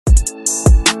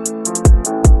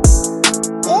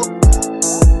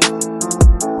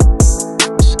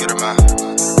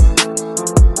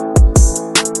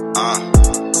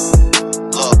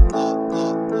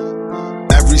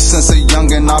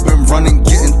man, I've been running,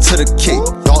 getting to the cake.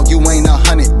 Dog, you ain't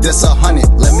 100, this 100,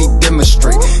 let me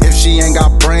demonstrate. If she ain't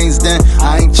got brains, then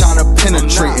I ain't tryna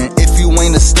penetrate. And if you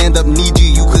ain't a stand-up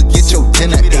needy, you could get your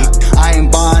dinner ate. I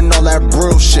ain't buying all that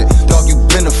real shit, dog, you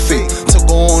benefit. Took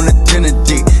her on a dinner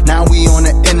date, now we on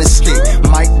the interstate.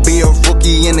 Might be a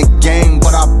rookie in the game,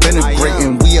 but I've been a great.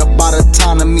 And we about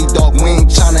autonomy, dog, we ain't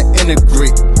tryna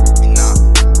integrate.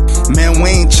 Man, we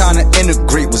ain't tryna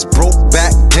integrate. Was broke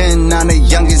back then, now the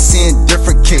youngest seeing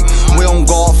different cake. We don't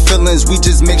go off feelings, we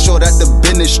just make sure that the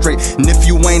business straight. And if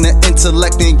you ain't an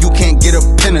intellect, then you can't get a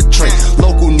penetrate.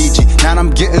 Local need you, now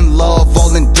I'm getting love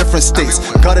all in different states.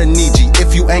 Gotta need you,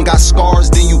 if you ain't got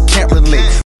scars, then you can't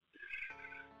relate.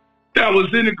 That was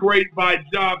Integrate by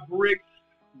Ja Bricks.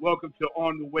 Welcome to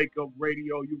On the Wake Up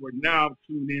Radio. You are now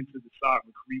tuned into the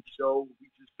Sovereign Creek Show.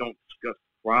 We just don't discuss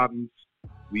the problems,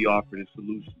 we offer the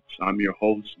solutions. I'm your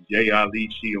host, Jay Ali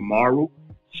Shiamaru.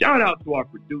 Shout out to our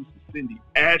producer, Cindy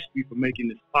Ashby, for making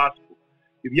this possible.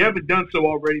 If you haven't done so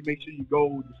already, make sure you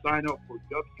go to sign up for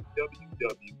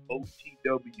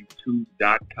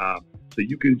www.otw2.com so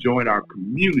you can join our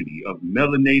community of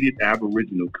melanated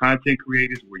Aboriginal content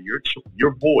creators where your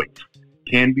voice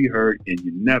can be heard and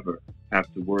you never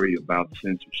have to worry about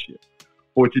censorship.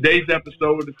 For today's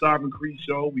episode of the Sovereign Creek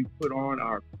Show, we put on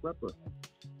our prepper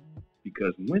hats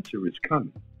because winter is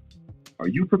coming. Are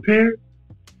you prepared?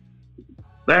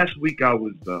 Last week I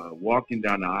was walking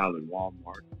down the aisle at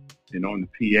Walmart, and on the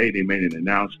PA they made an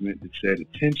announcement that said,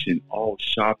 "Attention all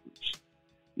shoppers.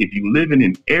 If you live in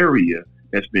an area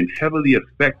that's been heavily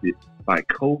affected by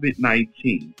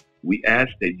COVID-19, we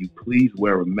ask that you please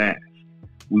wear a mask.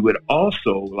 We would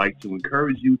also like to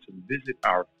encourage you to visit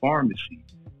our pharmacy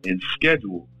and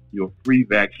schedule your free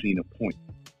vaccine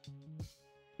appointment."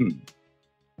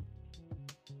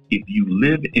 If you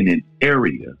live in an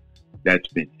area that's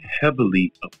been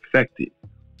heavily affected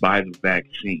by the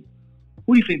vaccine,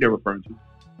 who do you think they're referring to?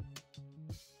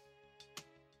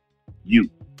 You.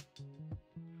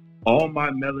 All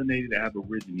my melanated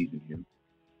Aborigines in here.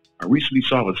 I recently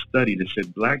saw a study that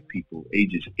said black people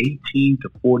ages 18 to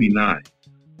 49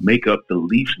 make up the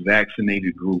least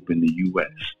vaccinated group in the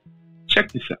U.S.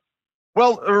 Check this out.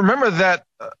 Well, remember that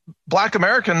black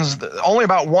Americans, only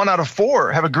about 1 out of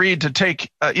 4 have agreed to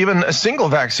take even a single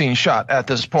vaccine shot at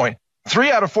this point. 3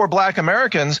 out of 4 black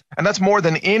Americans, and that's more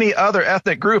than any other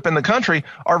ethnic group in the country,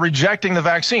 are rejecting the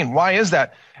vaccine. Why is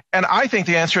that? And I think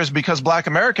the answer is because black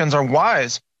Americans are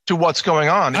wise to what's going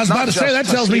on. I was about to say, that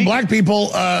tells me black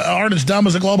people aren't as dumb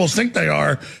as the globals think they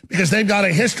are, because they've got a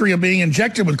history of being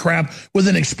injected with crap with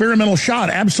an experimental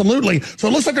shot. Absolutely. So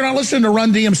it looks like they're not listening to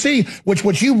Run DMC,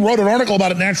 which you wrote an article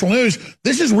about at Natural News.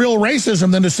 This is real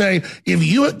racism than to say, if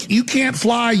you can't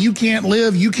fly, you can't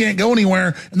live, you can't go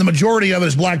anywhere, and the majority of it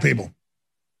is black people.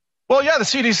 Well, yeah, the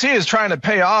CDC is trying to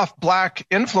pay off black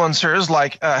influencers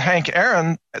like Hank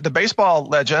Aaron, the baseball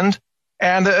legend,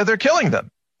 and they're killing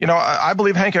them. You know, I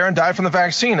believe Hank Aaron died from the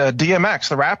vaccine. DMX,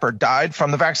 the rapper, died from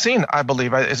the vaccine, I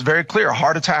believe. It's very clear, a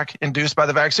heart attack induced by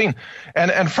the vaccine.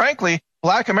 And frankly,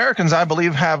 black Americans, I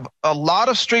believe, have a lot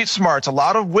of street smarts, a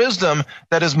lot of wisdom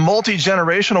that is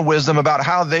multi-generational wisdom about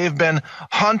how they've been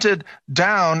hunted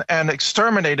down and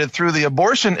exterminated through the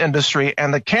abortion industry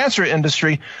and the cancer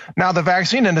industry, now the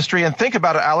vaccine industry. And think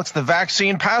about it, Alex, the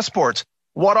vaccine passports.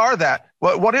 What are that?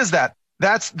 What is that?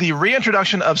 That's the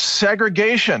reintroduction of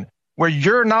segregation, where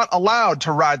you're not allowed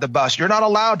to ride the bus. You're not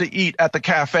allowed to eat at the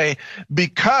cafe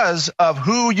because of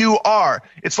who you are.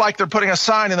 It's like they're putting a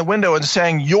sign in the window and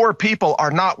saying, your people are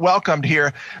not welcomed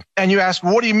here. And you ask,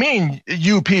 what do you mean,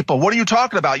 you people? What are you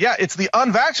talking about? Yeah, it's the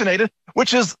unvaccinated,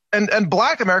 which is, and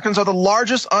black Americans are the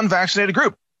largest unvaccinated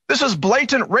group. This is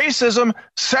blatant racism,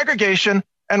 segregation,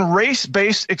 and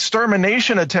race-based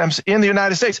extermination attempts in the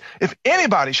United States. If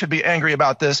anybody should be angry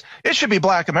about this, it should be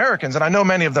black Americans, and I know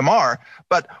many of them are.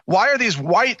 But why are these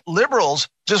white liberals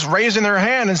just raising their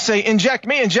hand and say, inject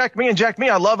me, inject me, inject me.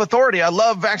 I love authority. I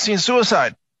love vaccine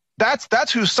suicide.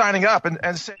 That's who's signing up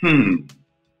and saying.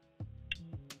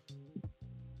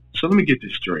 So let me get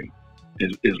this straight.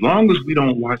 As long as we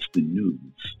don't watch the news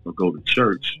or go to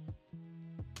church,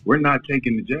 we're not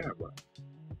taking the jab, right?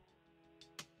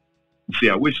 You see,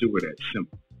 I wish it were that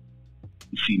simple.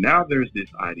 You see, now there's this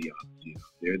ideology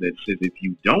out there that says if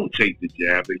you don't take the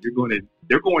jab, that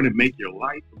they're going to make your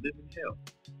life a living hell.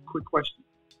 Quick question.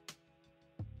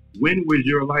 When was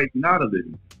your life not a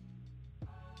living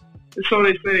hell? And so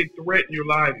they say threaten your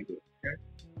livelihood, okay?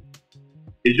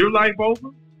 Is your life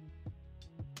over?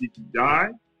 Did you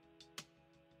die?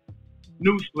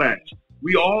 Newsflash.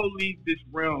 We all leave this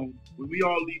realm. When we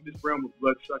all leave this realm of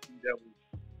blood-sucking devils,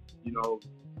 you know,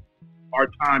 our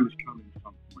time is coming at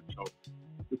some point. So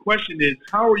The question is,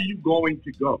 how are you going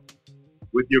to go?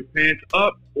 With your pants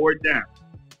up or down?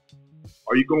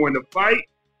 Are you going to fight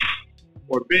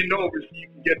or bend over so you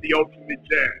can get the ultimate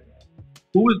jab?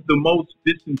 Who is the most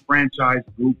disenfranchised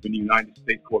group in the United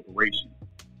States corporation?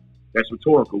 That's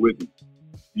rhetorical, isn't it?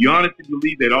 Do you honestly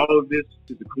believe that all of this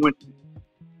is a coincidence?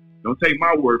 Don't take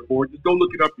my word for it. Just go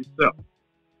look it up yourself.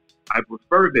 I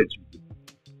prefer that you do.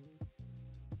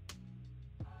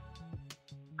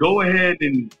 Go ahead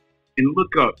and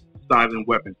look up silent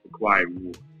weapons for quiet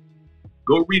war.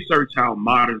 Go research how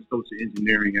modern social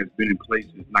engineering has been in place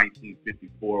since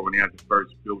 1954 when they had the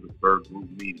first Bilderberg Group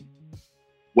meeting.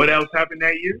 What else happened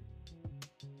that year?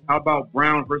 How about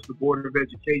Brown versus the Board of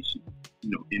Education?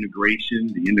 Integration,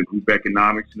 the intergroup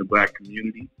economics in the black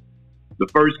community. The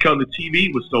first color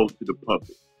TV was sold to the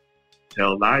public.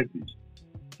 Tell Live Vision.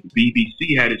 The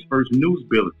BBC had its first news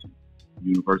bulletin,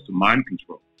 Universal Mind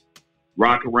Control.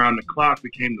 Rock Around the Clock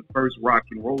became the first rock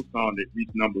and roll song that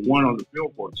reached #1 on the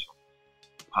Billboard chart.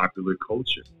 Popular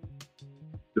culture.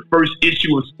 The first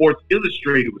issue of Sports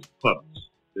Illustrated was published.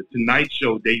 The Tonight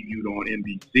Show debuted on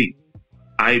NBC.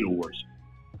 Idol worship.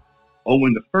 Oh,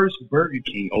 when the first Burger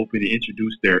King opened and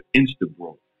introduced their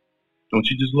Instabro. Don't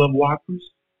you just love Whoppers?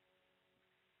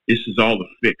 This is all a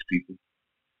fix, people.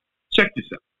 Check this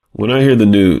out. When I hear the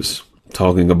news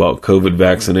talking about COVID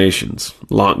vaccinations,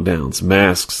 lockdowns,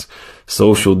 masks,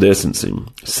 social distancing,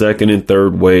 second and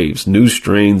third waves, new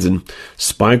strains, and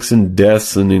spikes in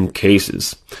deaths and in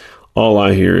cases, all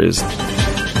I hear is...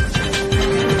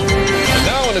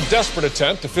 In a desperate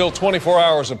attempt to fill 24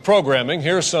 hours of programming,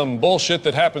 here's some bullshit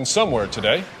that happened somewhere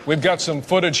today. We've got some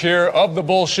footage here of the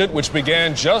bullshit, which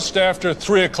began just after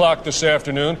 3 o'clock this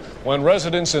afternoon, when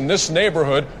residents in this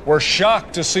neighborhood were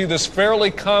shocked to see this fairly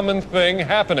common thing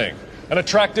happening. An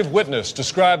attractive witness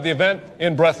described the event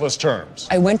in breathless terms.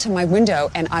 I went to my window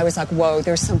and I was like, whoa,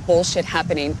 there's some bullshit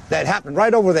happening. That happened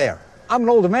right over there. I'm an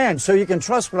older man, so you can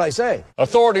trust what I say.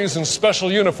 Authorities in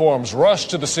special uniforms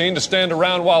rushed to the scene to stand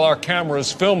around while our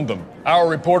cameras filmed them. Our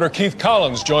reporter Keith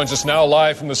Collins joins us now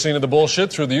live from the scene of the bullshit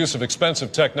through the use of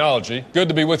expensive technology. Good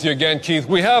to be with you again, Keith.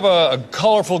 We have a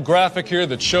colorful graphic here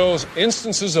that shows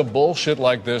instances of bullshit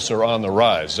like this are on the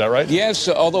rise. Is that right? Yes,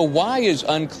 although why is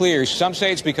unclear. Some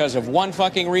say it's because of one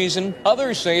fucking reason.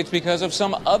 Others say it's because of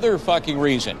some other fucking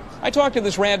reason. I talked to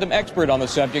this random expert on the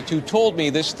subject who told me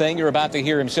this thing you're about to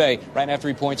hear him say right after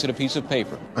he points at a piece of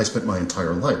paper. I spent my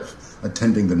entire life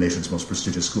attending the nation's most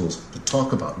prestigious schools to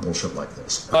talk about bullshit like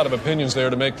this. A lot of opinions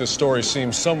there to make this story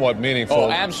seem somewhat meaningful.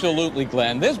 Oh, absolutely,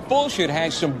 Glenn. This bullshit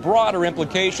has some broader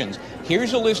implications.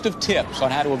 Here's a list of tips on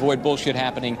how to avoid bullshit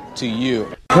happening to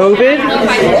you. COVID,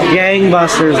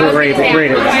 gangbusters with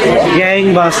ratings.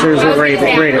 Gangbusters with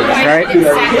ratings,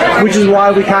 right? Which is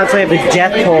why we constantly have a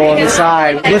death toll on the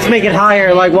side. Let's make it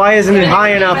higher. Like, why isn't it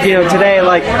high enough, today?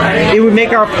 Like, it would make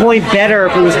our point better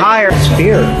if it was higher. It's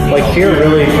fear. Like, fear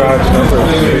really drives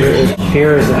numbers.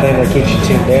 Fear is the thing that keeps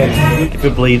you tuned in. If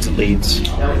it bleeds, it leads.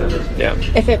 Yeah.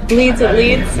 If it bleeds, it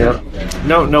leads? Yeah.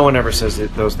 No one ever says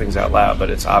those things out loud, but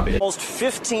it's obvious. Almost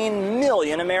 15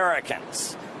 million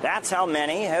Americans. That's how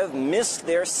many have missed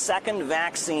their second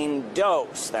vaccine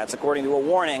dose. That's according to a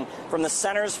warning from the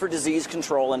Centers for Disease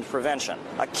Control and Prevention.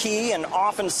 A key and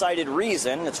often cited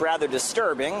reason it's rather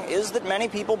disturbing is that many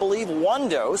people believe one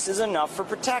dose is enough for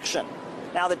protection.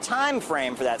 Now, the time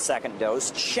frame for that second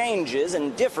dose changes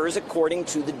and differs according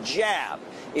to the jab.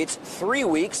 It's 3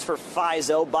 weeks for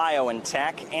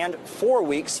Pfizer-BioNTech and 4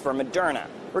 weeks for Moderna.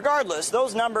 Regardless,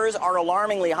 those numbers are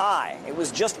alarmingly high. It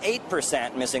was just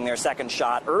 8% missing their second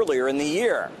shot earlier in the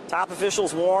year. Top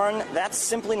officials warn that's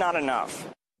simply not enough.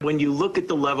 When you look at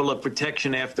the level of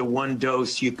protection after one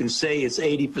dose, you can say it's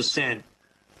 80%,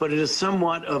 but it is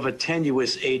somewhat of a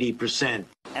tenuous 80%.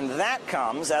 And that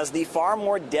comes as the far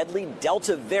more deadly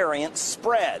Delta variant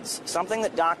spreads, something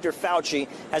that Dr. Fauci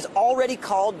has already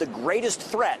called the greatest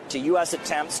threat to U.S.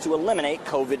 attempts to eliminate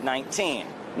COVID-19.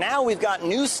 Now we've got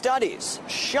new studies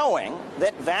showing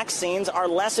that vaccines are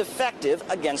less effective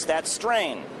against that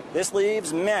strain. This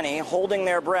leaves many holding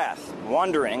their breath,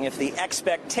 wondering if the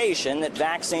expectation that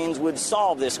vaccines would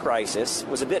solve this crisis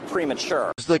was a bit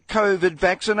premature. As the COVID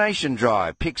vaccination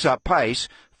drive picks up pace,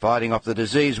 fighting off the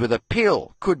disease with a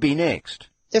pill could be next.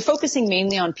 They're focusing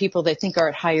mainly on people they think are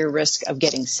at higher risk of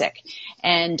getting sick.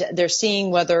 And they're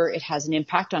seeing whether it has an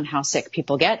impact on how sick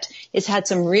people get. It's had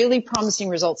some really promising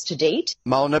results to date.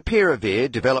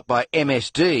 Molnupiravir, developed by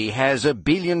MSD, has $1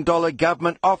 billion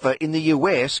government offer in the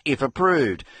US if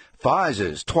approved.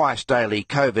 Pfizer's twice-daily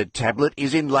COVID tablet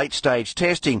is in late-stage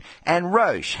testing, and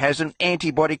Roche has an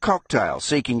antibody cocktail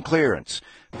seeking clearance.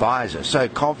 Pfizer so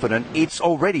confident it's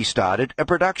already started a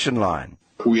production line.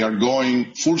 We are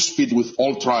going full speed with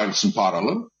all trials in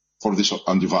parallel for this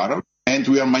antiviral, and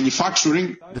we are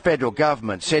manufacturing. The federal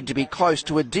government said to be close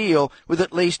to a deal with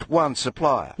at least one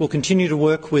supplier. We'll continue to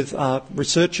work with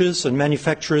researchers and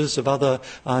manufacturers of other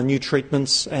new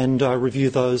treatments and review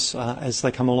those as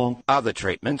they come along. Other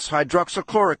treatments,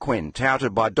 hydroxychloroquine,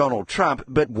 touted by Donald Trump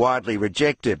but widely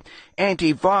rejected.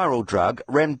 Antiviral drug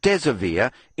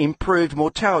remdesivir improved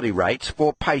mortality rates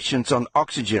for patients on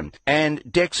oxygen. And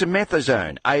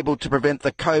dexamethasone, able to prevent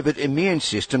the COVID immune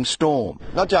system storm.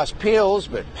 Not just pills,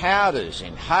 but powders,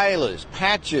 inhalers,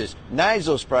 patches,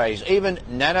 nasal sprays, even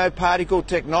nanoparticle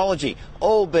technology,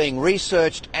 all being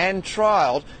researched and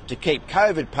trialled to keep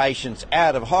COVID patients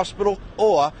out of hospital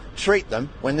or treat them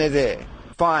when they're there.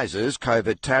 Pfizer's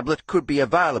COVID tablet could be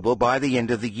available by the end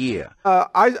of the year.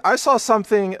 I saw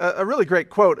something, a really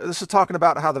great quote. This is talking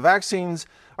about how the vaccines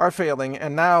are failing,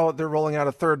 and now they're rolling out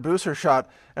a third booster shot.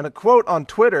 And a quote on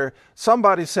Twitter,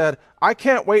 somebody said, "I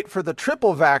can't wait for the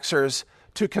triple vaxxers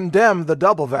to condemn the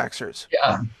double vaxxers."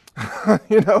 Yeah.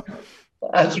 You know?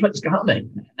 That's what's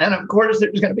coming. And of course,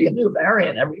 there's going to be a new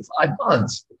variant every 5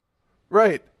 months.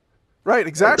 Right. Right,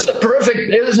 exactly. It's a perfect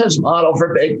business model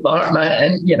for Big Pharma.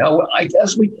 And, you know, I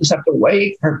guess we just have to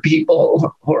wait for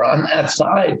people who are on that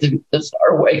side to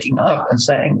start waking up and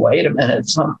saying, wait a minute,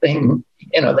 something,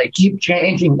 you know, they keep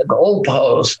changing the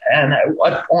goalposts. And at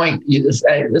what point do you just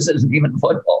say, this isn't even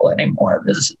football anymore,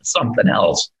 this is something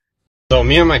else? So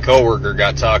me and my coworker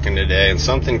got talking today, and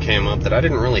something came up that I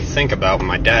didn't really think about when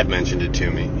my dad mentioned it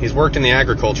to me. He's worked in the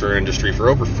agriculture industry for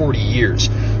over 40 years.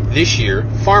 This year,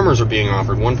 farmers are being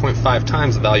offered 1.5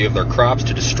 times the value of their crops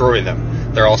to destroy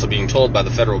them. They're also being told by the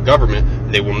federal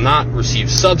government they will not receive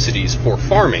subsidies for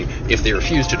farming if they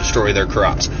refuse to destroy their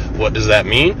crops. What does that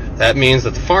mean? That means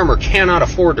that the farmer cannot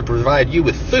afford to provide you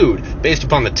with food based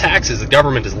upon the taxes the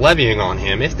government is levying on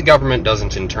him if the government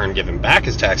doesn't in turn give him back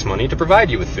his tax money to provide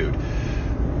you with food.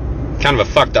 Kind of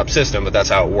a fucked up system, but that's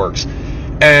how it works.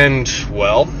 And,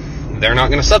 well, they're not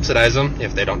going to subsidize them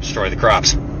if they don't destroy the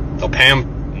crops. They'll pay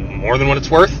them more than what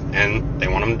it's worth, and they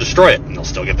want them to destroy it, and they'll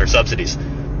still get their subsidies.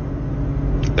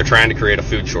 They're trying to create a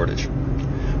food shortage.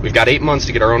 We've got 8 months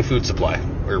to get our own food supply.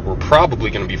 We're probably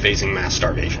going to be facing mass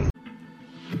starvation.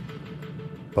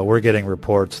 But we're getting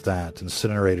reports that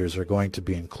incinerators are going to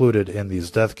be included in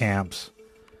these death camps.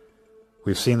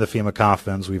 We've seen the FEMA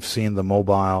coffins. We've seen the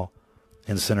mobile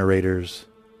incinerators.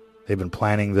 They've been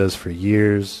planning this for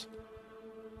years.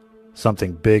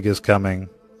 Something big is coming.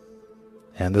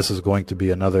 And this is going to be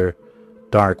another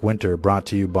dark winter, brought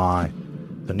to you by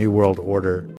the New World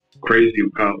Order. Crazy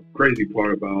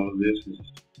part about all this is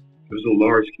there's a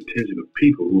large contingent of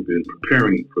people who've been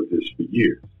preparing for this for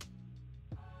years.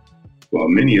 While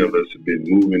many of us have been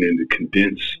moving into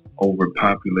condensed,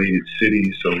 overpopulated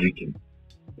cities so we can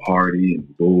party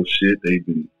and bullshit, they've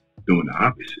been doing the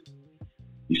opposite.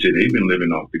 You said they've been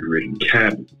living off the grid in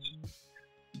cabins,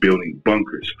 building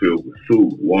bunkers filled with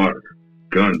food, water,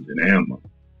 guns, and ammo.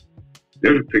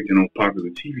 They're depicted on popular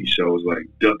TV shows like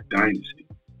Duck Dynasty.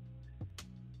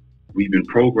 We've been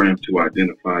programmed to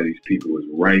identify these people as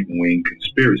right-wing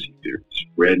conspiracy theorists,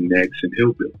 rednecks, and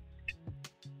hillbillies.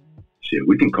 Shit,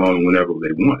 we can call them whatever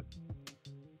they want.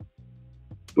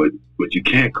 But what you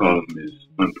can't call them is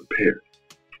unprepared.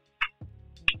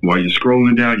 While you're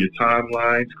scrolling down your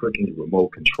timelines, clicking your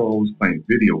remote controls, playing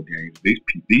video games,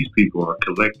 these people are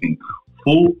collecting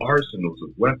full arsenals of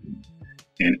weapons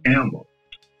and ammo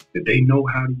that they know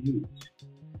how to use.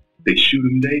 They shoot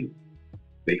them daily.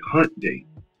 They hunt daily.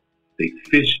 They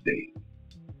fish daily.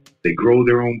 They grow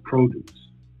their own produce.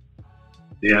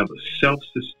 They have a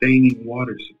self-sustaining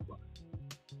water supply.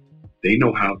 They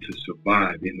know how to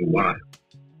survive in the wild.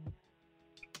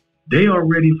 They are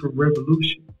ready for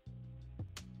revolution.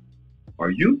 Are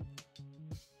you?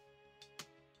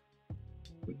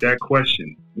 With that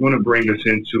question, I want to bring us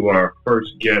into our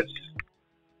first guest,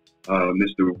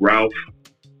 Mr. Ralph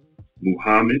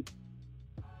Muhammad.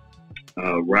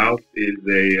 Ralph is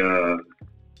the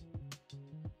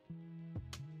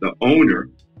owner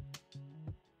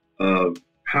of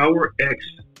PowerX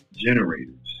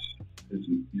Generators.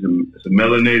 It's a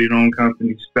melanated-owned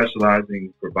company specializing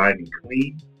in providing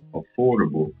clean,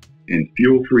 affordable, and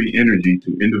fuel-free energy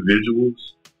to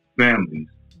individuals, families,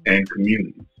 and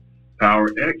communities.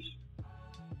 PowerX.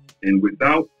 And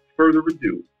without further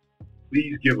ado,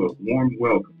 please give a warm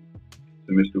welcome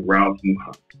to Mr. Ralph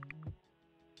Muhammad.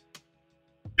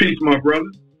 Peace, my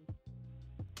brother.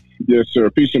 Yes, sir.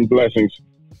 Peace and blessings.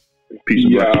 Peace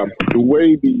and blessings. The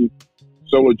way the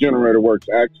solar generator works,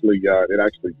 it actually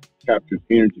captures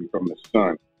energy from the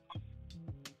sun.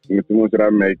 And it's the ones that I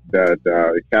make that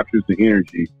it captures the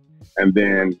energy And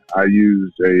then I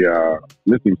use a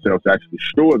lithium cell to actually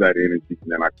store that energy,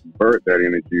 and then I convert that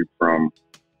energy from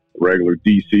regular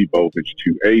DC voltage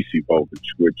to AC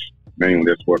voltage, which mainly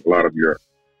that's what a lot of your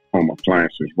home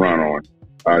appliances run on.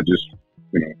 Just,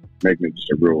 making it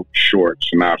just a real short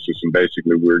synopsis. And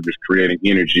basically, we're just creating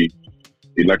energy,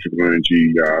 electrical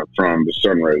energy from the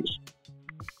sun rays.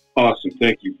 Awesome.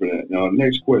 Thank you for that. Now,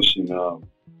 next question.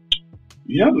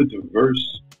 You have a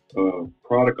diverse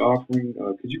product offering.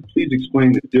 Could you please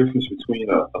explain the difference between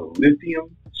a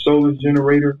lithium solar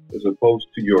generator as opposed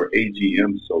to your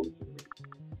AGM solar generator?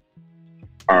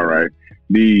 All right.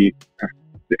 The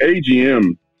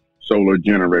AGM solar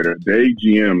generator, the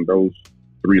AGM, those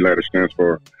three letters stands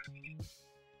for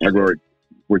agoric,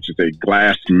 which is a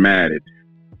glass matted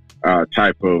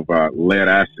type of lead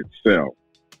acid cell.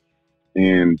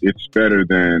 And it's better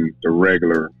than the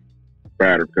regular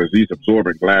battery because these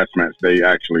absorbent glass mats, they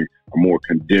actually are more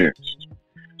condensed.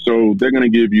 So they're going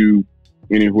to give you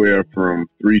anywhere from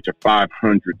 300 to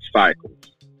 500 cycles.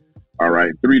 All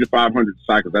right, 300 to 500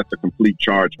 cycles, that's a complete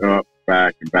charge up,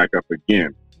 back, and back up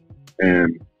again.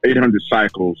 And 800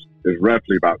 cycles is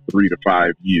roughly about 3 to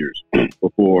 5 years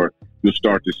before you'll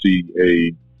start to see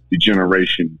a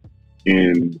degeneration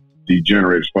in the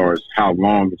generator as far as how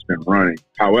long it's been running.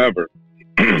 However,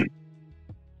 the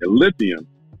lithium,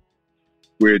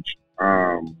 which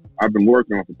I've been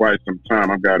working on for quite some time,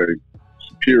 I've got a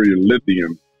superior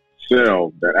lithium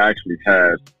cell that actually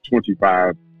has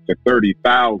 25 to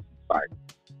 30,000 cycles.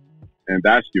 And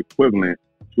that's the equivalent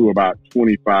to about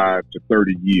 25 to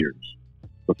 30 years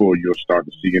before you'll start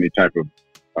to see any type of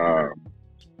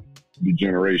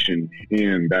degeneration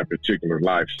in that particular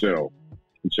live cell.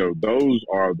 And so those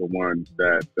are the ones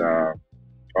that are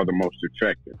the most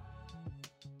effective.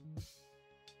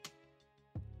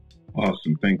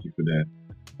 Awesome. Thank you for that.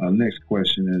 Next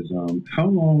question is, how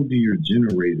long do your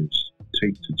generators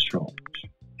take to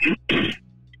charge?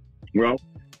 Well,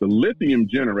 the lithium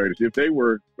generators, if they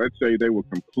were, let's say they were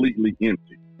completely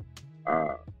empty,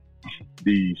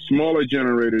 the smaller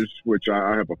generators, which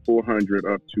I have a 400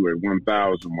 up to a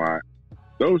 1,000 watt,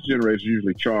 those generators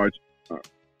usually charge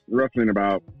roughly in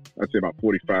about, I'd say about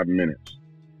 45 minutes.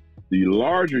 The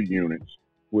larger units,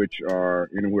 which are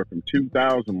anywhere from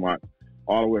 2,000 watts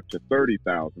all the way up to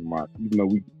 30,000 watts, even though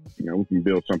we can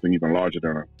build something even larger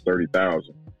than a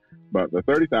 30,000. But the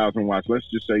 30,000 watts, let's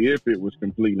just say if it was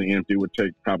completely empty, it would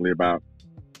take probably about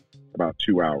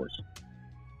 2 hours.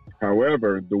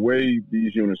 However, the way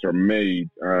these units are made,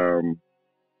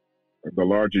 the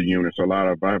larger units, I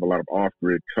have a lot of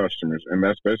off-grid customers, and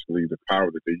that's basically the power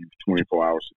that they use 24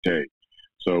 hours a day.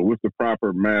 So with the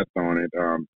proper math on it,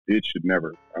 it should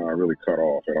never really cut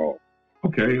off at all.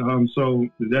 Okay, so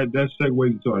that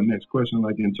segues into our next question.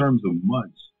 Like in terms of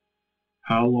months,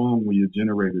 how long will your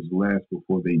generators last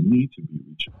before they need to be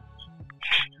recharged?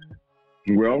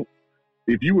 Well,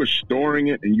 if you were storing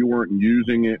it and you weren't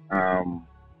using it, a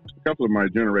couple of my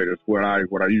generators, what I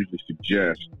usually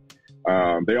suggest,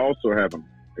 they also have a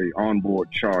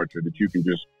onboard charger that you can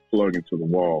just plug into the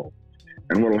wall.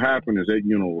 And what will happen is that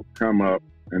unit will come up,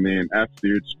 and then after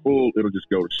it's full, it'll just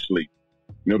go to sleep.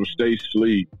 And it'll stay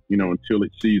asleep, until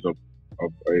it sees a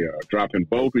drop in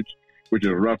voltage, which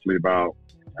is roughly about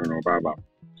 6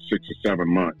 or 7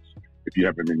 months if you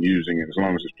haven't been using it. As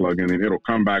long as it's plugged in, and it'll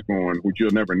come back on, which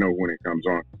you'll never know when it comes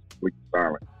on, completely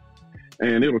silent.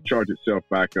 And it'll charge itself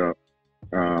back up,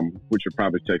 which will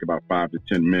probably take about 5 to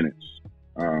 10 minutes,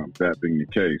 that being the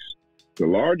case. The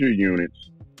larger units,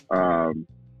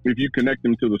 if you connect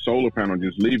them to the solar panel and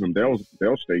just leave them,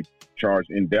 they'll stay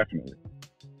charged indefinitely.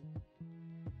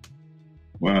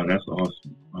 Wow, that's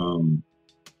awesome.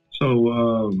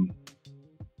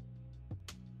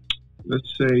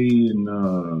 Let's say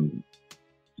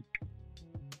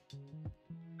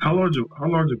how large of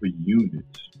a unit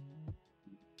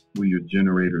will your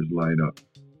generators light up?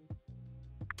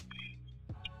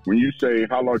 When you say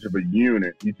how large of a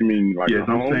unit, you mean like a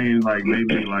home? I'm saying like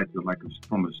maybe like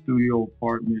from a studio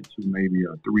apartment to maybe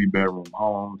a 3-bedroom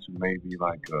home to maybe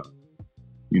like a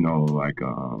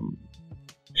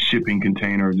shipping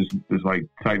container, just like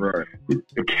type a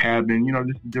cabin,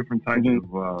 just different types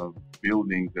of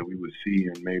buildings that we would see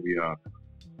in maybe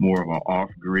more of an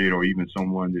off-grid, or even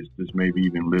someone that's maybe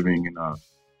even living in an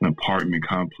apartment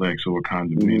complex or a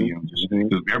condominium.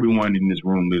 Because everyone in this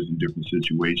room lives in different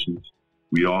situations.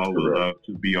 We all would love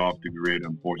to be off the grid.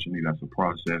 Unfortunately, that's a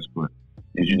process. But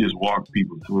as you just walk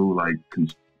people through, like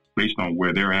based on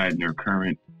where they're at in their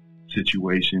current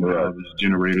situation, how these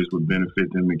generators would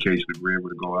benefit them in case the grid were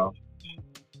to go out?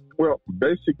 Well,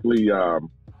 basically,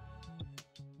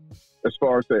 as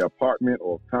far as, say, apartment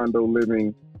or condo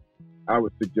living, I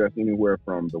would suggest anywhere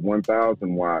from the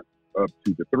 1,000 watt up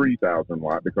to the 3,000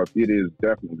 watt, because it is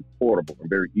definitely portable and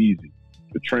very easy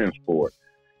to transport.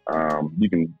 You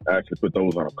can actually put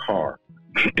those on a car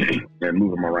and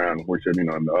move them around. Which, you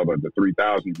know, the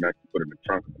 3,000, you can actually put in the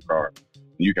trunk of the car.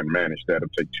 You can manage that. It'll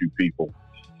take 2 people.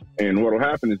 And what will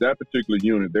happen is that particular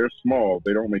unit, they're small.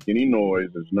 They don't make any noise.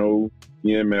 There's no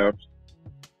EMFs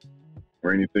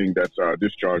or anything that's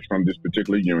discharged from this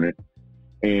particular unit.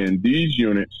 And these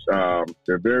units,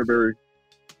 they're very, very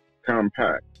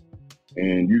compact.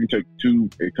 And you can take 2,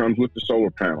 it comes with the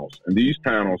solar panels. And these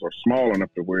panels are small enough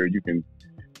to where you can,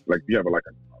 like, if you have a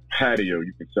patio,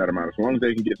 you can set them out as long as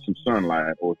they can get some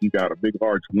sunlight, or if you got a big,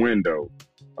 large window.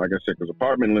 Like I said, because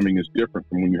apartment living is different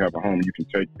from when you have a home. You can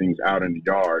take things out in the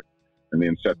yard and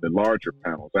then set the larger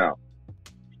panels out.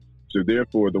 So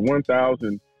therefore, the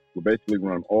 1,000 will basically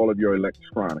run all of your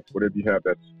electronics. Whatever you have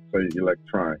that's, say,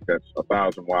 electronic, that's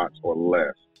 1,000 watts or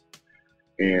less.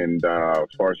 And as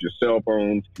far as your cell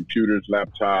phones, computers,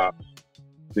 laptops,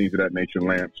 things of that nature,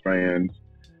 lamps, fans.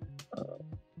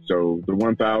 So the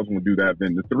 1,000 will do that.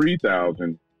 Then the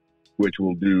 3,000, which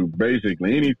will do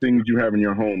basically anything that you have in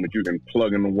your home that you can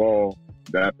plug in the wall,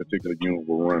 that particular unit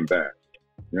will run that.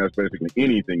 And that's basically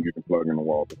anything you can plug in the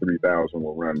wall. The 3,000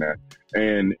 will run that.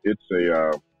 And it's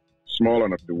a small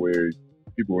enough to where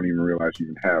people won't even realize you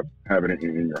can have it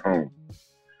in your home.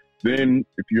 Then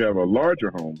if you have a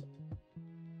larger home,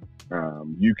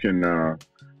 you can run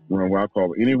what I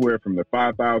call anywhere from the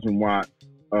 5,000 watt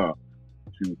up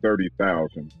to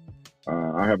 30,000.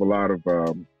 I have a lot of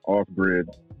off-grid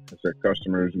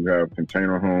customers who have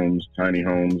container homes, tiny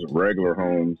homes, regular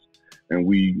homes, and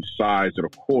we size it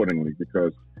accordingly,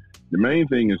 because the main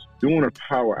thing is doing a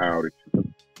power outage.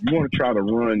 You want to try to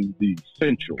run the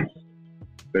essentials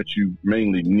that you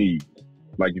mainly need.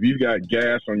 Like if you've got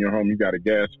gas on your home, you've got a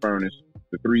gas furnace,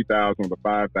 the 3,000 or the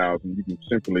 5,000, you can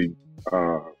simply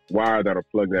wire that or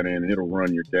plug that in and it'll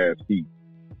run your gas heat.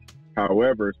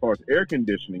 However, as far as air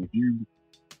conditioning, if you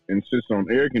insist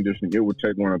on air conditioning, it would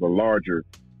take one of the larger,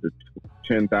 the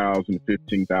 10,000,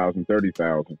 15,000,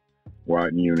 30,000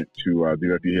 watt unit to do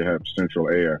that if you have central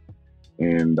air.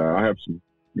 And I have some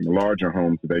larger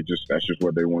homes that that's just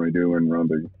what they want to do and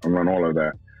run all of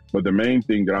that. But the main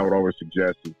thing that I would always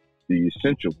suggest is the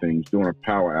essential things, doing a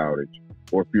power outage.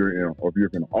 Or if you're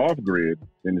in off-grid,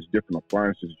 then there's different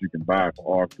appliances you can buy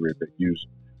for off-grid that use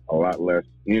a lot less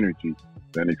energy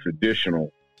than the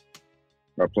traditional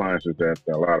appliances that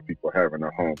a lot of people have in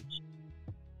their homes.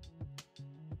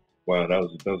 Wow, that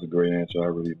was a great answer. I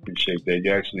really appreciate that.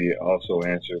 You actually also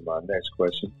answered my next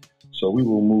question. So we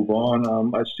will move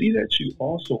on. I see that you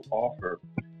also offer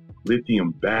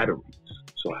lithium batteries.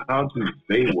 So how do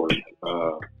they work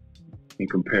in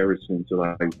comparison to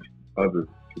like other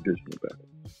traditional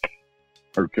batteries?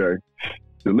 Okay.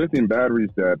 The lithium batteries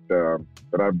that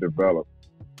I've developed,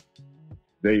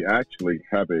 they actually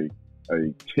have a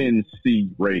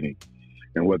 10C rating.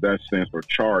 And what that stands for,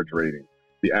 charge rating.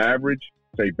 The average,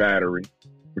 say, battery,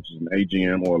 which is an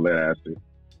AGM or lead acid,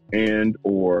 and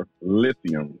or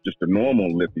lithium, just a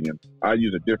normal lithium. I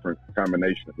use a different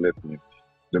combination of lithium.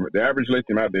 The average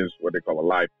lithium out there is what they call a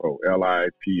LiPo,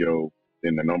 L-I-P-O,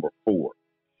 then the number 4,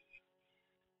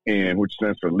 and which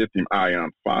stands for lithium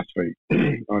ion phosphate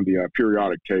on the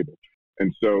periodic table.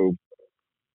 And so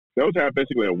those have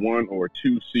basically a 1 or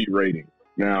 2C rating.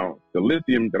 Now, the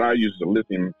lithium that I use is a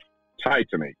lithium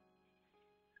titanate.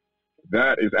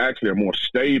 That is actually a more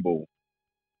stable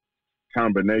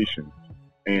combination,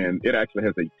 and it actually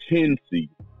has a 10C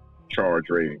charge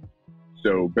rating.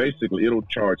 So basically, it'll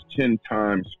charge 10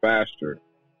 times faster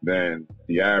than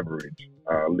the average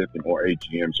lithium or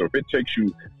AGM. So if it takes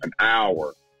you an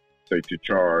hour, say, to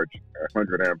charge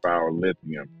 100 amp hour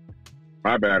lithium,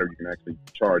 my battery can actually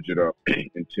charge it up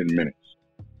in 10 minutes.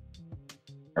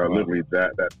 Literally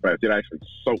that fast. It actually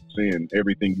soaks in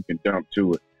everything you can dump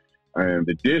to it. And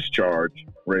the discharge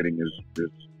rating is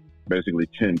basically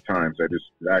 10 times. That is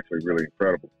actually really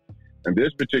incredible. And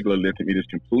this particular lithium, it is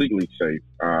completely safe.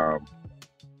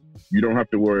 You don't have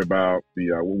to worry about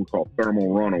the what we call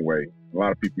thermal runaway. A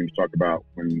lot of people used to talk about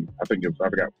when, I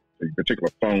forgot the particular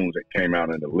phones that came out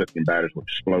and the lithium batteries were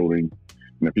exploding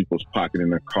and the people's pocketing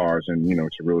their cars, and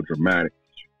it's real dramatic.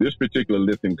 This particular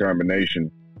lithium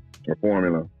combination or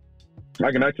formula,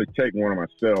 I can actually take one of my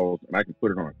cells and I can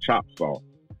put it on a chop saw.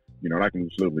 And I can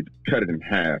just literally cut it in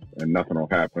half and nothing will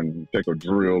happen. Take a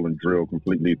drill and drill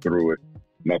completely through it.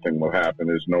 Nothing will happen.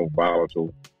 There's no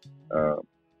volatile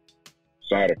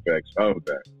side effects of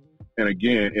that. And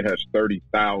again, it has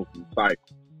 30,000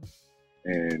 cycles,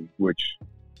 and which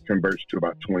converts to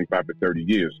about 25 to 30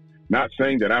 years. Not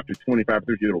saying that after 25 to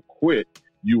 30 years it'll quit.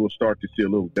 you will start to see a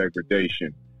little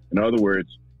degradation. In other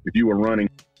words, if you were running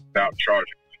without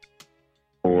charging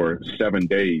for 7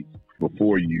 days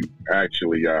before you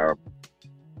actually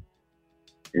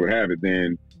would have it,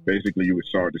 then basically you would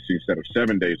start to see, instead of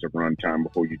 7 days of runtime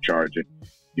before you charge it,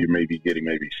 you may be getting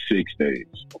maybe 6 days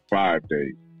or 5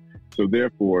 days. So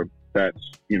therefore,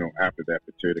 that's, after that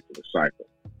particular cycle.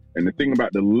 And the thing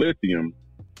about the lithium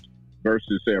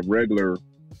versus, say, a regular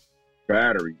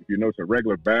battery, if you notice a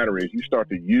regular battery, as you start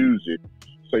to use it,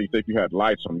 say you think you had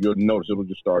lights on, you'll notice it'll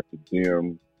just start to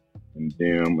dim and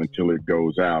dim until it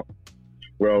goes out.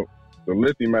 Well, the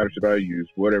lithium battery that I use,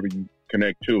 whatever you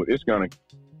connect to it, it's going to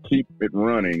keep it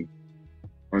running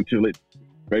until it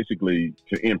basically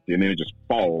to empty, and then it just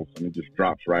falls and it just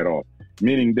drops right off.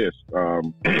 Meaning this,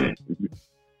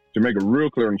 to make a real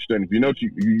clear understanding, if you know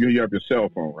you have your cell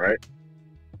phone, right?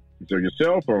 So your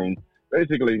cell phone,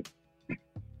 basically,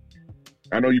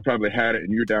 I know you probably had it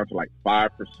and you're down to like 5%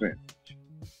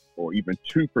 or even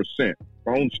 2%.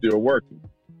 Phone's still working.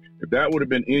 If that would have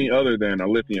been any other than a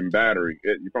lithium battery,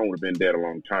 your phone would have been dead a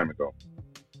long time ago.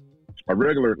 A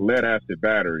regular lead acid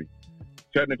battery,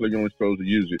 technically you're only supposed to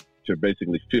use it to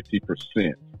basically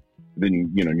 50%.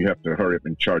 Then you have to hurry up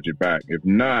and charge it back. If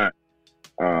not,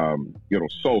 it'll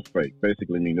sulfate,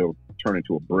 basically mean it'll turn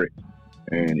into a brick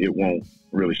and it won't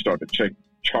really start to check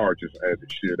charges as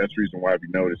it should. That's the reason why, if you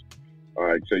notice,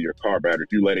 say your car battery,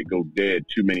 if you let it go dead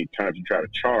too many times, you try to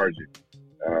charge it,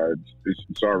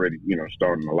 it's already,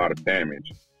 starting a lot of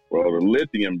damage. Well, the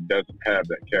lithium doesn't have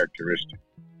that characteristic.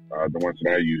 The ones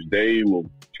that I use, they will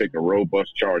take a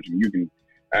robust charge, and you can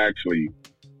actually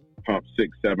pump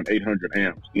 600, 700, 800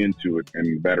 amps into it, and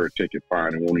the battery will take it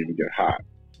fine and won't even get hot.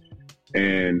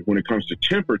 And when it comes to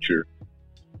temperature,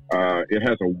 it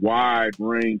has a wide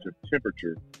range of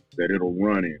temperature that it'll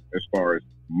run in, as far as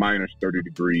minus 30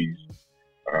 degrees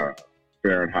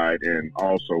Fahrenheit, and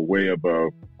also way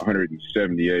above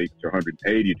 178 to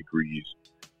 180 degrees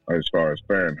as far as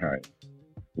Fahrenheit,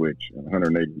 which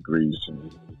 180 degrees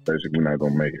is basically not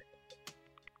going to make it.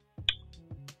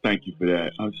 Thank you for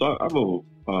that. So I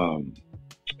have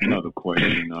another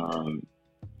question.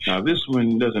 Now, this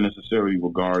one doesn't necessarily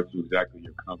regard to exactly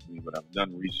your company, but I've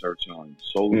done research on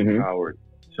solar-powered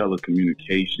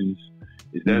telecommunications.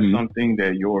 Is that something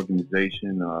that your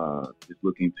organization is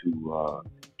looking to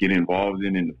get involved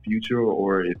in the future?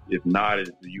 Or if not,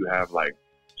 do you have like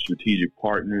strategic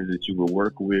partners that you will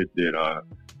work with that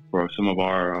for some of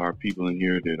our people in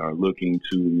here that are looking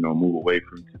to, move away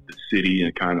from the city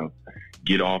and kind of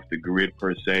get off the grid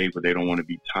per se, but they don't want to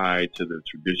be tied to the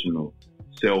traditional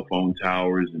cell phone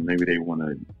towers, and maybe they want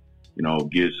to,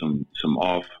 get some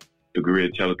off the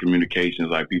grid telecommunications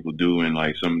like people do in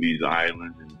like some of these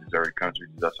islands and desert countries?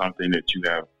 Is that something that you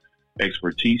have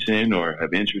expertise in or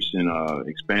have interest in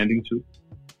expanding to?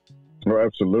 Well,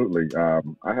 absolutely.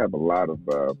 I have a lot of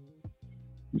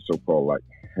so-called like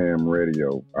ham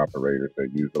radio operators that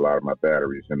use a lot of my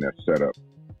batteries in their setup,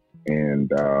 and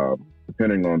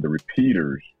depending on the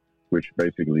repeaters, which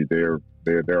basically they're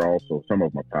also, some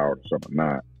of them are powered, some are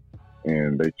not,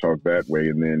 and they talk that way.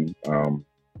 And then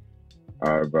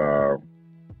I've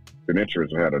been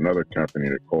interested. I had another company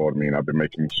that called me, and I've been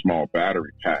making small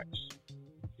battery packs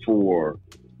for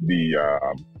the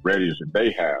radios that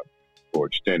they have for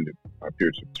extended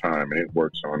periods of time, and it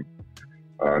works on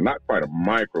not quite a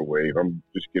microwave. I'm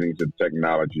just getting to the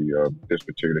technology of this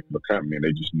particular company, and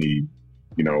they just need,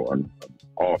 an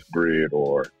off-grid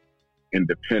or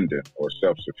independent or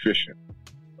self-sufficient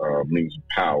means of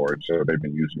power. And so they've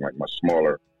been using like my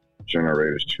smaller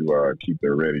generators to keep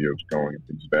their radios going and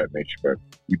things of that nature. But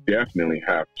we definitely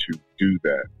have to do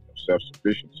that.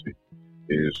 Self-sufficiency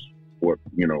is what,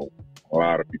 a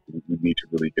lot of people need to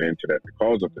really get into that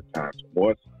because of the times of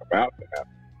what's about to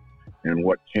happen and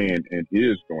what can and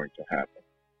is going to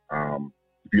happen.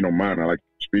 If you don't mind, I'd like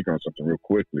to speak on something real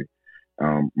quickly.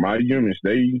 My units,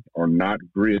 they are not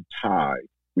grid tied,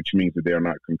 which means that they are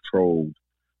not controlled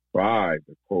by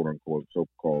the quote-unquote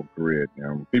so-called grid.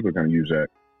 People are going to use that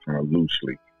kind of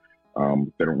loosely.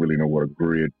 They don't really know what a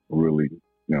grid really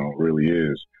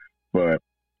is. But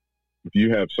if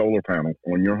you have solar panels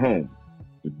on your home,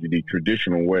 the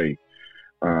traditional way,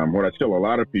 what I tell a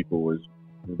lot of people is,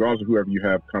 regardless of whoever you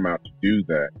have come out to do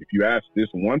that, if you ask this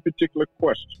one particular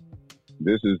question,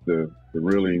 this is the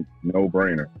really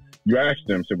no-brainer. You ask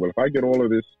them, say, well, if I get all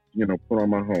of this, put on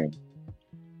my home,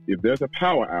 if there's a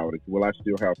power outage, will I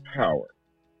still have power?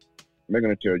 And they're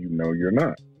going to tell you, no, you're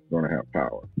not going to have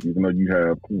power, even though you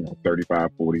have, $35,000,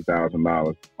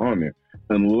 $40,000 on there,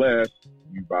 unless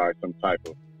you buy some type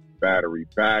of battery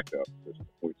backup system,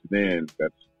 which then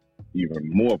that's even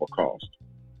more of a cost.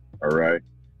 All right.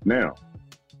 Now,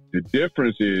 The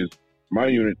difference is my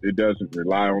unit, it doesn't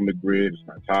rely on the grid. It's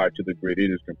not tied to the grid.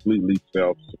 It is completely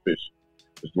self-sufficient.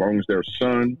 As long as there's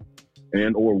sun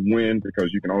and or wind,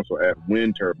 because you can also add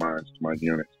wind turbines to my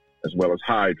unit, as well as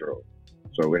hydro.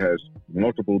 So it has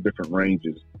multiple different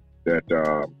ranges that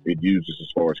it uses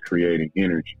as far as creating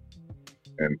energy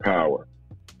and power.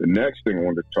 The next thing I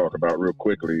wanted to talk about real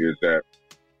quickly is that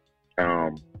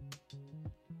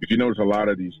if you notice, a lot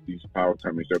of these power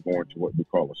companies, they're going to what we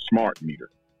call a smart meter.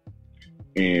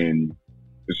 And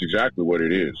it's exactly what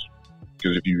it is.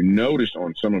 Because if you notice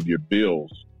on some of your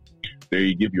bills,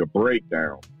 they give you a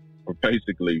breakdown of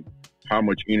basically how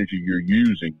much energy you're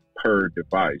using per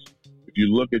device. If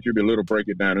you look at your bill, it'll break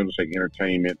it down. It'll say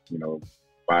entertainment,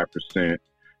 5%,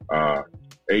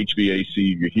 HVAC,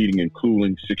 your heating and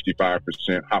cooling,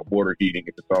 65%, hot water heating,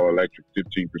 if it's all electric,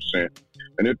 15%.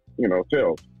 And it,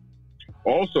 tells.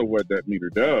 Also, what that meter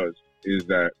does is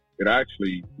that that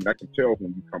can tell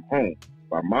when you come home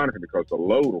by monitoring, because the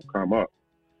load will come up.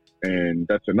 And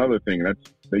that's another thing.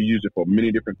 They use it for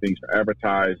many different things, for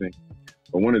advertising.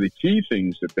 But one of the key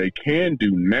things that they can do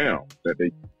now that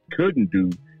they couldn't do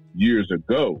years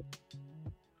ago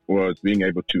was being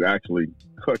able to actually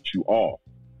cut you off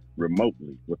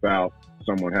remotely without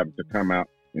someone having to come out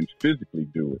and physically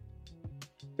do it.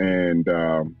 And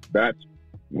that's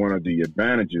one of the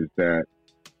advantages that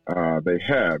they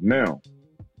have. Now,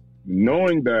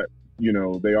 knowing that,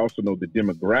 they also know the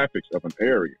demographics of an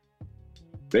area,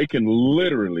 they can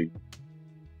literally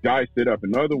dice it up.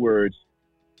 In other words,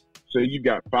 say you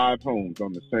got 5 homes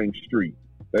on the same street.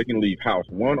 They can leave house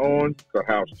 1 on, cut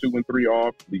house 2 and 3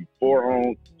 off, leave 4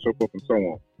 on, so forth and so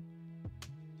on,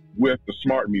 with the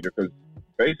smart meter, because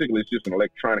basically it's just an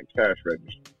electronic cash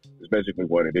register. It's basically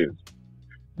what it is.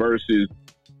 Versus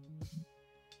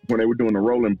when they were doing the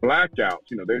rolling blackouts,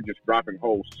 they're just dropping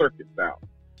whole circuits out.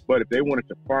 But if they wanted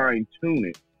to fine tune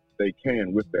it, they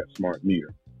can with that smart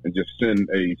meter and just send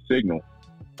a signal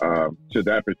to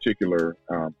that particular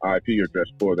IP address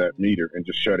for that meter and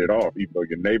just shut it off, even though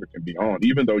your neighbor can be on,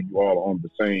 even though you all are on the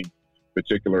same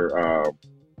particular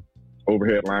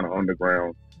overhead line or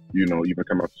underground, even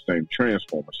come off the same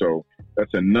transformer. So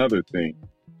that's another thing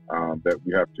that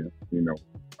we have to,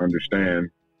 understand.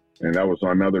 And that was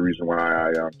another reason why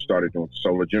I started doing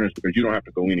solar generators, because you don't have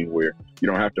to go anywhere. You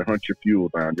don't have to hunt your fuel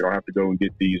down. You don't have to go and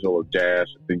get diesel or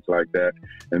gas and things like that.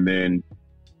 And then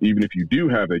even if you do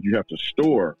have it, you have to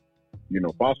store,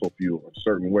 fossil fuel a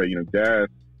certain way. Gas,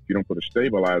 if you don't put a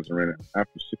stabilizer in it,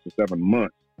 after 6 or 7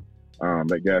 months,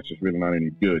 that gas is really not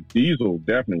any good. Diesel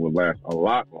definitely will last a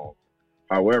lot longer.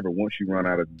 However, once you run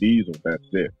out of diesel, that's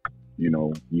it.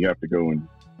 You have to go and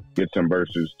get some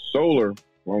versus solar.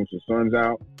 As long as the sun's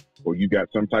out or you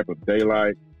got some type of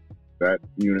daylight, that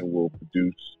unit will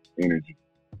produce energy.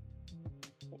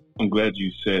 I'm glad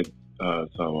you said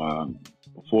so.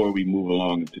 Before we move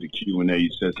along into the Q&A, you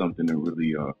said something that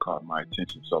really caught my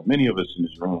attention. So many of us in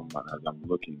this room, as I'm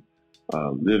looking,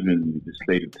 live in the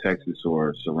state of Texas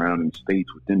or surrounding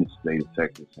states within the state of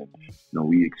Texas, and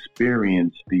we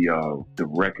experienced the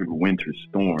record winter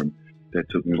storm that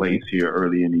took place here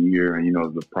early in the year. And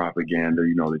the propaganda,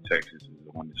 that Texas is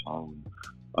on its own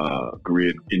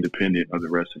grid, independent of the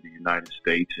rest of the United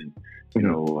States, and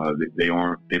they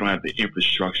don't have the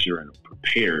infrastructure and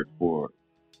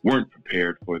weren't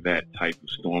prepared for that type of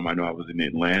storm. I know I was in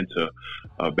Atlanta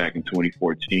back in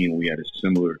 2014. We had a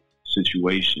similar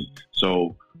situation.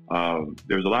 So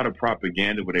there's a lot of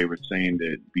propaganda where they were saying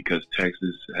that because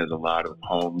Texas has a lot of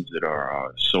homes that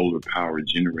are solar power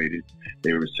generated,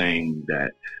 they were saying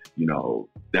that,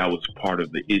 that was part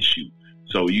of the issue.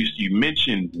 So you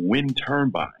mentioned wind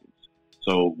turbines.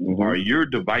 So are your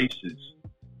devices,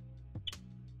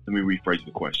 let me rephrase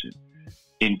the question.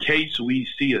 In case we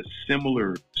see a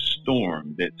similar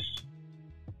storm that's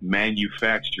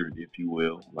manufactured, if you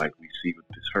will, like we see with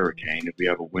this hurricane, if we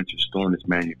have a winter storm that's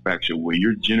manufactured, will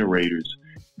your generators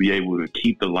be able to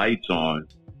keep the lights on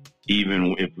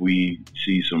even if we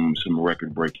see some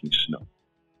record-breaking snow?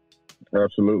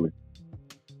 Absolutely.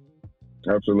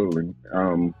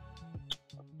 The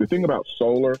thing about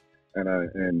solar,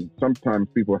 and sometimes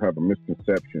people have a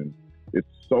misconception, it's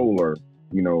solar,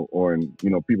 or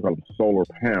people call them solar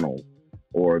panels,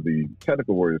 or the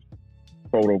technical word is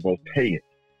photovoltaic.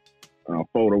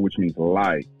 Photo, which means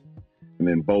light, and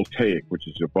then voltaic, which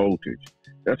is your voltage.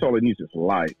 That's all it needs is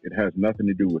light. It has nothing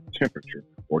to do with temperature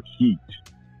or heat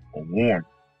or warmth.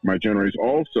 My generators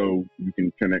also, you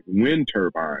can connect wind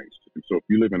turbines. And so if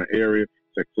you live in an area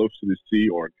that's close to the sea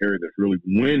or an area that's really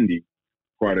windy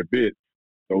quite a bit,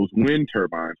 those wind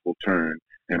turbines will turn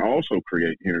and also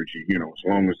create energy, as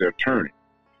long as they're turning.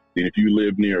 Then if you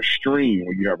live near a stream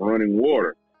where you have running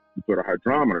water, you put a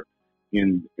hydrometer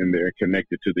in there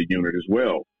connected to the unit as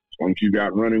well. As long as you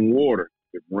got running water,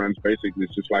 it runs basically,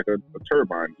 it's just like a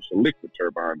turbine, just a liquid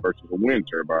turbine versus a wind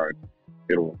turbine.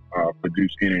 It'll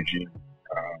produce energy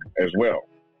as well.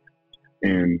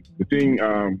 And the thing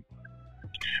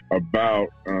about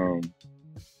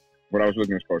what I was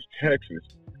looking as far as Texas,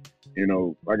 you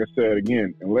know, like I said,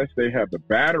 again, unless they have the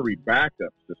battery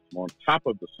backup system on top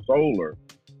of the solar,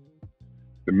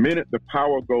 the minute the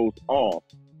power goes off,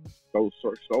 those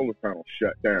solar panels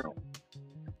shut down.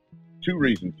 Two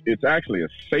reasons. It's actually a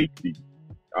safety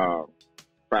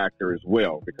factor as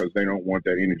well, because they don't want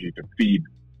that energy to feed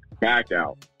back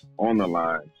out on the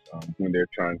lines when they're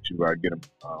trying to get them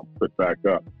put back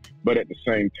up. But at the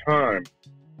same time,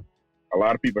 a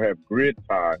lot of people have grid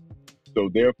ties, so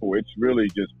therefore it's really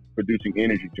just producing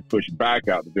energy to push back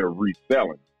out that they're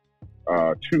reselling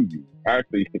to you.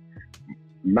 Actually,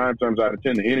 9 times out of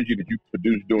 10, the energy that you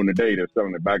produce during the day, they're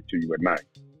selling it back to you at night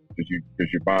because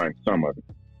you're buying some of it.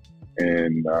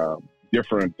 And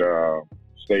different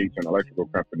states and electrical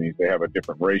companies, they have a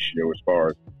different ratio as far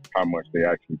as how much they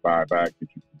actually buy back that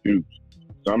you produce.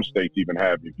 Some states even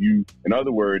have, in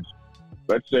other words,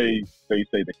 let's say they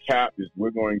say the cap is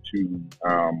we're going to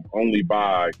only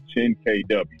buy 10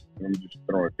 kW. Let me just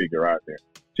throw a figure out there,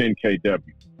 10 kW.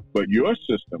 But your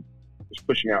system is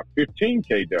pushing out 15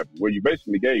 kW, where you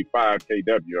basically gave 5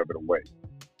 kW of it away.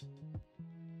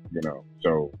 You know,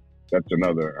 so that's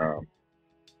another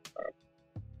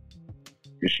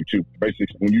issue too.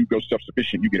 Basically, when you go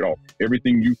self-sufficient, you get all.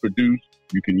 Everything you produce,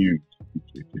 you can use.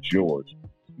 It's yours.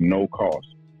 No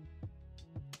cost.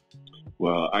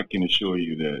 Well, I can assure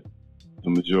you that the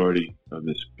majority of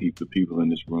the people in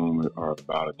this room are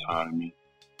about autonomy,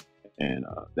 and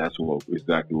that's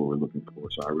exactly what we're looking for.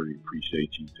 So I really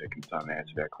appreciate you taking the time to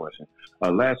answer that question.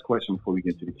 Last question before we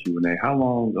get to the Q&A. How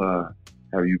long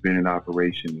have you been in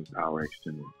operation with PowerX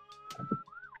Generators?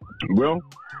 Well,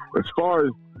 as far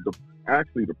as the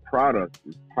product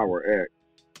is PowerX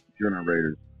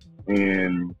Generators,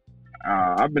 and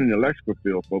I've been in the electrical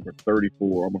field for over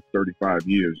 34, almost 35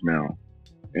 years now.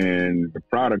 And the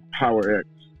product PowerX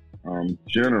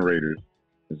Generators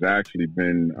has actually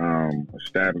been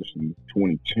established in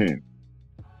 2010.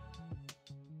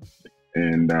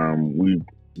 And we've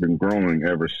been growing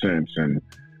ever since and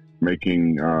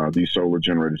making these solar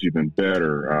generators even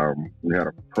better. We had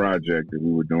a project that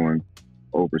we were doing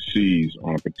overseas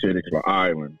on a particular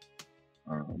island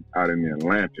out in the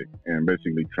Atlantic, and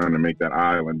basically trying to make that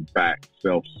island back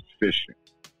self-sufficient.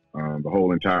 The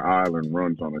whole entire island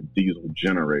runs on a diesel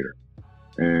generator,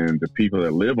 and the people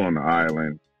that live on the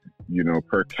island, you know,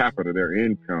 per capita, their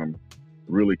income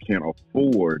really can't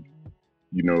afford,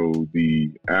 you know,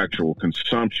 the actual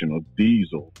consumption of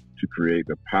diesel to create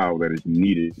the power that is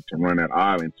needed to run that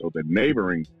island. So the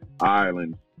neighboring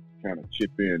islands kind of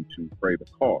chip in to pay the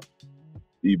cost,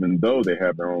 even though they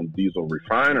have their own diesel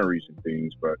refineries and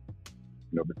things. But,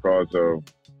 you know, because of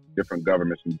different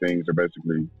governments and things, are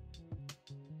basically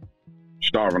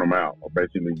starving them out, or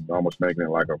basically almost making it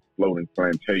like a floating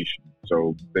plantation.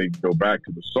 So they go back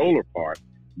to the solar part,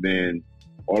 then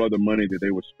all of the money that they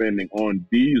were spending on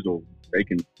diesel, they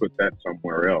can put that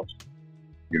somewhere else,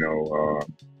 you know,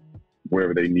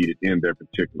 wherever they need it in their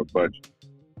particular budget.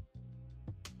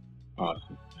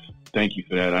 Awesome. Thank you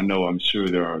for that. I'm sure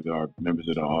there are members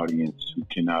of the audience who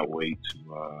cannot wait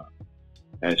to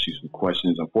ask you some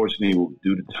questions. Unfortunately,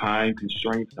 due to time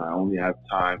constraints, I only have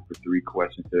time for 3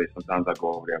 questions today. Sometimes I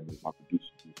go over there with my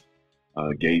producer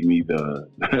who gave me the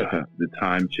the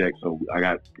time check. So I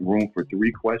got room for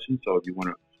 3 questions. So if you want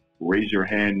to raise your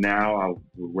hand now, I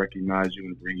will recognize you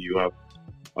and bring you up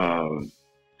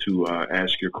to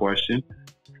ask your question.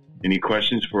 Any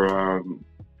questions for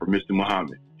Mr.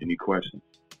 Muhammad? Any questions?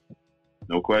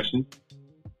 No questions?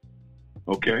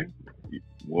 Okay.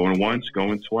 Going once,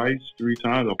 going twice, 3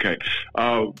 times. Okay.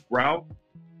 Ralph,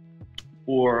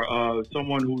 for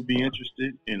someone who would be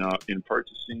interested in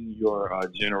purchasing your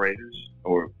generators,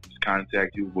 or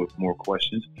contact you with more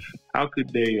questions, how could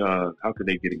they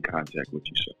get in contact with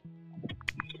you, sir?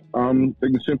 They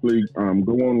can simply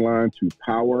go online to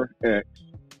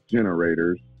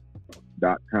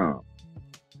powerxgenerators.com.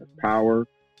 That's power,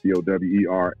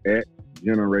 POWERX,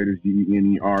 generators,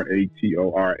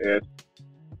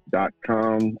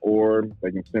 GENERATORS.com, or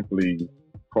they can simply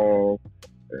call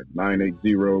at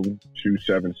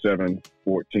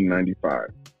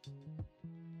 980-277-1495.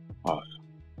 Awesome.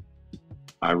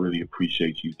 I really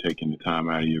appreciate you taking the time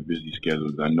out of your busy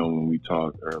schedules. I know when we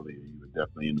talked earlier, you were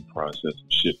definitely in the process of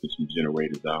shipping some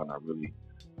generators out, and I really,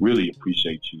 really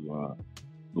appreciate you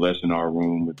blessing our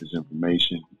room with this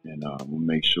information, and we'll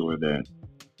make sure that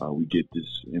we get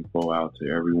this info out to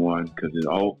everyone because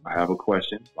I have a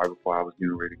question right before I was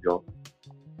getting ready to go.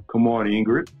 Come on,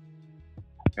 Ingrid.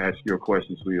 Ask your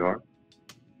question, sweetheart.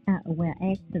 Well,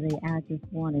 actually, I just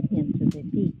wanted him to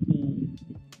repeat the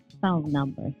phone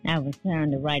number. I was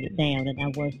trying to write it down, and I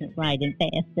wasn't writing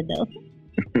fast enough.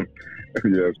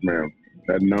 Yes, ma'am.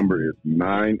 That number is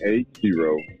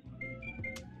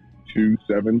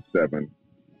 980-277-1495.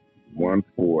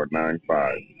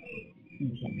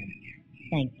 Okay.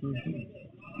 Thank you.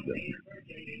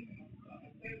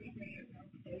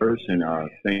 First, and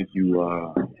thank you,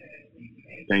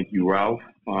 Ralph.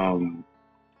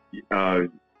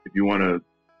 If you want to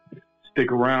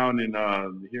stick around and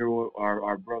hear what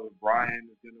our brother Brian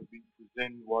is going to be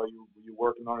presenting while you're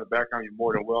working on the background, you're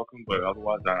more than welcome. But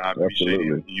otherwise, I appreciate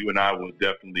it. You and I will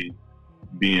definitely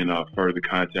be in further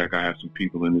contact. I have some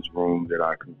people in this room that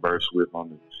I converse with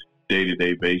on a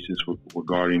day-to-day basis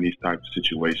regarding these types of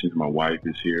situations. My wife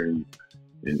is here in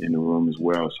the room as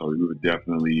well, so we would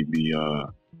definitely be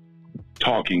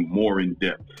talking more in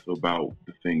depth about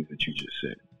the things that you just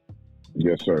said.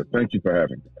 Yes, sir. Thank you for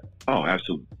having me. Oh,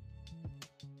 absolutely.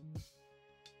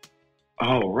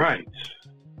 All right.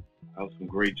 That was some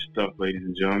great stuff, ladies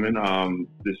and gentlemen.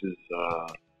 This is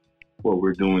what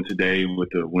we're doing today with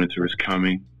the Winter is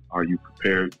Coming. Are You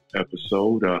Prepared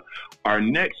episode. Our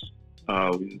next,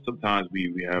 sometimes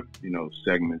we have,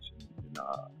 segments and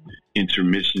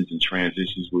intermissions and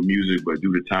transitions with music, but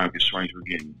due to time constraints, we're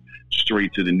getting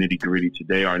straight to the nitty gritty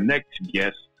today. Our next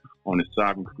guest on the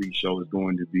Sovereign Creek Show is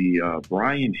going to be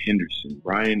Brian Henderson.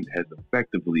 Brian has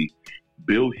effectively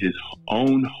built his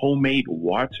own homemade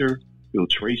water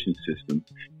filtration system,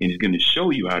 and he's going to show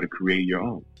you how to create your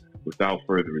own. Without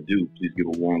further ado, please give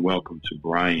a warm welcome to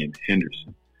Brian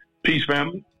Henderson. Peace,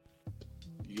 family.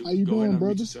 How you doing,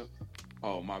 brother?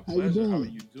 Oh, my pleasure. How are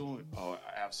you doing? Oh,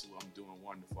 absolutely. I'm doing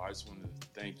wonderful. I just want to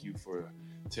thank you for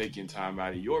taking time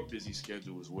out of your busy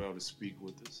schedule as well to speak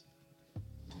with us.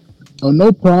 Oh,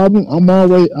 no problem. I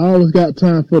always got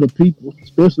time for the people,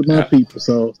 especially my people.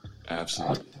 So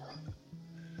absolutely.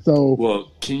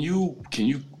 Well, can you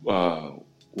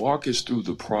walk us through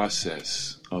the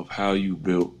process of how you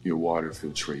built your water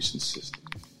filtration system?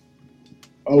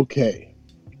 Okay.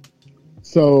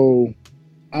 So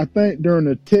I think during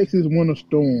the Texas winter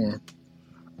storm,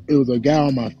 it was a guy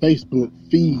on my Facebook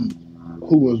feed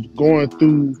who was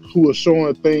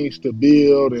showing things to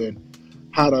build and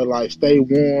how to stay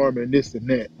warm and this and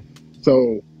that.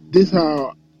 So this is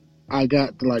how I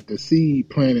got to the seed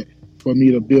planted for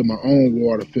me to build my own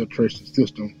water filtration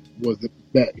system was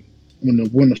back when the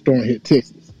winter storm hit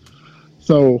Texas.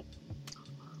 So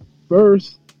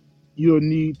first you'll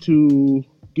need to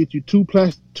get you two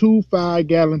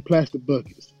 5-gallon plastic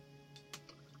buckets.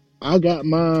 I got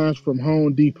mine from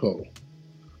Home Depot.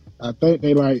 I think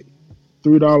they $3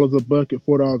 a bucket,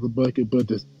 $4 a bucket, but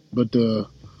the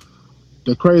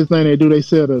crazy thing they do, they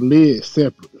sell the lids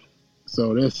separate.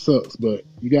 So that sucks, but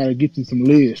you got to get you some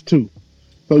lids too.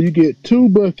 So you get 2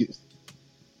 buckets,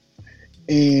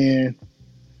 and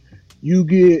you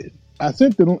get. I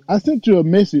sent you a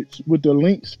message with the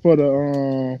links for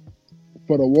the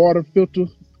water filter,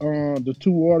 the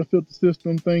 2 water filter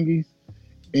system thingies,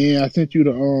 and I sent you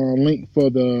the link for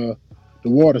the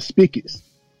water spigots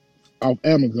off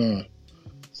Amazon.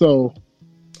 So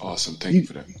awesome! Thank you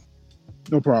for that.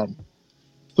 No problem.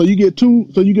 So you get 2.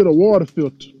 So you get a water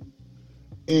filter,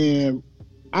 and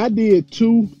I did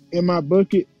 2 in my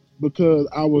bucket because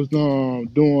I was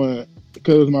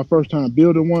because it was my first time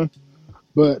building one.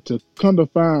 But to come to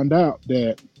find out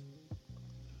that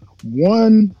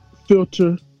 1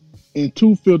 filter and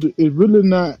 2 filters is really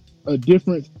not a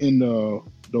difference in the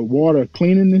water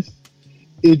cleanliness.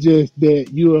 It's just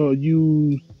that you'll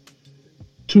use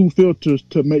 2 filters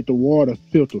to make the water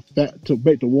filter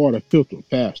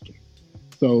faster.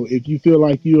 So if you feel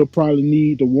like you'll probably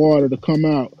need the water to come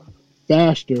out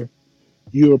faster,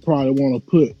 you'll probably want to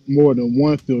put more than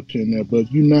 1 filter in there. But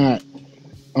if you're not,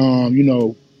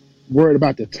 worried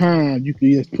about the time, you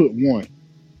can just put 1.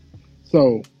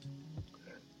 So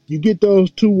you get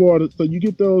those 2 water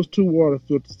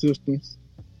filter systems,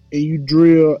 and you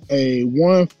drill a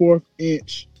 1/4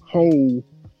 inch hole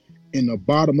in the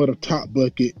bottom of the top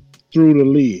bucket through the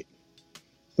lid.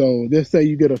 So let's say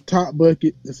you get a top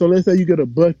bucket. So let's say you get a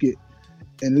bucket,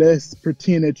 and let's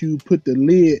pretend that you put the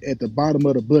lid at the bottom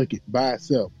of the bucket by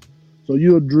itself. So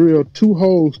you'll drill 2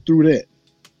 holes through that,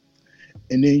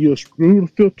 and then you'll screw the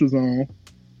filters on,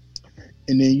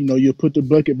 and then you'll put the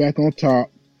bucket back on top.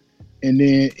 And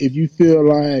then if you feel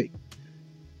like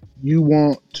you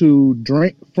want to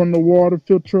drink from the water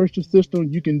filtration system,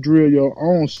 you can drill your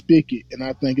own spigot, and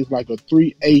I think it's a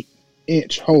 3/8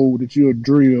 1-inch hole that you'll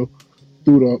drill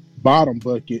through the bottom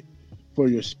bucket for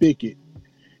your spigot,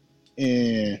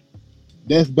 and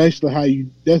that's basically how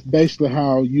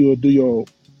you'll do your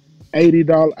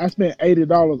 $80. I spent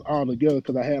 $80 altogether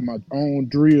because I had my own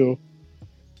drill,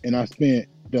 and I spent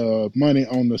the money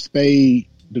on the spade,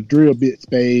 the drill bit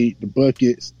spade, the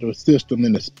buckets, the system,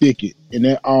 and the spigot, and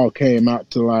that all came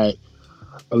out to like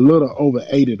a little over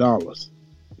 $80.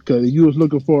 Because if you was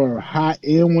looking for a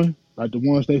high-end one, like the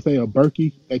ones they say a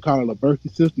Berkey, they call it a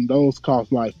Berkey system, those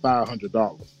cost like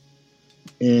 $500.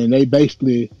 And they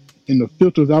basically, and the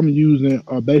filters I'm using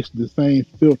are basically the same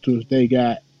filters they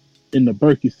got in the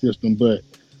Berkey system, but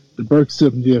the Berkey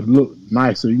system just look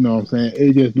nicer, you know what I'm saying?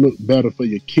 It just looked better for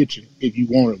your kitchen if you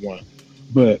wanted one.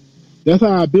 But that's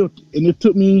how I built it. And it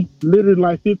took me literally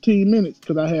like 15 minutes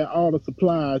because I had all the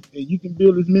supplies, and you can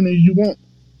build as many as you want.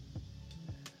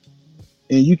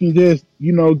 And you can just,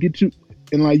 you know,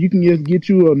 you can just get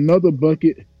you another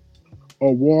bucket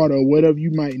of water or whatever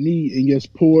you might need and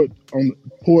just pour it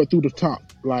through the top.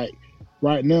 Like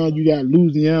right now you got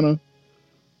Louisiana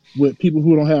with people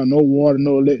who don't have no water,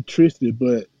 no electricity.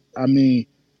 But I mean,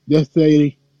 let's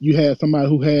say you had somebody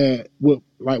who had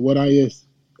what I just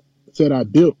said I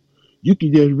built. You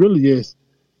can just really just,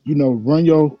 you know,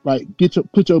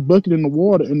 put your bucket in the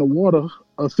water, and the water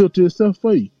will filter itself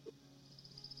for you.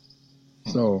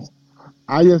 So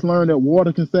I just learned that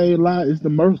water can save lives.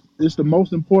 It's the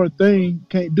most important thing.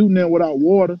 Can't do nothing without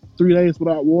water. 3 days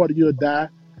without water, you'll die.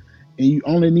 And you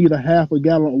only need a half a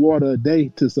gallon of water a day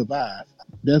to survive.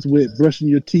 That's with brushing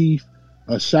your teeth,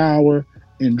 a shower,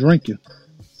 and drinking.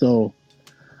 So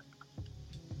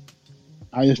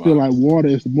I just feel like water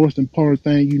is the most important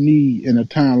thing you need in a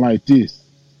time like this.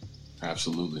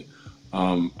 Absolutely.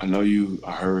 I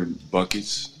heard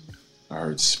buckets. I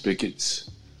heard spigots.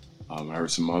 I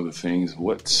heard some other things.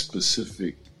 What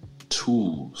specific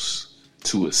tools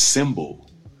to assemble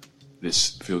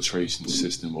this filtration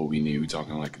system will we need? We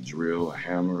talking like a drill, a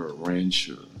hammer, a wrench,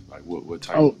 or like what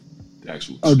type of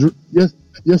actual tool?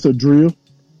 Yes, a drill.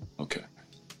 Okay,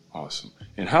 awesome.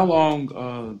 And how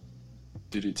long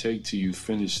did it take you to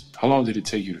finish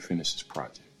this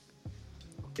project?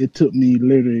 It took me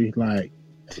literally like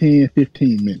 10,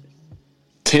 15 minutes.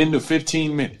 10 to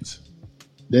 15 minutes?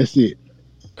 That's it.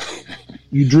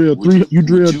 You drill 2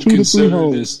 to 3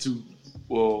 holes.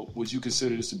 Would you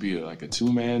consider this to be like a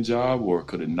 2-man job, or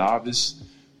could a novice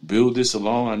build this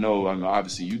alone? I know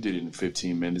obviously you did it in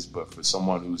 15 minutes, but for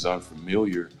someone who's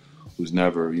unfamiliar, who's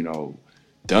never, you know,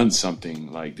 done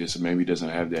something like this, or maybe doesn't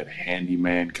have that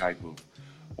handyman type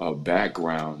of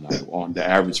background, like on the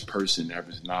average person,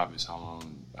 average novice,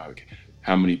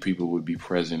 how many people would be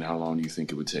present? How long do you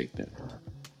think it would take them?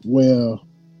 Well,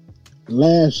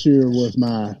 last year was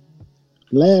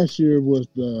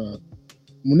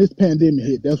when this pandemic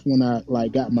hit, that's when I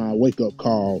got my wake up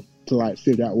call to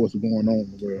figure out what's going on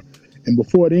in the world. And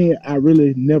before then, I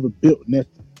really never built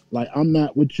nothing. Like, I'm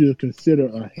not what you consider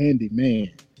a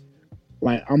handyman.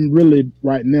 Like, I'm really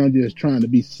right now just trying to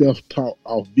be self-taught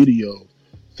off videos.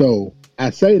 So I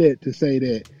say that to say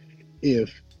that if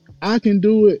I can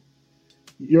do it,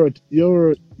 your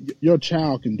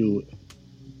child can do it.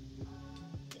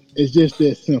 It's just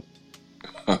that simple.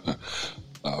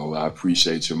 I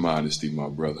appreciate your modesty, my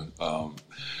brother.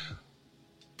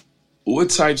 What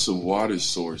types of water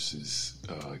sources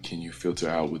can you filter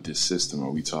out with this system?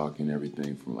 Are we talking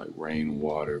everything from like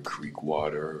rainwater, creek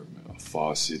water, a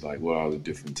faucet? Like, what are the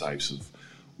different types of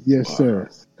Yes, sir.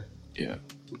 Yeah.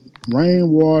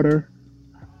 Rainwater.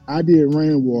 I did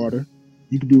rainwater.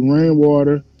 You can do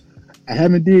rainwater. I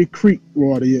haven't did creek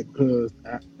water yet because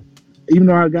even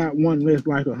though I got one that's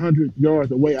like 100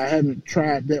 yards away, I haven't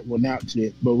tried that one out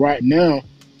yet. But right now,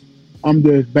 I'm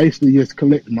just basically just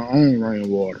collecting my own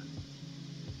rainwater.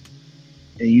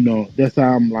 And, you know, that's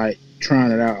how I'm like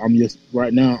trying it out. I'm just,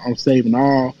 right now, I'm saving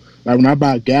all. Like when I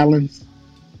buy gallons,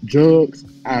 jugs,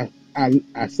 I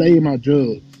save my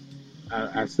jugs.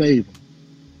 I save them.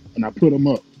 And I put them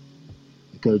up.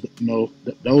 Because, you know,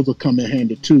 those will come in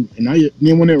handy too. And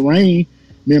then when it rains,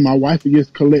 me and my wife will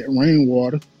just collect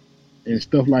rainwater and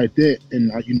stuff like that,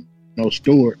 and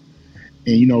store it.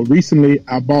 And recently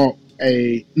I bought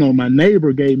my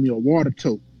neighbor gave me a water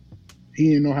tote. He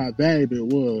didn't know how valuable it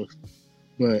was,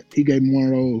 but he gave me one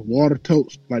of those water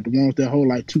totes, like the ones that hold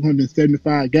like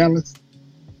 275 gallons.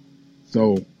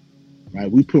 So,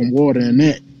 like, we put water in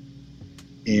that,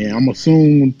 and I'm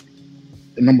assume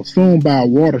buy a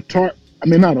water tarp. I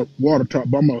mean, not a water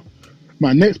tarp, but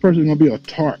my next person is gonna be a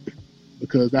tarp.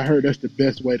 Because I heard that's the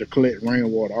best way to collect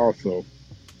rainwater also,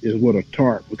 is with a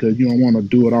tarp, because you don't want to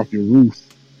do it off your roof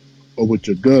or with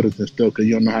your gutters and stuff, because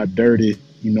you don't know how dirty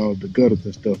the gutters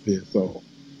and stuff is. So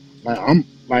my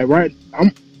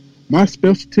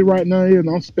specialty right now is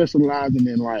I'm specializing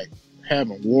in like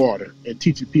having water and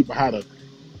teaching people how to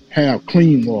have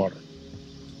clean water.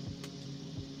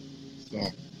 So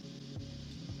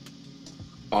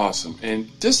Awesome.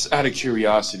 And just out of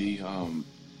curiosity,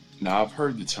 now I've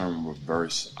heard the term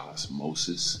reverse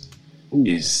osmosis.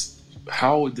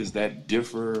 How does that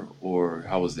differ, or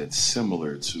how is that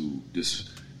similar to this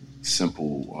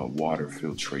simple water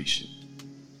filtration?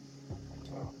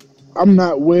 I'm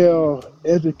not well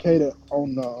educated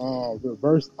on the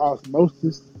reverse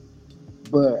osmosis,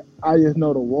 but I just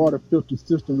know the water filter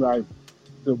system, like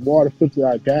the water filter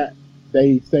I got,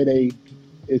 it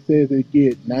says they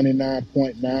get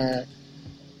 99.9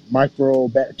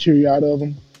 microbacteria out of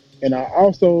them. And I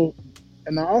also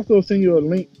send you a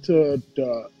link to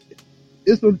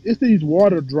it's these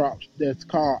water drops that's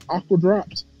called aqua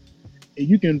drops, and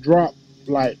you can drop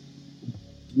like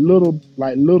little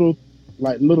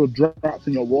drops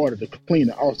in your water to clean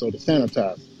it, also to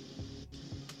sanitize.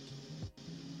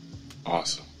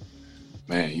 Awesome,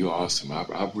 man, you're awesome.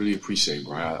 I really appreciate it,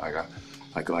 Brian.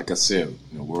 Like I said,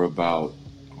 we're about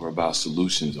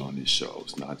solutions on this show.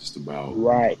 It's not just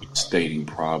about stating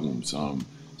problems.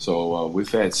 So with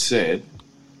that said,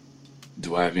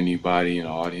 do I have anybody in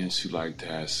the audience who'd like to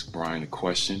ask Brian a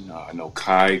question? I know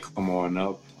Kai, come on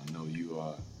up. I know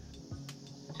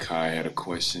Kai had a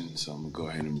question, so I'm gonna go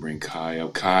ahead and bring Kai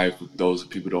up. Kai, for those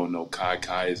people who don't know,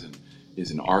 Kai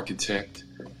is an architect,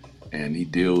 and he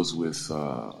deals with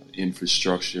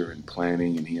infrastructure and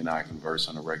planning, and he and I converse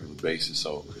on a regular basis.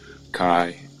 So,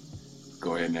 Kai,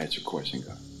 go ahead and ask your question,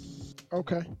 Kai.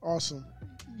 Okay, awesome.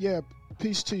 Yeah,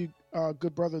 peace to you,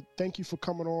 good brother. Thank you for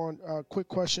coming on. Quick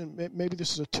question. Maybe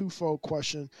this is a twofold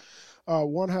question.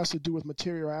 One has to do with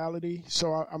materiality.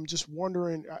 So I'm just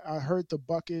wondering, I heard the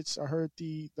buckets, I heard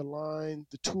the line,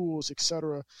 the tools,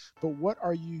 etc. But what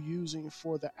are you using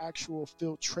for the actual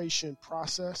filtration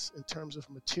process in terms of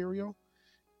material?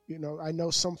 I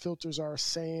know some filters are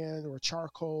sand or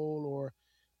charcoal, or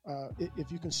if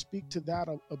you can speak to that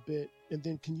a bit. And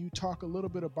then can you talk a little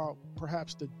bit about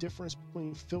perhaps the difference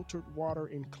between filtered water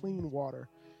and clean water?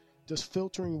 Does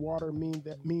filtering water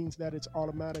means that it's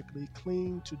automatically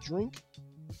clean to drink,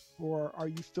 or are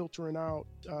you filtering out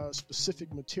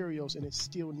specific materials and it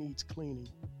still needs cleaning?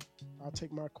 I'll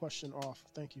take my question off.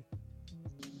 Thank you.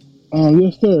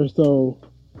 Yes, sir. So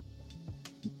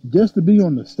just to be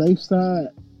on the safe side,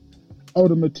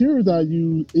 the materials I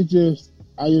use,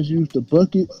 I just use the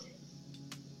buckets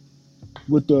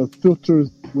with the filters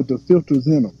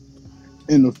in them,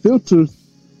 and the filters,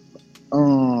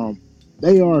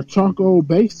 they are charcoal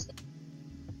based.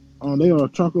 They are a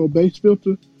charcoal based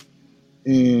filter,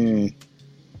 and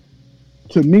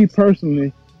to me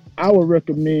personally, I would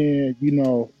recommend.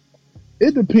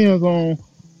 It depends on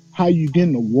how you get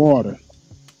in the water.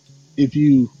 If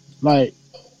you like,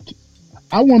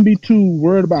 I wouldn't be too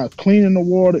worried about cleaning the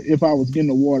water if I was getting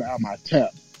the water out my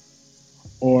tap,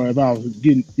 or if I was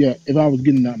getting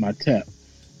out my tap.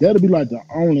 That'd be like the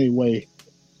only way.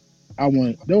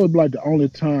 That would be like the only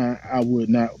time I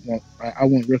wouldn't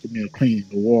recommend cleaning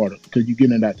the water, because you're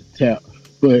getting it out the tap.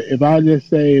 But if I just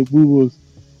say you was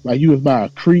by a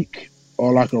creek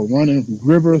or like a running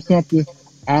river or something,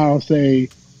 I'll say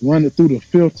run it through the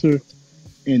filter,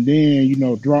 and then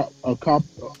drop a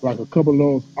couple of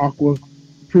those aqua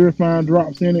purifying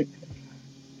drops in it.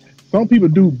 Some people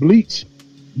do bleach,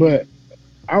 but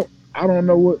I don't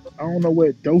know what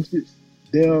dosage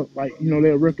they'll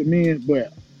recommend,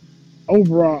 but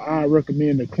overall, I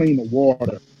recommend to clean the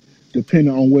water,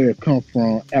 depending on where it comes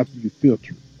from after you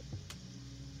filter it.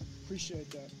 Appreciate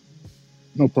that.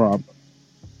 No problem.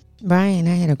 Brian,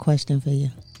 I had a question for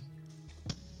you.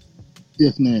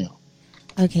 Yes, ma'am.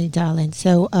 Okay, darling.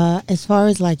 So as far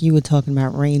as like you were talking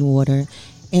about rainwater,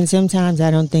 and sometimes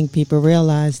I don't think people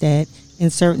realize that in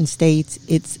certain states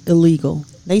it's illegal.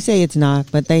 They say it's not,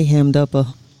 but they hemmed up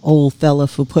a old fella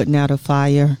for putting out a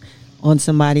fire on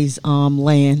somebody's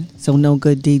land, so no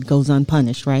good deed goes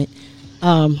unpunished, right?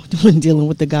 When dealing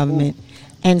with the government.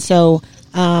 And so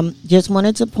just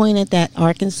wanted to point at that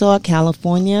Arkansas,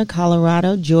 California,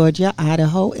 Colorado, Georgia,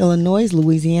 Idaho, Illinois,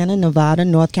 Louisiana, Nevada,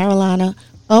 North Carolina,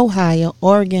 Ohio,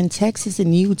 Oregon, Texas,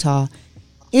 and Utah.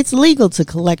 It's legal to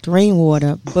collect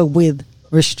rainwater, but with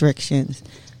restrictions.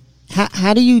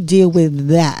 How do you deal with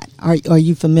that? Are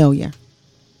you familiar?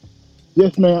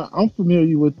 Yes, ma'am. I'm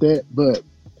familiar with that, but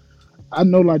I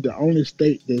know like the only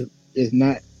state that is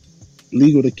not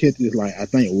legal to catch is like, I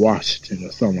think, Washington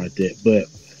or something like that. But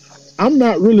I'm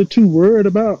not really too worried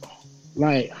about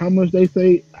like how much they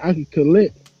say I can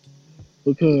collect,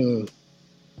 because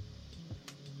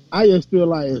I just feel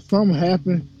like if something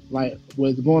happened, like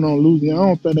what's going on in Louisiana, I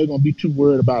don't think they're gonna be too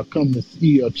worried about coming to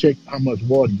see or check how much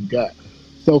water you got.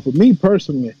 So for me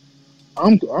personally,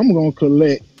 I'm gonna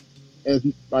collect as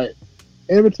like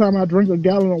every time I drink a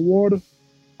gallon of water,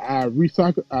 I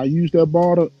recycle. I use that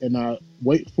bottle and I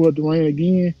wait for it to rain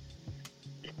again,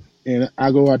 and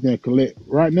I go out there and collect.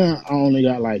 Right now, I only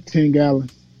got like 10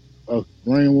 gallons of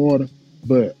rainwater,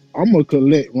 but I'm gonna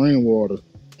collect rainwater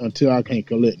until I can't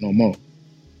collect no more.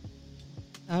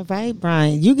 All right,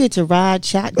 Brian, you get to ride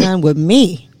shotgun with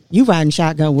me. You riding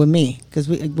shotgun with me because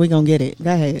we're going to get it.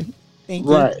 Go ahead. Thank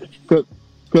you. Right.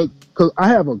 Because I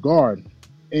have a garden,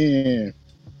 and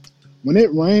when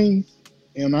it rains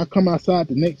and I come outside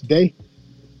the next day,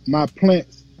 my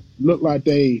plants look like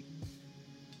they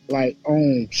like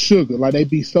on sugar. Like they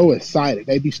be so excited.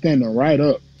 They be standing right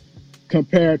up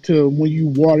compared to when you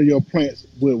water your plants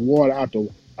with water out the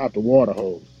water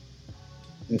hose.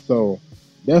 And so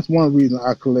that's one reason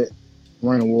I collect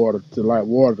rainwater, to like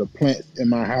water the plants in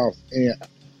my house and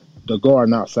the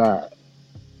garden outside.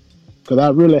 Because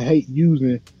I really hate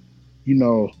using,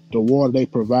 the water they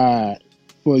provide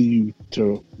for you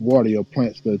to water your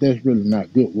plants, because that's really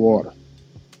not good water.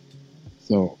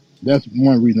 So that's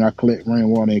one reason I collect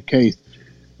rainwater, in case,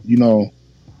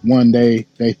 one day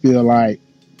they feel like,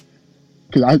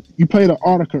 because you played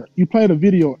a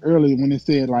video earlier when it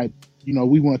said like,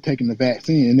 we weren't taking the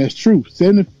vaccine, and that's true.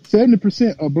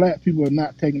 70% of black people are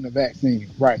not taking the vaccine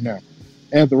right now,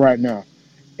 as of right now.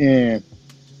 And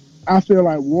I feel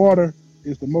like water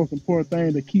is the most important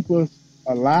thing to keep us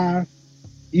alive,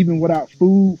 even without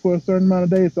food for a certain amount of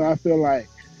days. So I feel like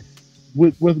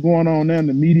with what's going on now in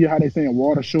the media, how they saying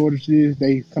water shortages,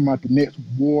 they come out the next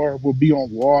war will be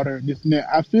on water, and this and that.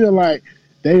 I feel like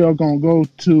they are going to go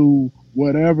to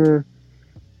whatever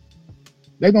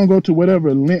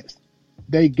lengths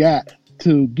they got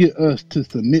to get us to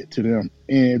submit to them.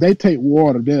 And if they take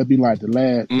water, they'll be like the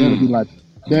last.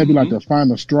 That'll be like the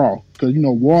final straw, because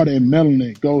water and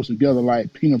melanin goes together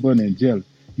like peanut butter and jelly.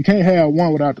 You can't have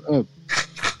one without the other.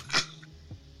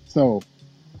 So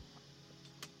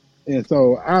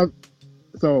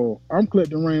I'm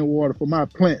collecting rainwater for my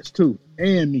plants too,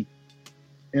 and me.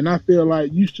 And I feel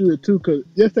like you should too, because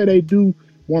just say they do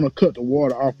want to cut the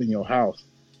water off in your house,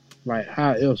 like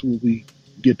how else would we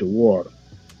get the water?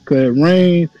 Because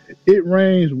it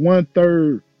rains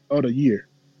 1/3 of the year.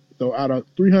 So out of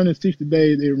 360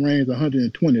 days, it rains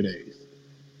 120 days.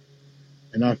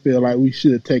 And I feel like we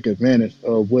should take advantage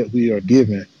of what we are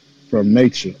given from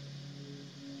nature.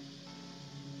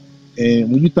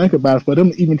 And when you think about it, for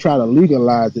them to even try to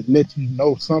legalize it, let you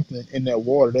know something in that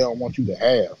water they don't want you to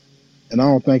have. And I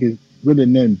don't think it's really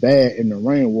nothing bad in the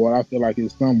rainwater. I feel like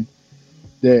it's something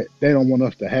that they don't want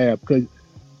us to have, because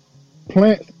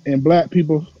plants and black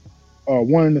people are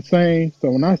one and the same.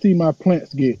 So when I see my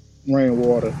plants get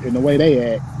rainwater and the way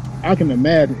they act, I can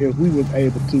imagine if we was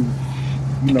able to,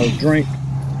 drink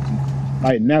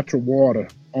like natural water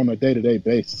on a day-to-day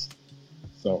basis.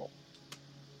 So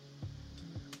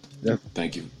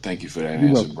thank you for that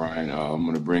answer, Brian. I'm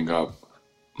going to bring up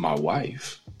my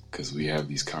wife, because we have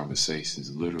these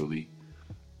conversations literally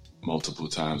multiple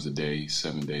times a day,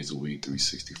 7 days a week,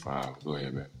 365. Go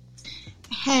ahead, man.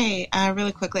 Hey,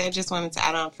 really quickly, I just wanted to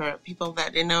add on for people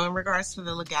that didn't know, in regards to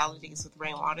the legalities with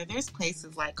rainwater, there's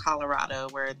places like Colorado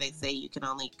where they say you can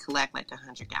only collect like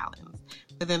 100 gallons.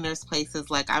 But then there's places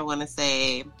like, I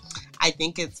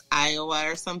think it's Iowa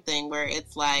or something, where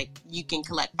it's like you can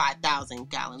collect 5,000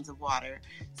 gallons of water.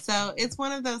 So it's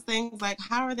one of those things like,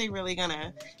 how are they really going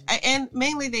to, and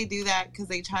mainly they do that because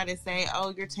they try to say,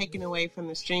 oh, you're taking away from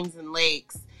the streams and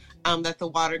lakes that the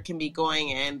water can be going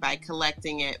in by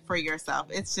collecting it for yourself.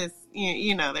 It's just,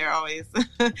 they're always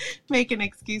making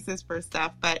excuses for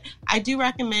stuff. But I do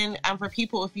recommend for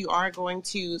people, if you are going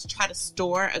to try to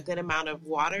store a good amount of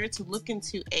water, to look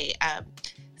into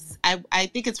I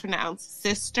think it's pronounced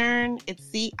cistern. It's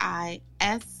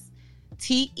CISTERN.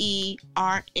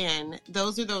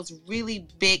 Those are those really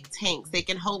big tanks. They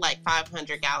can hold like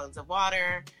 500 gallons of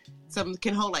water. Some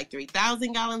can hold like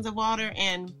 3,000 gallons of water,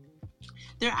 and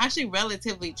they're actually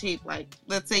relatively cheap. Like,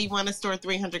 let's say you want to store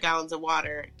 300 gallons of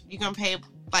water, you're going to pay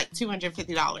like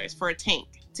 $250 for a tank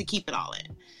to keep it all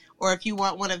in. Or if you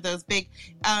want one of those big,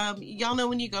 y'all know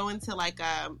when you go into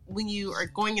when you are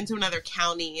going into another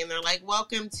county and they're like,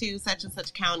 welcome to such and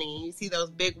such county, and you see those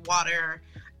big water,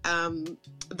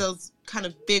 those kind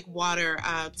of big water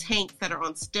tanks that are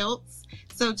on stilts.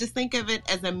 So just think of it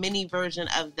as a mini version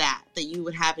of that. that you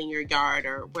would have in your yard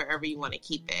or wherever you want to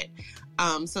keep it.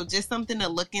 So just something to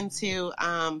look into,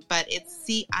 but it's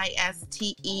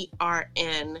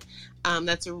CISTERN.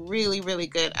 That's a really, really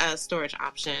good storage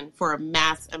option for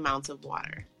mass amounts of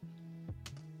water.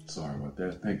 Sorry about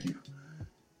that. Thank you.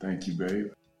 Thank you,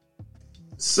 babe.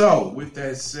 So with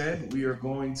that said, we are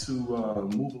going to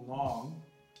move along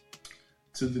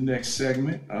to the next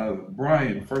segment.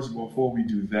 Brian, first of all, before we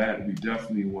do that, we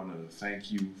definitely want to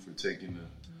thank you for taking the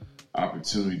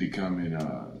opportunity to come and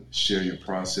share your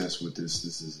process with us.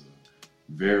 This is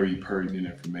very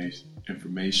pertinent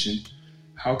information.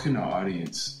 How can the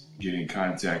audience get in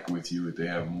contact with you if they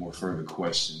have more further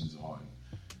questions on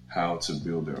how to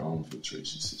build their own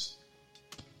filtration system?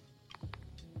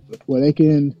 Well, they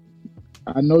can,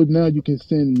 I know now you can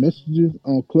send messages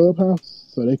on Clubhouse,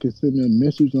 so they can send me a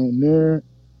message on there.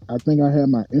 I think I have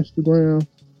my Instagram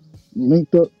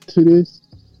linked up to this,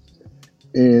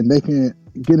 and they can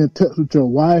get in touch with your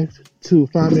wife to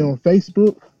find me on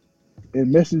Facebook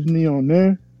and message me on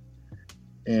there.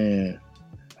 And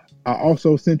I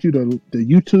also sent you the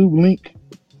YouTube link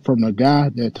from the guy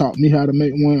that taught me how to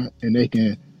make one, and they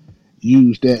can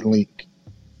use that link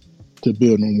to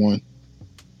build on one.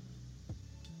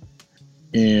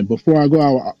 And before I go,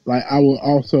 I would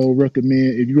also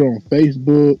recommend, if you're on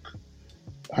Facebook,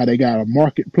 how they got a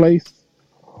marketplace,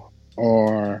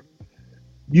 or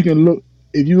you can look,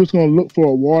 if you was going to look for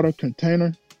a water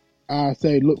container, I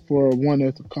say look for one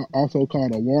that's also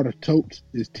called a water tote.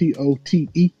 It's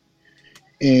TOTE.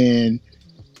 And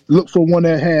look for one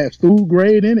that has food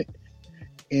grade in it.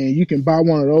 And you can buy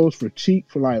one of those for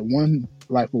cheap for for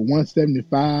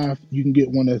 $175. You can get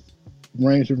one that's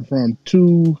ranging from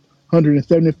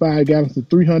 275 gallons to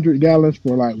 300 gallons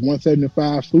for like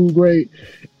 $175 food grade.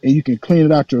 And you can clean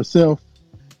it out yourself.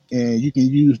 And you can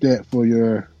use that for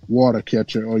your water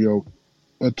catcher or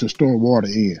to store water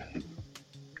in.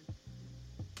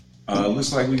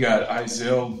 Looks like we got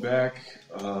Izelle back.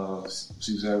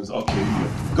 She was okay.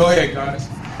 Go ahead, guys.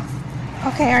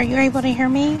 Okay, are you able to hear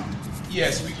me?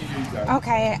 Yes, we can hear you guys.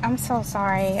 Okay, I'm so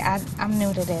sorry. I'm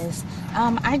new to this.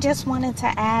 I just wanted to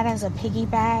add as a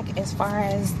piggyback as far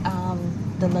as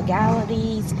the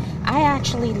legalities. I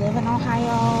actually live in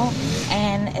Ohio,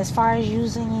 and as far as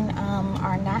using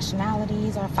our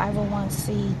nationalities, our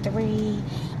 501c3,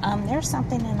 there's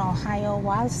something in Ohio.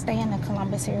 Well, I stay in the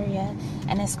Columbus area,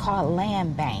 and it's called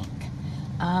Land Bank.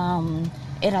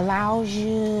 It allows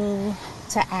you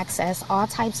to access all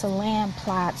types of land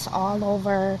plots all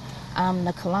over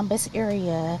the Columbus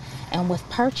area, and with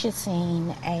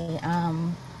purchasing a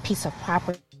piece of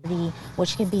property,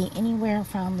 which could be anywhere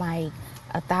from like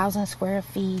 1,000 square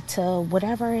feet to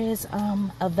whatever is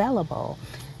available,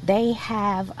 they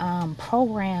have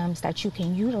programs that you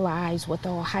can utilize with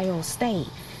Ohio State.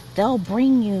 They'll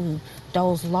bring you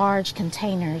those large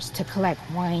containers to collect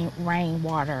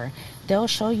rainwater. They'll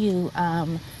show you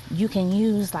you can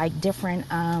use like different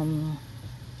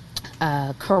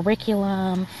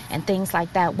curriculum and things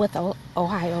like that with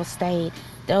Ohio State.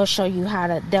 They'll show you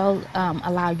they'll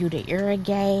allow you to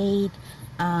irrigate,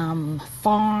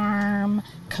 farm,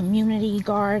 community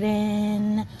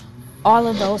garden, all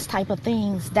of those type of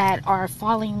things that are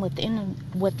falling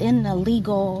within the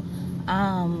legal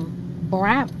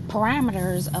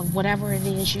parameters of whatever it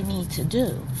is you need to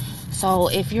do. So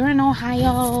if you're in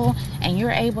Ohio and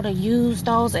you're able to use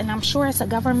those, and I'm sure it's a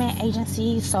government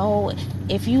agency, so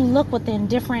if you look within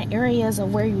different areas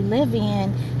of where you live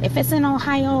in, if it's in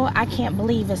Ohio, I can't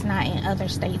believe it's not in other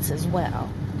states as well.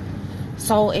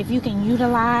 So if you can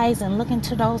utilize and look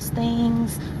into those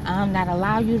things that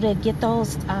allow you to get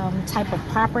those type of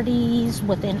properties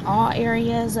within all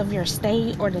areas of your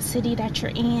state or the city that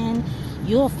you're in,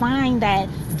 you'll find that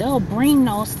they'll bring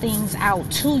those things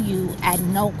out to you at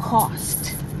no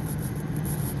cost.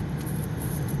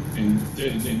 And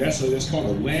that's called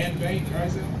a land bank,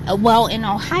 right? Well, in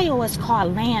Ohio, it's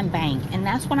called Land Bank, and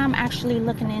that's what I'm actually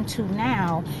looking into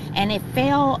now. And it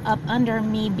fell up under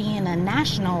me being a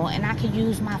national, and I could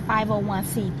use my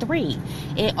 501c3.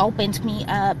 It opened me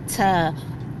up to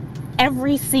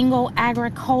every single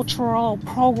agricultural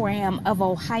program of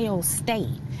Ohio State.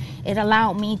 It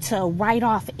allowed me to write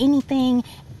off anything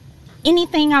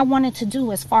I wanted to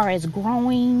do as far as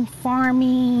growing,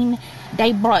 farming.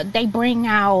 They bring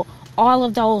out all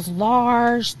of those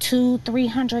large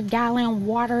 200-300 gallon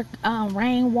water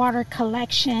rainwater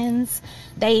collections.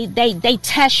 They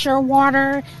test your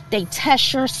water, they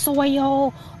test your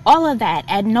soil, all of that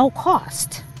at no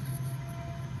cost.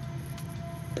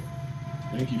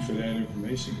 Thank you for that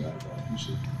information, guys. I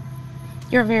appreciate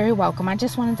it. You're very welcome. I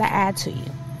just wanted to add to you.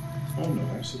 Oh no,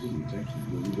 absolutely. Thank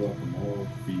you. We welcome all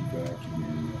feedback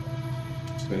and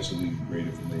especially great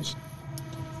information.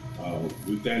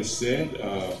 With that said,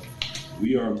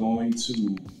 we are going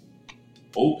to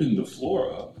open the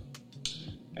floor up.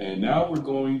 And now we're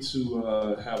going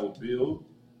to have a build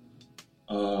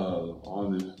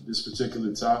on this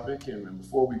particular topic. And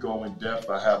before we go in depth,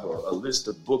 I have a list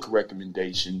of book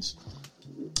recommendations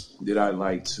that I'd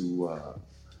like to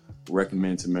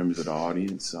recommend to members of the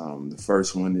audience. The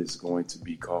first one is going to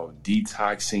be called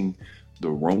Detoxing the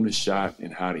Rona Shot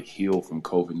and How to Heal from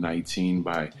COVID-19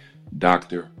 by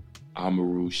Dr.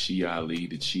 Amaru Shea Ali,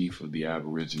 the chief of the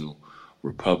Aboriginal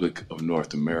Republic of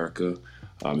North America.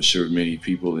 I'm sure many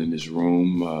people in this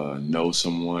room know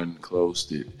someone close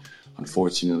that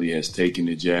unfortunately has taken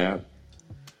the jab,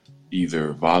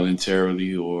 either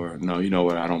voluntarily or, no, you know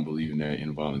what, I don't believe in that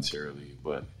involuntarily,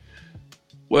 but,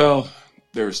 well,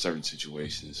 there are certain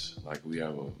situations, like we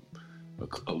have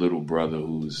a little brother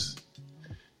who's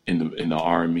in the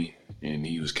Army, and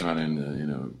he was kind of in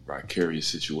a precarious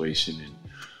situation,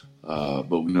 and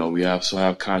but we know we also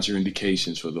have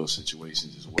contraindications for those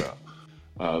situations as well.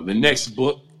 The next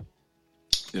book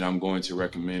that I'm going to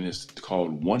recommend is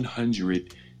called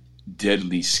 100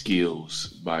 Deadly Skills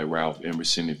by Ralph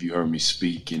Emerson. If you heard me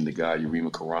speak in the Guy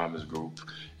Urema Karama's group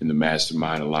in the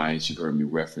Mastermind Alliance, you heard me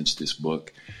reference this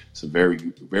book. It's a very,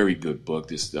 very good book.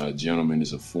 This gentleman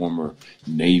is a former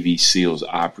Navy SEALs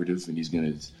operative, and he's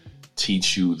going to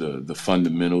teach you the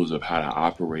fundamentals of how to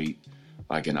operate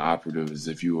like an operative as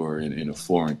if you were in a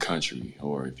foreign country,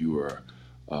 or if you were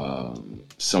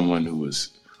someone who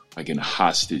was like in a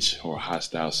hostage or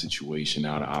hostile situation,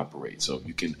 how to operate. So if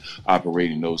you can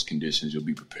operate in those conditions, you'll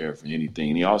be prepared for anything.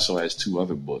 And he also has 2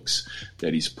 other books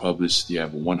that he's published. You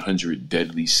have 100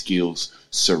 Deadly Skills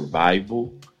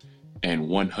Survival and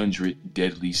 100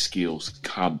 Deadly Skills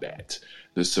Combat.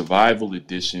 The survival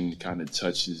edition kind of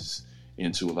touches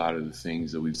into a lot of the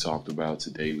things that we've talked about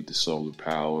today with the solar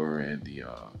power and the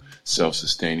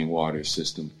self-sustaining water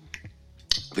system.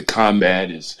 The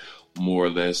combat is more or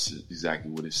less exactly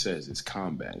what it says. It's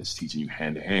combat. It's teaching you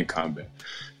hand-to-hand combat,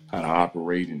 how to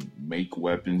operate and make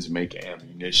weapons, make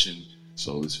ammunition.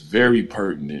 So it's very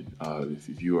pertinent.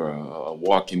 If you are a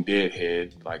walking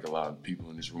deadhead, like a lot of people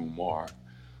in this room are,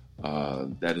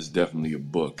 that is definitely a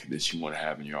book that you want to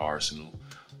have in your arsenal.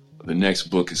 The next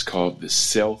book is called The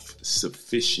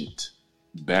Self-Sufficient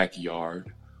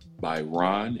Backyard by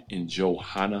Ron and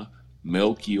Johanna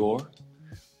Melchior.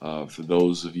 For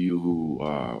those of you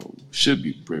who should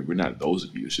be, we're not those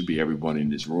of you, it should be everyone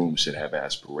in this room should have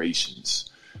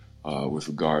aspirations with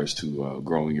regards to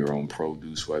growing your own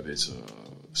produce, whether it's a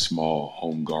small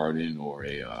home garden or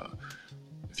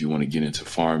if you want to get into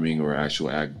farming or actual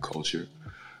agriculture.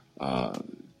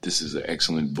 This is an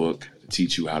excellent book to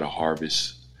teach you how to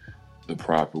harvest the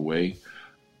proper way.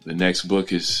 The next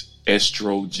book is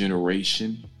Estro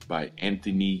Generation by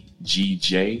Anthony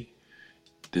G.J.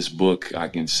 This book, I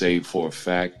can say for a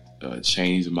fact,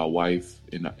 changed my wife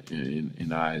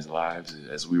and I's lives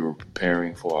as we were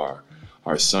preparing for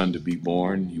our son to be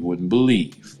born. You wouldn't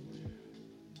believe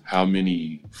how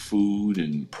many food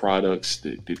and products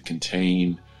that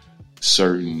contain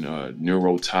certain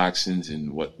neurotoxins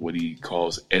and what he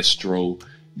calls estro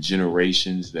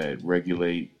generations that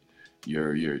regulate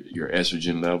your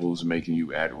estrogen levels, making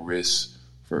you at risk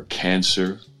for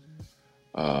cancer,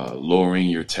 lowering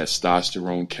your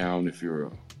testosterone count if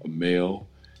you're a male,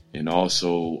 and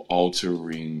also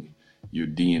altering your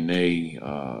DNA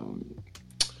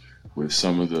with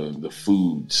some of the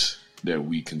foods that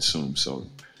we consume. So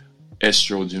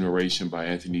Estro Generation by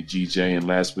Anthony G.J. And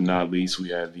last but not least, we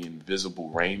have The Invisible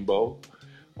Rainbow,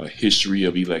 A History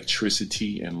of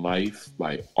Electricity and Life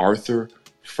by Arthur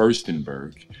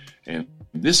Furstenberg. And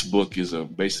this book is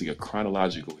basically a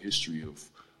chronological history of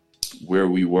where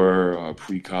we were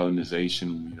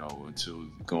pre-colonization, until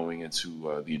going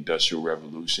into the Industrial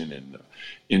Revolution and the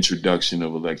introduction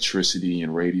of electricity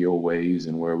and radio waves,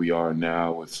 and where we are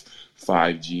now with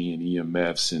 5G and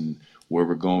EMFs, and where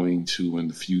we're going to in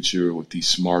the future with these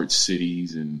smart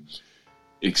cities and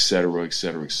et cetera, et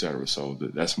cetera, et cetera. So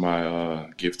that's my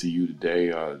gift to you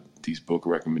today, these book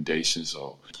recommendations.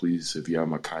 So please, if you have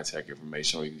my contact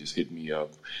information, or you can just hit me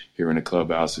up here in the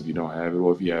clubhouse if you don't have it,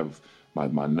 or if you have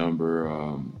my number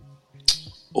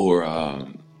or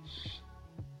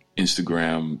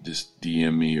Instagram, just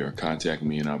DM me or contact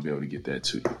me and I'll be able to get that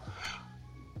to you.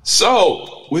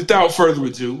 So without further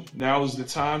ado, now is the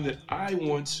time that I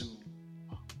want to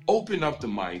open up the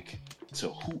mic to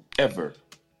whoever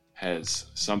has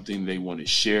something they want to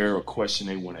share, a question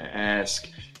they want to ask,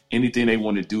 anything they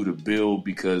want to do to build,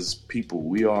 because people,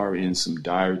 we are in some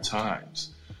dire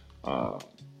times.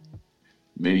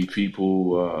 Many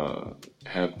people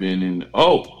have been in.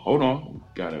 Oh, hold on.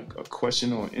 Got a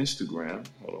question on Instagram.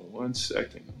 Hold on 1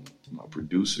 second. My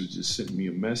producer just sent me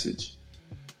a message.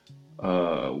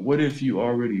 What if you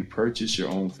already purchased your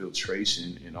own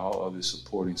filtration and all other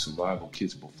supporting survival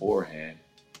kits beforehand?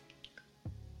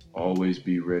 Always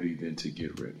be ready then to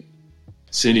get ready.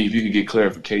 Cindy, if you could get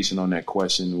clarification on that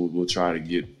question, we'll try to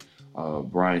get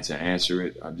Brian to answer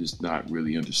it. I'm just not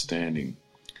really understanding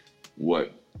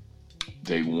what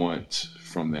they want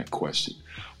from that question.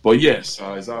 But yes,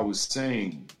 as I was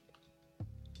saying,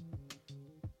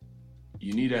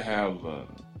 you need to have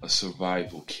a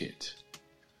survival kit.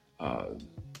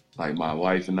 Like my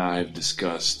wife and I have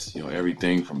discussed,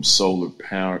 everything from solar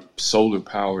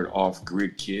powered off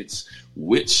grid kits,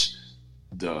 which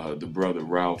the brother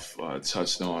Ralph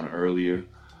touched on earlier.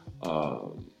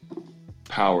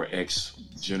 Power X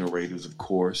generators, of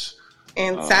course,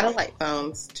 and satellite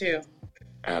phones too.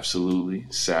 Absolutely,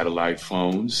 satellite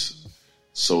phones,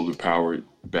 solar powered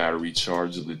battery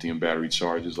chargers, lithium battery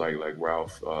chargers, like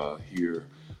Ralph here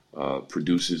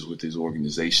produces with his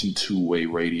organization. Two-way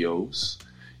radios,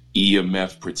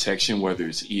 EMF protection, whether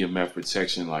it's EMF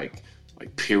protection like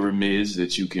pyramids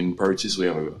that you can purchase. We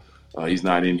have he's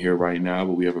not in here right now,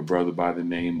 but we have a brother by the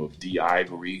name of D.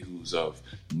 Ivory, who's of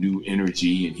New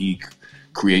Energy, and he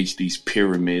creates these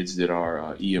pyramids that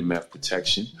are EMF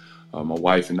protection. My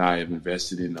wife and I have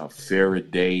invested in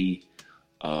Faraday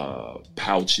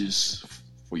pouches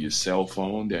for your cell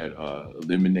phone that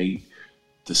eliminate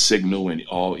the signal and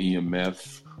all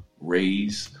EMF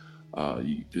rays.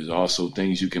 There's also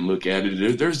things you can look at.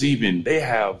 They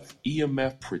have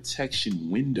EMF protection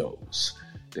windows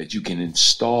that you can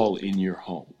install in your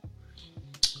home.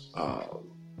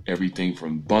 Everything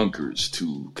from bunkers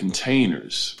to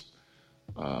containers.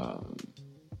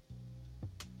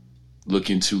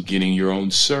 Look into getting your own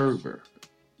server,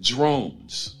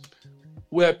 drones,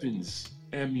 weapons,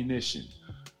 ammunition,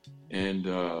 and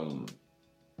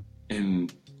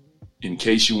in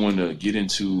case you want to get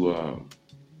into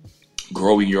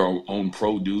growing your own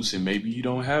produce, and maybe you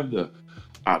don't have the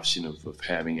option of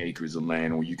having acres of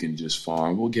land where you can just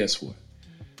farm. Well, guess what?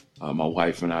 My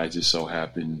wife and I just so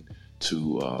happen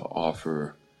to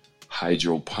offer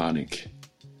hydroponic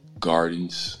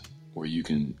gardens where you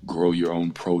can grow your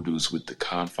own produce with the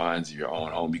confines of your own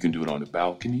home. You can do it on the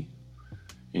balcony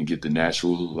and get the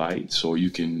natural lights, or you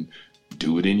can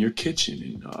do it in your kitchen.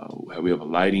 And we have a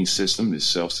lighting system that's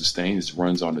self-sustained. It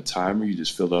runs on a timer. You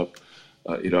just fill up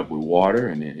it up with water,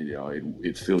 and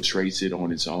it filtrates it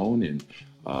on its own, and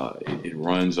it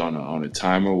runs on a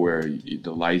timer where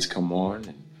the lights come on.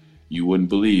 And you wouldn't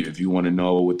believe. If you want to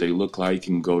know what they look like,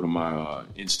 you can go to my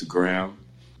Instagram,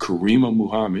 Karima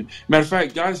Muhammad. Matter of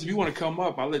fact, guys, if you want to come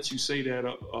up, I'll let you say that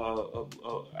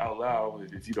out loud.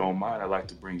 If you don't mind, I'd like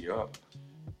to bring you up.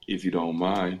 If you don't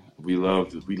mind, we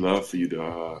love for you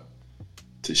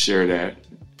to share that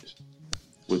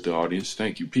with the audience.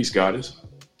 Thank you. Peace, Goddess.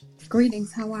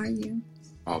 Greetings. How are you?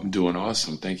 I'm doing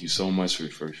awesome. Thank you so much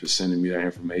for sending me that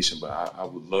information. But I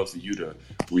would love for you to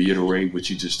reiterate what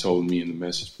you just told me in the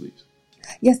message, please.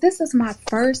 Yes, this is my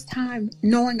first time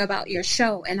knowing about your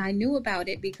show, and I knew about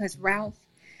it because Ralph,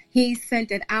 he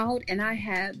sent it out, and I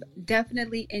have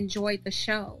definitely enjoyed the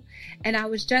show. And I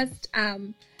was just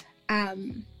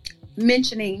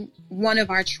mentioning one of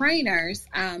our trainers.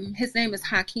 His name is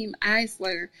Hakeem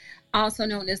Eisler, also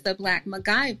known as the Black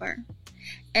MacGyver.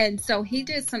 And so he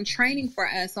did some training for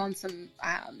us on some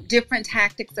different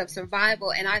tactics of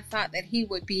survival, and I thought that he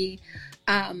would be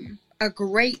a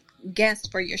great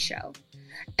guest for your show.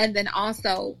 And then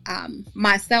also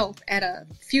myself at a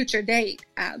future date,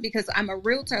 because I'm a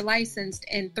realtor licensed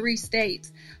in 3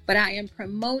 states, but I am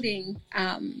promoting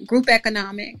group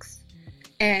economics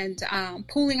and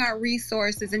pooling our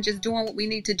resources and just doing what we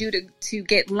need to do to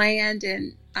get land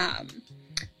and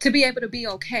to be able to be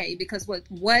okay, because with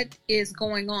what is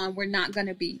going on, we're not going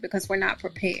to be, because we're not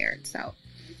prepared. So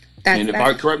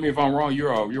correct me if I'm wrong,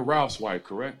 you're Ralph's wife,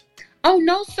 correct? Oh,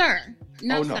 no, sir.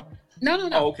 No, no. Sir. No.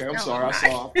 Oh, okay, I'm sorry.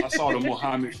 I saw the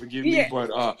Muhammad, forgive me, but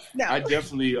no. I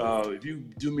definitely, if you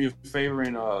do me a favor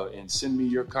and send me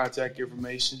your contact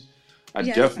information, I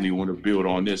definitely want to build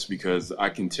on this, because I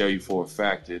can tell you for a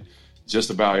fact that just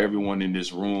about everyone in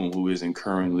this room who isn't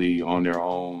currently on their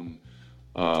own,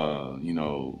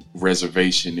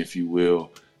 reservation, if you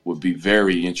will, would be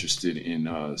very interested in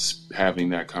having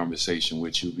that conversation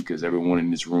with you, because everyone in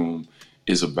this room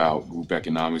is about group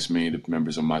economics. Many of the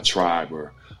members of my tribe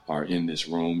are in this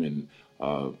room, and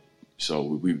so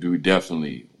we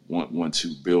definitely want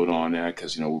to build on that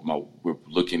because, we're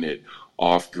looking at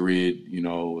off-grid,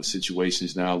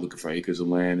 situations now, looking for acres of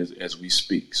land as we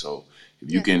speak. So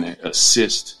if you can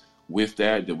assist with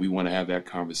that, then we want to have that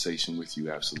conversation with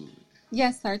you. Absolutely.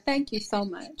 Yes, sir. Thank you so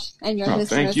much. And your Thank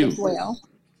listeners you. as well.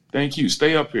 Thank you.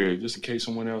 Stay up here just in case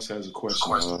someone else has a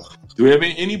question. Do we have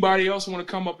anybody else want to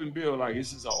come up and build? Like,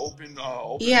 this is an open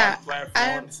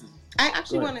platform. I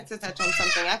actually wanted to touch on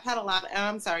something. I've had a lot, and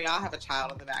I'm sorry, y'all have a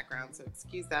child in the background, so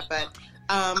excuse that. But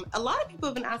a lot of people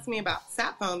have been asking me about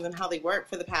sat phones and how they work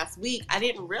for the past week. I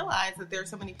didn't realize that there are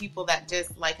so many people that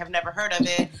just have never heard of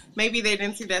it. Maybe they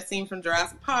didn't see that scene from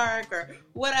Jurassic Park or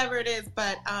whatever it is.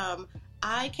 But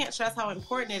I can't stress how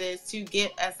important it is to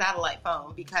get a satellite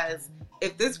phone because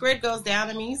if this grid goes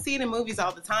down, you see it in movies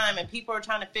all the time, and people are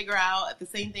trying to figure out if the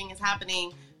same thing is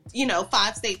happening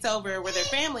 5 states over where their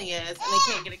family is and they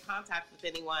can't get in contact with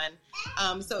anyone.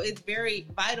 So it's very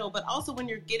vital. But also when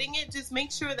you're getting it, just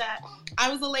make sure that I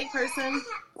was a late person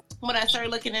when I started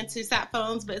looking into sat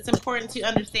phones, but it's important to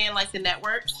understand the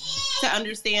networks, to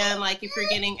understand if you're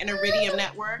getting an Iridium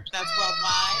network, that's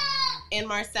worldwide.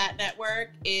 Inmarsat network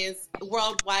is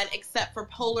worldwide except for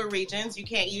polar regions. You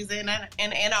can't use it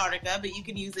in Antarctica, but you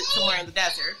can use it somewhere in the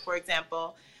desert, for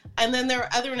example. And then there are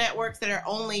other networks that are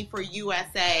only for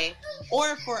USA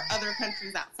or for other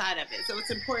countries outside of it. So it's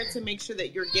important to make sure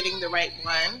that you're getting the right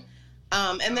one.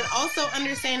 And then also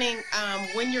understanding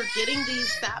when you're getting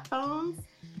these sat phones,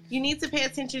 you need to pay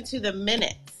attention to the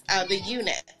minutes, the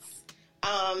units.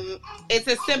 It's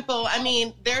as simple.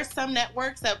 There's some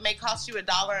networks that may cost you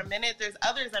 $1 a minute. There's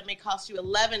others that may cost you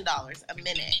 $11 a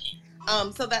minute.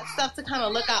 So that's stuff to kind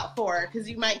of look out for because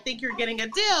you might think you're getting a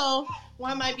deal.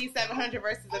 One might be $700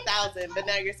 versus $1,000, but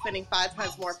now you're spending 5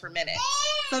 times more per minute.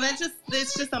 So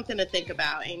it's just something to think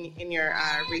about in your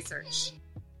research.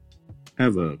 I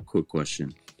have a quick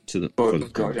question to the.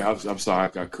 I'm sorry,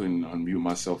 I couldn't unmute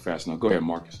myself fast enough. Go ahead,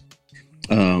 Marcus.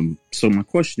 So my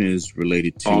question is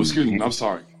related to. Oh, excuse me. I'm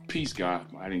sorry. Peace, God.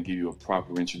 I didn't give you a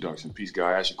proper introduction. Peace,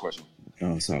 God. Ask your question.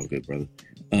 Oh, it's all good, brother.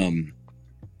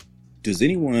 Does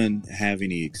anyone have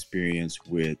any experience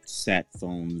with sat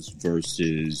phones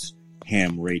versus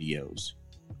ham radios?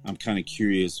 I'm kind of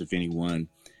curious if anyone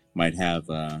might have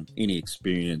any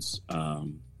experience, as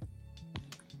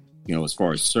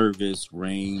far as service,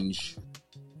 range,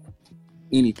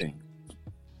 anything.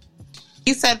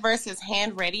 You said versus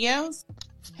hand radios?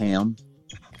 Ham.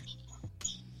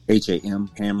 H-A-M,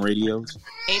 ham radios?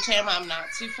 H-A-M, I'm not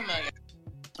too familiar.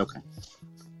 Okay.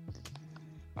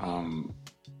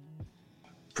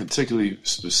 Particularly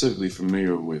specifically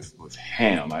familiar with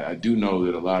ham. I do know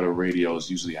that a lot of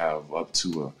radios usually have up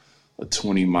to a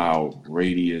 20-mile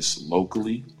radius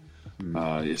locally.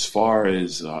 As far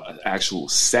as an actual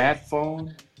sat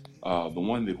phone, the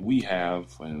one that we have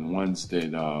and the ones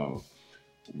that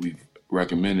we've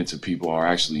recommended to people are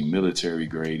actually military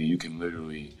grade, and you can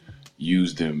literally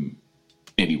use them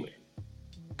anyway.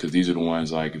 Because these are the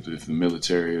ones if the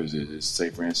military is, say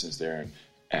for instance, they're in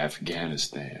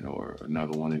Afghanistan or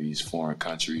another one of these foreign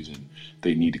countries and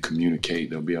they need to communicate,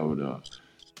 they'll be able to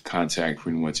contact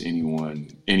pretty much anyone,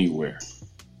 anywhere.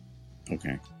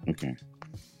 Okay.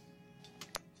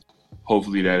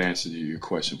 Hopefully that answered your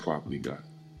question properly, guy.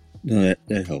 No,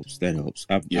 that helps.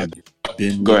 I've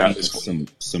been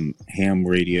some ham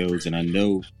radios, and I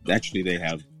know actually they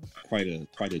have quite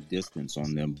a distance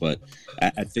on them. But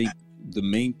I think the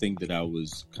main thing that I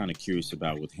was kind of curious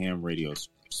about with ham radios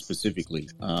specifically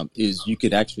is you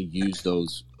could actually use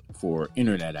those for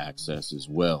internet access as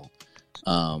well.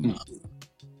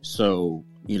 So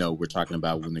we're talking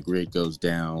about when the grid goes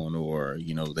down, or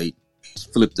they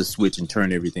flip the switch and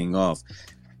turn everything off.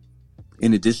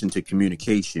 In addition to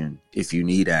communication, if you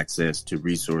need access to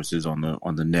resources on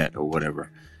the net or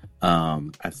whatever,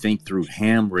 I think through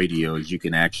ham radios you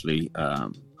can actually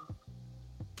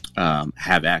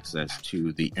have access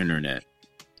to the internet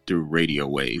through radio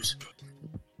waves.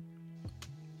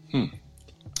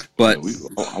 But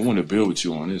I want to build with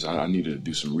you on this. I need to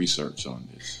do some research on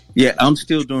this. Yeah, I'm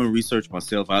still doing research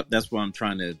myself. That's why I'm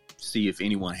trying to see if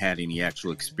anyone had any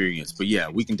actual experience. But yeah,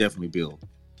 we can definitely build.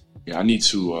 Yeah, I need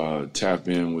to tap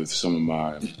in with some of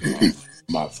my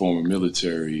my former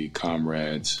military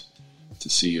comrades to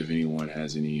see if anyone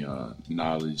has any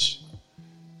knowledge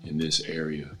in this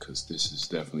area, because this is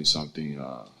definitely something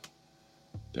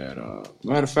that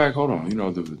matter of fact, hold on,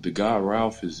 the guy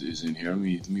Ralph is in here.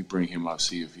 Let me bring him up,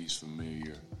 see if he's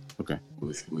familiar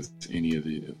with any of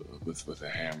the with the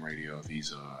ham radio. If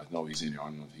he's I know he's in here. I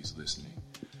don't know if he's listening.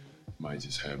 Might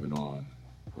just have it on,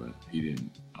 but he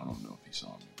didn't. I don't know if he saw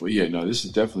me. But yeah, no, this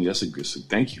is definitely, that's a good. So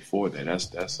thank you for that. That's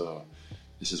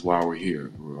this is why we're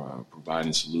here. We're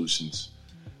providing solutions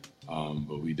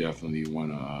But we definitely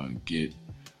want to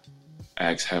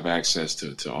have access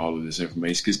to all of this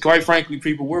information, because quite frankly,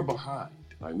 people, we're behind.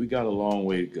 Like, we got a long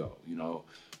way to go. You know,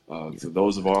 for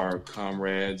those of our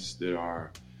comrades that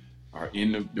are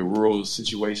in the rural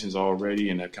situations already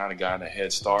and have kind of gotten a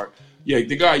head start. Yeah,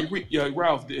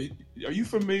 Ralph, are you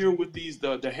familiar with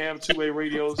the ham 2A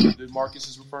radios that Marcus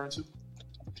is referring to?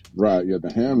 Right. Yeah,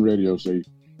 the ham radios, they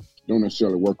don't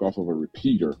necessarily work off of a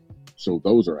repeater, so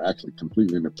those are actually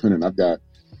completely independent. I've got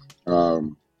a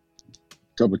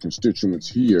couple of constituents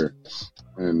here,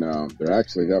 and they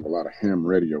actually have a lot of ham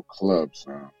radio clubs.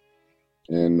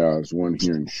 And there's one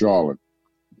here in Charlotte,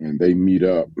 and they meet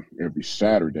up every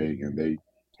Saturday, and they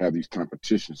have these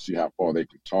competitions, see how far they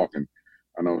can talk. And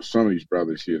I know some of these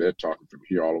brothers here, they're talking from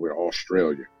here all the way to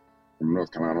Australia, from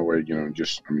North Carolina away,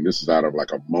 this is out of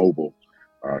like a mobile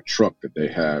truck that they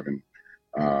have. And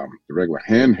the regular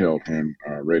handheld ham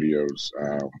radios,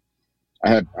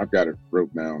 I've got it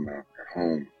wrote down at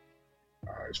home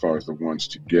as far as the ones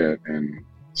to get. And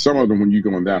some of them, when you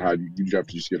go on that high, you have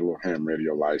to just get a little ham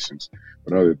radio license.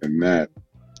 But other than that,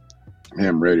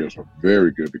 ham radios are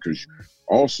very good, because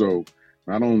also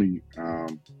not only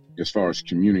as far as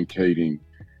communicating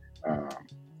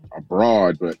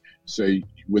abroad, but say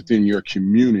within your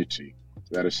community,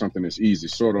 that is something that's easy.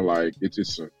 Sort of like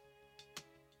it's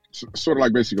sort of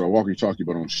like basically a walkie-talkie,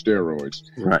 but on steroids.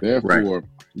 Right. Therefore,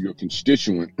 your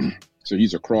constituent, so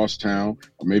he's across town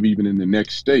or maybe even in the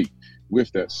next state,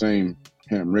 with that same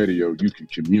ham radio, you can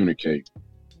communicate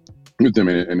with them,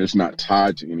 and it's not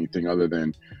tied to anything other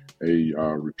than a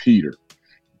repeater.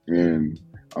 And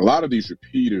a lot of these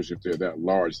repeaters, if they're that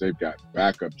large, they've got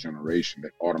backup generation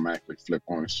that automatically flip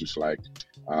on. It's just like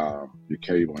your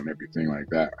cable and everything like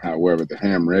that. However, the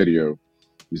ham radio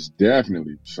is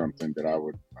definitely something that I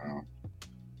would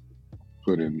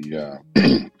put in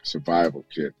the survival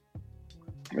kit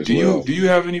as well. Do you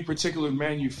have any particular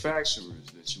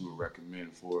manufacturers that you would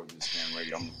recommend for this ham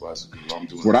radio? I'm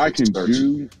doing what I can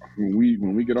do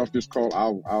when we get off this call,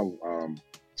 I'll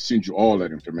send you all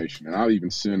that information, and I'll even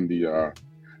send the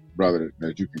brother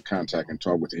that you can contact and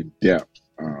talk with in depth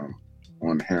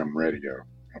on ham radio,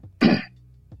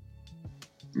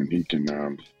 and he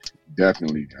can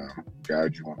definitely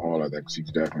guide you on all of that, because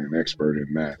he's definitely an expert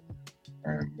in that.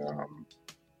 And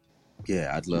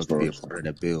yeah, I'd love to be a part of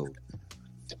that build.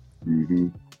 Mm-hmm.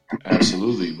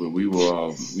 Absolutely, but we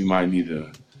will. We might need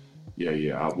to.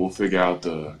 We'll figure out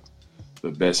the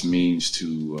best means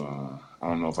to. I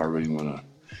don't know if I really want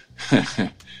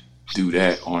to do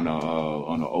that on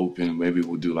a open. Maybe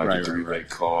we'll do like a three-way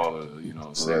call,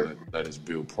 or say let us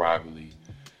build privately.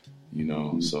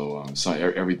 So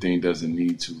everything doesn't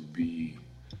need to be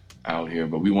out here,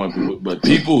 but we want people. But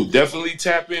people definitely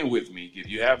tap in with me if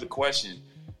you have the question.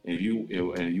 And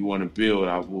you want to build,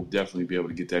 I will definitely be able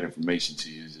to get that information to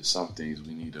you. There's some things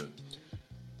we need to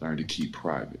learn to keep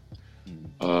private.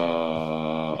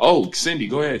 Cindy,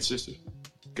 go ahead, sister.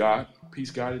 Peace,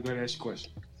 God. Go ahead and ask your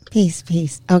question.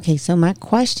 Peace. Okay, so my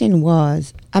question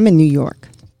was, I'm in New York.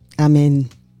 I'm in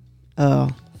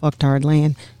fucktard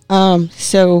land.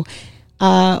 So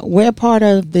we're part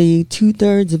of the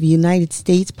 2/3 of the United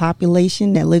States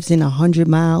population that lives in a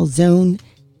 100-mile zone.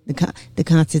 The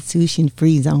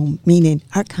Constitution-free zone, meaning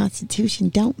our Constitution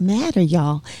don't matter,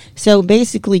 y'all. So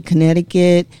basically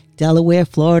Connecticut, Delaware,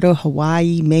 Florida,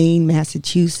 Hawaii, Maine,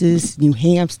 Massachusetts, New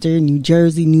Hampshire, New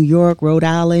Jersey, New York, Rhode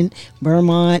Island,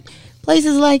 Vermont,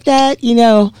 places like that,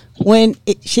 when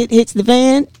shit hits the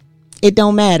fan, it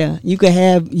don't matter. You could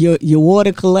have your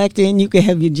water collecting, you could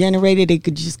have your generator, they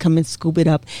could just come and scoop it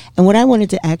up. And what I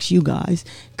wanted to ask you guys,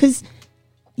 because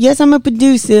yes, I'm a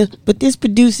producer, but this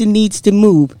producer needs to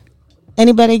move.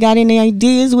 Anybody got any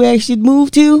ideas where I should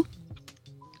move to?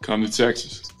 Come to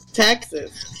Texas.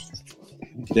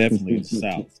 Definitely the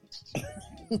South.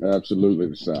 Absolutely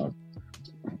the South.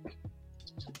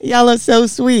 Y'all are so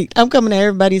sweet. I'm coming to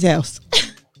everybody's house.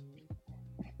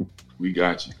 We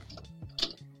got you.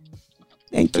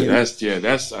 Thank you.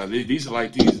 These are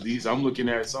like these. I'm looking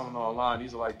at something online.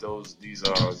 These are like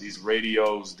these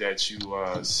radios that you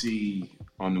see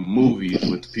on the movies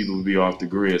with the people who be off the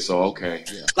grid. So okay,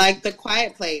 like The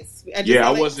Quiet Place. I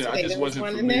just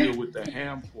wasn't familiar with the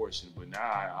ham portion, but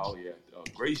now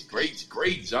great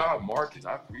job, Marcus.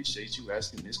 I appreciate you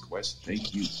asking this question.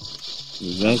 Thank you.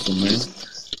 You're welcome, man.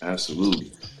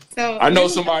 Absolutely. So I know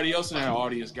somebody else in our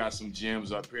audience got some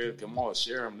gems up here. Come on,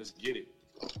 share them. Let's get it.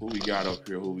 Who we got up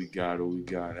here? Who we got?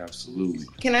 Absolutely.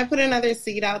 Can I put another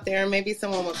seed out there? Maybe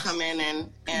someone will come in and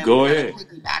go ahead.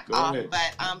 Piggyback off.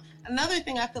 But another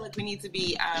thing I feel like we need to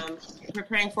be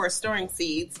preparing for is storing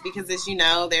seeds, because as you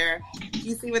know,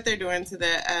 you see what they're doing to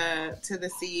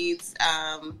the seeds.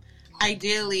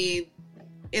 ideally,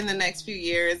 in the next few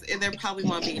years, there probably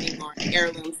won't be any more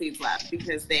heirloom seeds left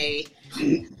because they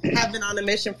have been on a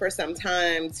mission for some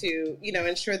time to,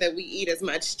 ensure that we eat as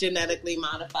much genetically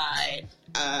modified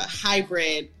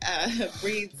hybrid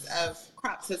breeds of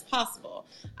crops as possible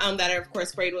that are, of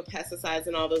course, sprayed with pesticides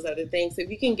and all those other things. So if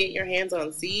you can get your hands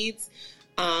on seeds,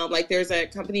 like there's a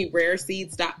company,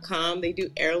 rareseeds.com. They do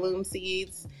heirloom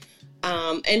seeds.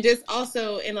 And just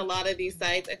also in a lot of these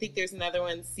sites, I think there's another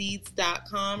one,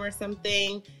 seeds.com or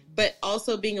something, but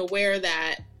also being aware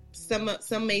that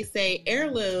some may say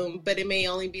heirloom, but it may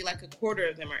only be like a quarter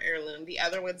of them are heirloom. The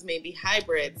other ones may be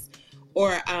hybrids,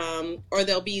 or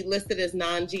they'll be listed as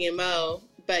non-GMO,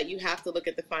 but you have to look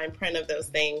at the fine print of those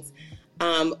things.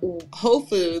 Whole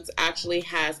Foods actually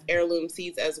has heirloom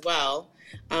seeds as well.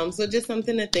 So just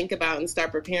something to think about and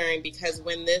start preparing, because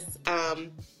when this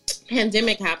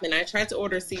pandemic happened, I tried to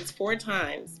order seeds 4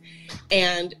 times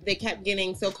and they kept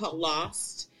getting so-called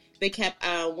lost. They kept,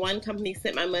 one company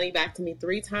sent my money back to me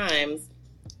 3 times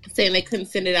saying they couldn't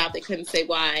send it out. They couldn't say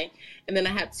why. And then I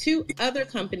had 2 other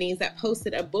companies that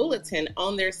posted a bulletin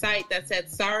on their site that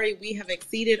said, sorry, we have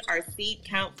exceeded our seed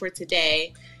count for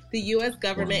today. The U.S.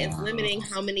 government is limiting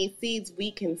how many seeds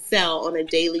we can sell on a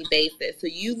daily basis. So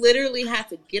you literally have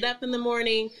to get up in the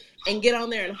morning and get on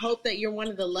there and hope that you're one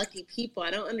of the lucky people.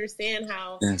 I don't understand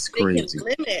how they can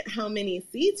limit how many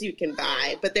seeds you can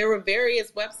buy. But there were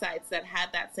various websites that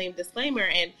had that same disclaimer,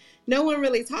 and no one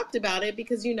really talked about it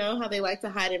because you know how they like to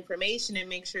hide information and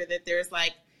make sure that there's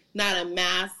like not a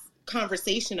mass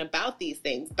conversation about these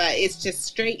things, but it's just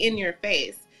straight in your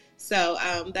face. So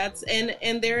that's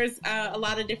and there's a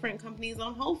lot of different companies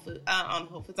on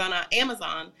on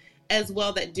Amazon as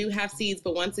well that do have seeds,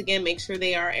 but once again, make sure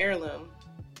they are heirloom.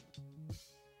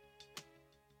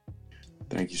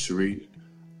 Thank you, Cherie.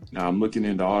 Now I'm looking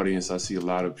in the audience. I see a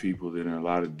lot of people that are in a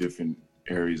lot of different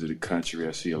areas of the country.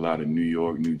 I see a lot of New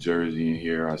York, New Jersey in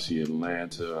here. I see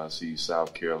Atlanta. I see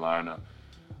South Carolina.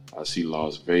 I see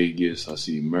Las Vegas. I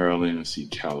see Maryland. I see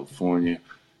California.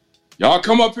 Y'all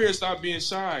come up here and stop being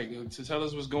shy to tell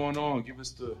us what's going on. Give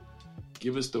us the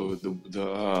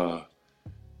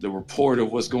report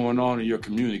of what's going on in your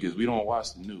community, because we don't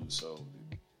watch the news. So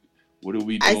what are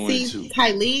we doing? I see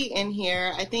Tylee in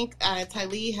here. I think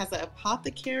Tylee has an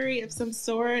apothecary of some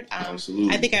sort.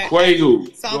 Absolutely. I think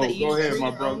Quagu. saw that you go ahead, my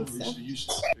brother. As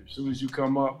soon as you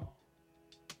come up,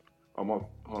 I'm up.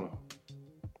 Hold on.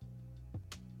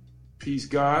 Peace,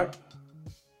 God.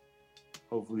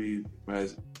 Hopefully,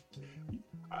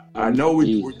 I know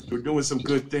we're doing some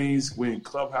good things. When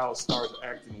Clubhouse starts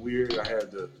acting weird, I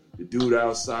had the dude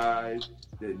outside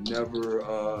that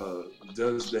never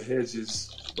does the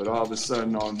hedges, but all of a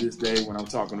sudden on this day when I'm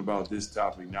talking about this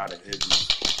topic, now the hedges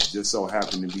just so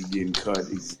happen to be getting cut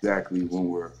exactly when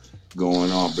we're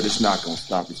going on. But it's not going to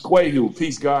stop us. Quayu,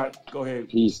 peace, God. Go ahead.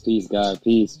 Peace, God.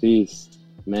 Peace.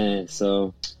 Man,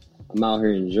 so I'm out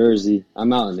here in Jersey.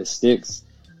 I'm out in the sticks,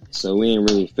 so we ain't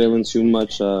really feeling too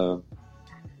much. The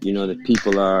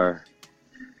people are,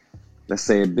 let's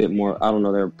say, a bit more, I don't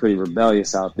know, they're pretty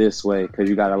rebellious out this way because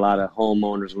you got a lot of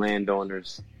homeowners,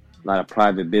 landowners, a lot of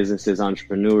private businesses,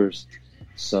 entrepreneurs.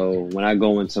 So when I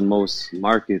go into most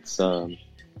markets,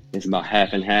 it's about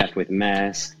half and half with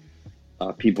masks.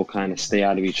 People kind of stay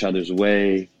out of each other's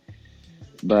way.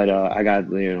 But I got,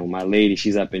 my lady,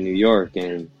 she's up in New York,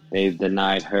 and they've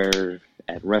denied her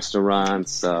at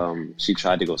restaurants. She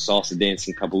tried to go salsa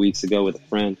dancing a couple weeks ago with a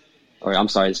friend.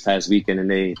 This past weekend, and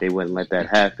they wouldn't let that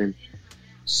happen.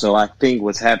 So I think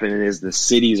what's happening is the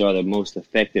cities are the most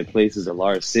affected places, the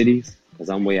large cities, because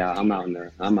I'm way out. I'm out in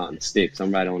the sticks.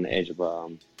 I'm right on the edge of a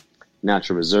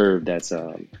natural reserve that's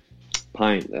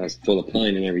pine, that's full of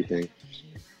pine and everything.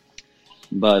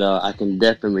 But I can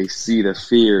definitely see the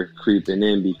fear creeping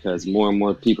in because more and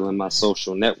more people in my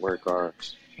social network are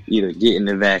either getting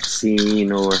the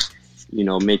vaccine or,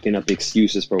 making up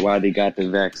excuses for why they got the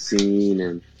vaccine.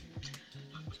 And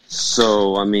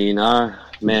so,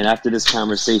 after this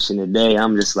conversation today,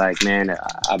 I'm just like, man,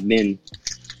 I've been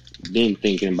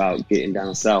thinking about getting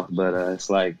down south, but it's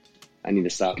like I need to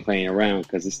stop playing around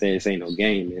because this ain't no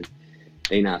game, and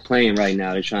they not playing right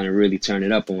now. They're trying to really turn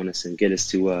it up on us and get us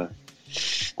to,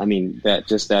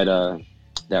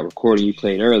 that recording you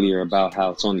played earlier about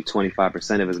how it's only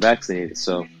 25% of us vaccinated.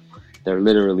 So they're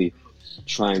literally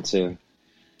trying to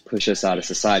push us out of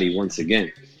society once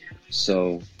again.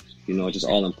 So, it's just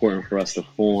all important for us to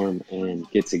form and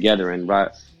get together. And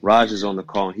Raj is on the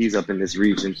call, and he's up in this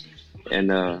region. And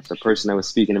the person that was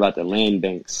speaking about the land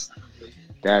banks,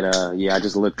 I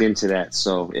just looked into that.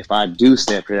 So if I do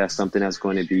step here, that's something that's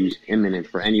going to be imminent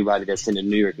for anybody that's in the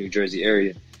New York, New Jersey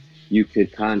area. you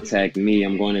could contact me.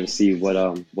 I'm going to see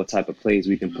what type of plays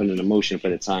we can put in motion for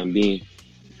the time being.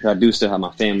 Because I do still have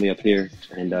my family up here,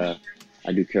 and I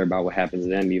do care about what happens to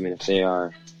them, even if they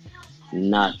are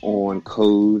not on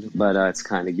code. But it's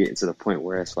kind of getting to the point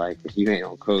where it's like, if you ain't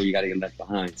on code, you got to get left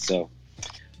behind. So,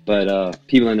 but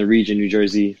people in the region, New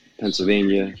Jersey,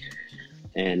 Pennsylvania,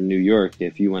 and New York,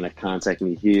 if you want to contact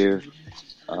me here,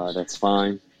 that's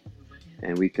fine.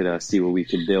 And we could see what we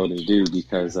could build and do,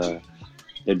 because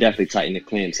they're definitely tight in the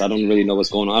clan. So I don't really know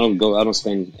what's going on. I don't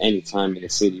spend any time in the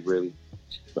city really,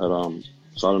 but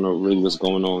so I don't know really what's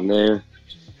going on there.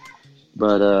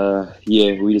 But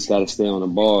yeah, we just got to stay on the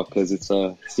ball, because it's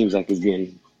seems like it's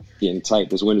getting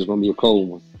tight. This winter's gonna be a cold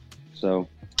one. So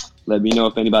let me know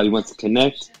if anybody wants to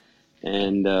connect,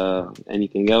 and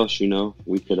anything else,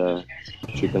 we could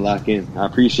lock in. I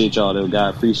appreciate y'all though,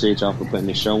 guys. I appreciate y'all for putting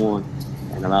this show on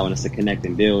and allowing us to connect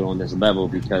and build on this level,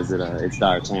 because it's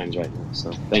dire times right now.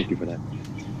 So thank you for that.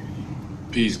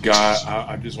 Peace, God.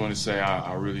 I just want to say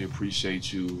I really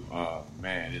appreciate you.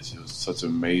 Man, it was such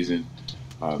amazing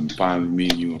finally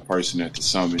meeting you in person at the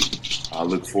summit. I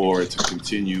look forward to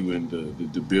continuing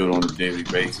to build on a daily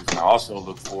basis. And I also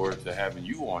look forward to having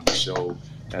you on the show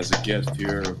as a guest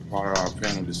here, part of our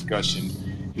panel discussion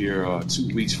here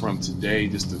 2 weeks from today.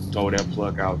 Just to throw that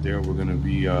plug out there, we're going to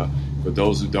be, for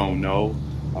those who don't know,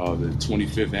 the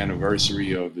 25th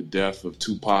anniversary of the death of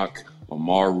Tupac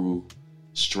Amaru,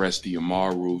 Stress-D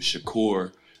Amaru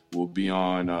Shakur, will be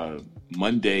on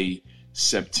Monday,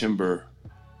 September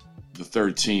the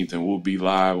 13th, and we'll be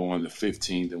live on the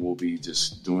 15th, and we'll be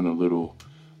just doing a little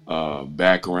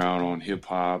background on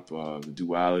hip-hop, the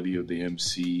duality of the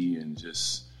MC, and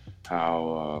just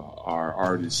how our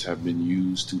artists have been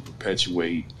used to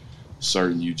perpetuate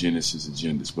certain eugenicist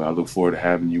agendas. But I look forward to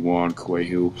having you on,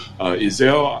 Quayu.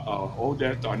 Izelle, hold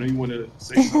that thought. I know you want to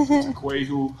say something to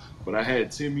Quayu, but I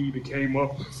had Timmy that came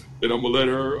up, and I'm going to let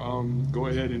her go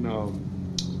ahead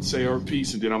and say her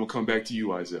piece, and then I'm going to come back to you,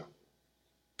 Izelle.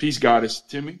 Peace, Goddess.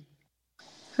 Timmy?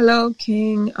 Hello,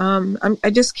 King. I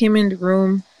just came in the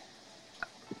room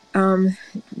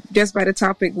just by the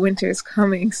topic, winter is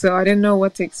coming, so I didn't know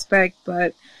what to expect,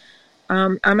 but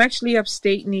I'm actually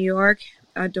upstate New York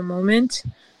at the moment,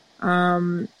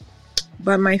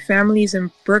 but my family's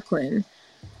in Brooklyn.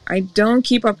 I don't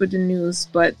keep up with the news,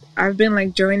 but I've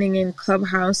been joining in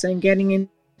Clubhouse and getting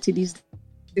into these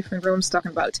different rooms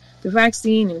talking about the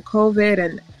vaccine and COVID,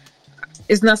 and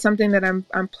it's not something that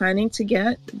I'm planning to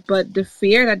get, but the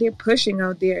fear that they're pushing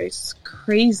out there is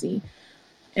crazy.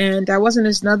 And I was in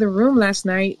this another room last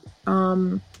night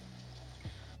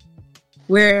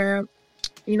where,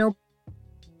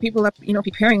 people are,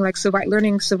 preparing,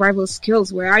 learning survival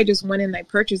skills, where I just went in and I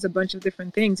purchased a bunch of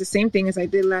different things, the same thing as I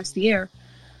did last year.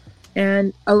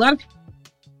 And a lot of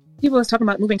people are talking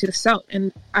about moving to the South.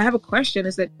 And I have a question,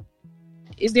 is there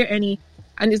any,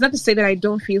 and it's not to say that I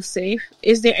don't feel safe,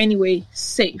 is there any way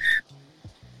safe?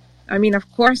 I mean, of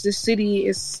course, the city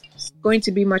is going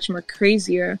to be much more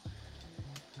crazier.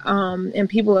 And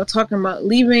people are talking about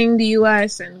leaving the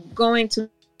U.S. and going to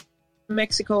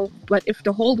Mexico. But if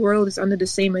the whole world is under the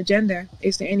same agenda,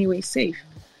 is there any way safe?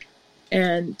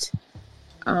 And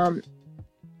I'm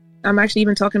actually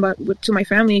even talking about to my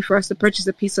family for us to purchase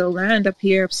a piece of land up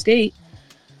here upstate.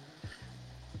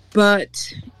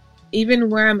 But even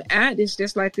where I'm at, it's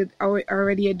just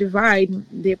already a divide.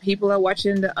 The people are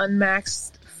watching the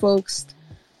unmasked folks,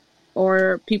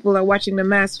 or people are watching the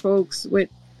masked folks with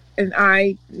an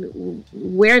eye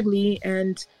weirdly,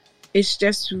 and it's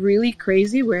just really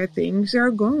crazy where things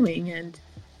are going.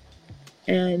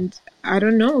 And I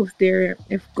don't know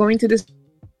if going to the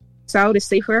South is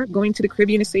safer, going to the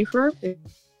Caribbean is safer, if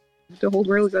the whole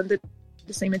world is under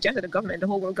the same agenda. The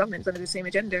whole world government is under the same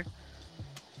agenda.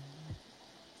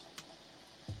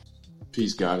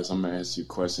 Peace, Goddess. I'm going to ask you a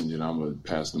question, then I'm going to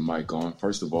pass the mic on.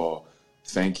 First of all,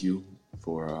 thank you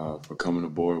for coming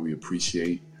aboard. We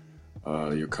appreciate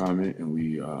your comment, and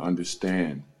we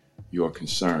understand your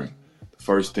concern. The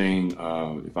first thing,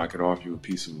 if I could offer you a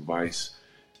piece of advice,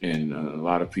 and a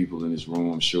lot of people in this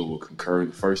room, I'm sure, will concur.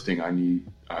 The first thing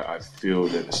I feel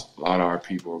that a lot of our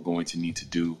people are going to need to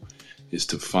do is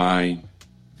to find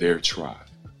their tribe.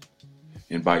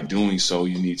 And by doing so,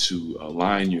 you need to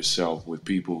align yourself with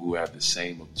people who have the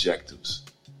same objectives.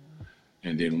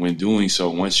 And then when doing so,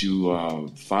 once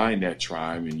you find that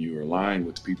tribe and you're aligned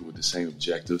with people with the same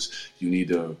objectives, you need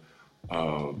to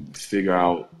figure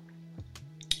out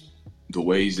the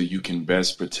ways that you can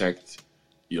best protect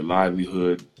your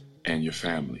livelihood and your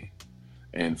family.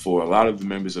 And for a lot of the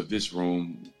members of this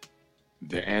room,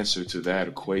 the answer to that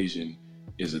equation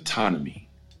is autonomy.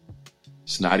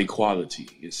 It's not equality.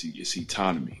 It's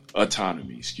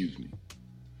autonomy. Excuse me.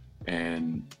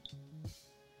 And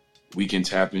we can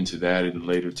tap into that at a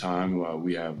later time.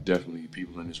 We have definitely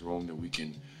people in this room that we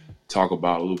can talk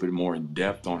about a little bit more in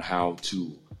depth on how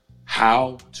to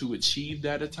achieve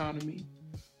that autonomy.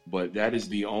 But that is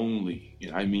the only,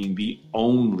 and I mean the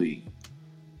only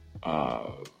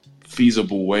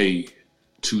feasible way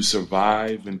to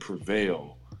survive and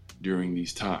prevail during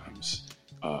these times.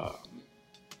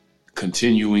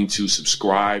 Continuing to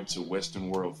subscribe to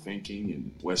Western world thinking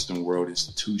and Western world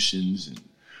institutions and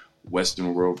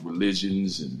Western world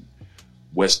religions and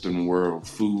Western world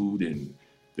food, and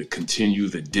continue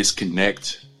the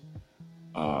disconnect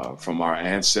from our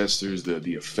ancestors,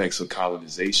 the effects of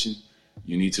colonization.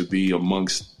 You need to be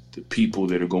amongst the people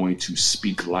that are going to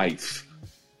speak life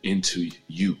into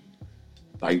you,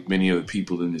 like many of the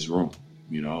people in this room.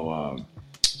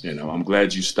 I'm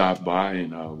glad you stopped by,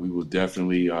 and we will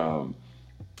definitely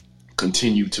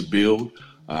continue to build.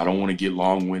 I don't want to get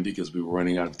long-winded because we're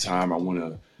running out of time. I want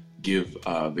to give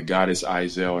the goddess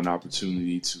Izelle an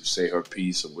opportunity to say her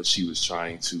piece of what she was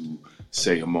trying to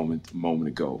say a moment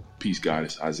ago. Peace,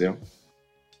 goddess Izelle.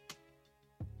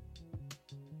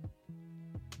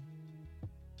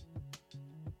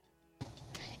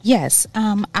 Yes,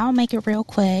 I'll make it real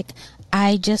quick.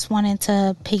 I just wanted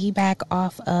to piggyback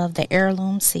off of the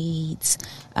heirloom seeds.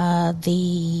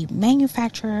 The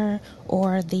manufacturer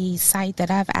or the site that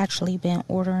I've actually been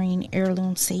ordering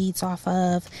heirloom seeds off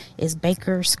of is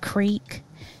Baker's Creek.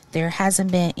 There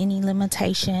hasn't been any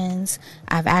limitations.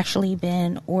 I've actually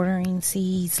been ordering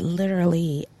seeds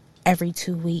literally every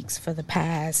 2 weeks for the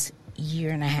past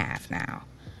year and a half now.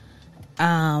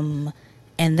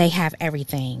 And they have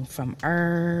everything from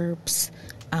herbs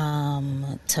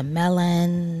to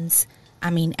melons. I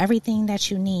mean, everything that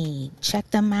you need.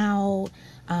 Check them out.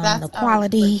 The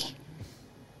quality.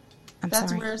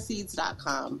 That's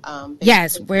rareseeds.com.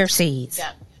 Yes, Rare Seeds.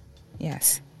 Yeah.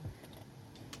 Yes.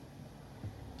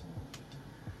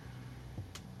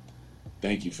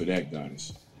 Thank you for that,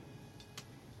 goddess.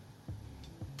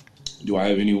 Do I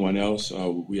have anyone else?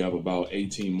 We have about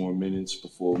 18 more minutes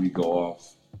before we go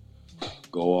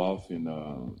off, and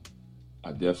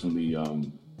I definitely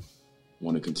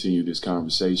want to continue this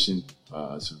conversation.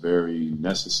 It's a very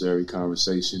necessary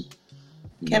conversation.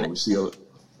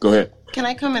 Go ahead. Can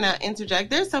I come and interject?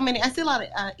 There's so many. I see a lot of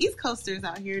East Coasters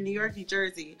out here, New York, New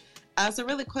Jersey. So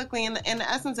really quickly, in the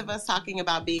essence of us talking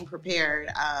about being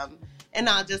prepared, and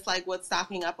not just like what's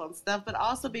stocking up on stuff, but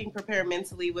also being prepared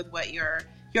mentally with what your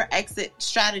exit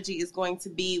strategy is going to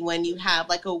be when you have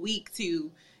like a week to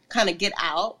kind of get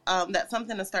out. That's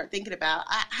something to start thinking about.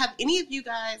 Have any of you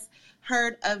guys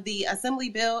heard of the Assembly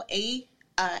Bill A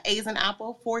as in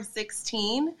Apple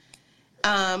 416?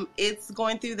 It's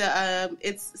going through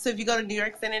so if you go to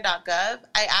newyorksenate.gov,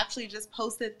 I actually just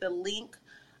posted the link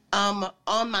on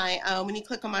my when you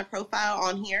click on my profile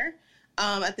on here,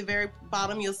 at the very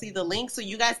bottom you'll see the link, so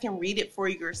you guys can read it for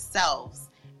yourselves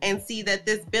and see that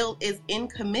this bill is in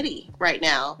committee right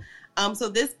now. So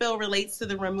this bill relates to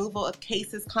the removal of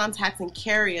cases, contacts, and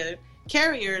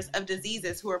carriers of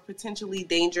diseases who are potentially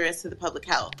dangerous to the public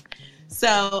health.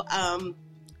 So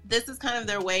this is kind of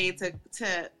their way to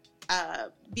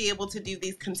be able to do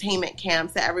these containment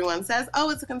camps that everyone says, oh,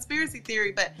 it's a conspiracy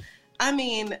theory. But I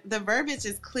mean, the verbiage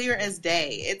is clear as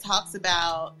day. It talks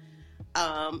about,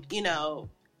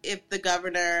 if the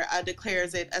governor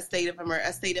declares it a state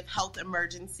of health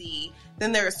emergency,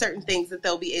 then there are certain things that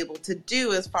they'll be able to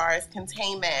do as far as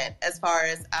containment, as far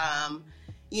as,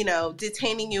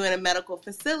 detaining you in a medical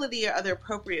facility or other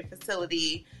appropriate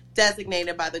facility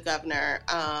designated by the governor.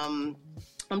 I'm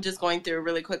just going through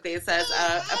really quickly. It says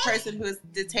a person who is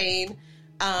detained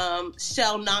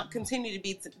shall not continue to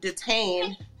be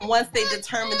detained once they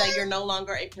determine that you're no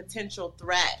longer a potential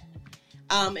threat.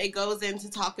 It goes in to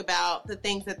talk about the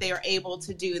things that they are able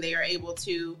to do. They are able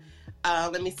to,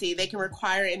 they can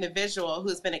require an individual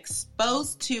who's been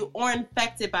exposed to or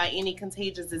infected by any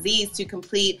contagious disease to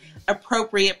complete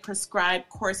appropriate prescribed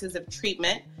courses of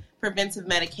treatment, preventive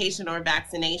medication, or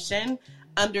vaccination,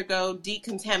 undergo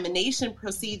decontamination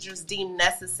procedures deemed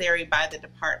necessary by the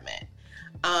department.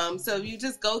 So if you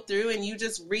just go through and you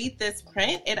just read this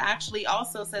print, it actually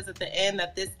also says at the end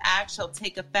that this act shall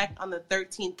take effect on the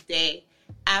 13th day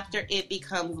after it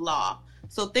becomes law.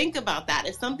 So think about that.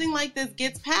 If something like this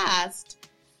gets passed,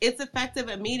 it's effective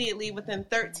immediately within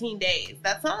 13 days.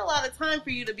 That's not a lot of time for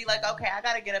you to be like, okay, I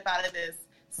got to get up out of this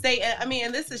state. I mean,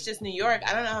 and this is just New York.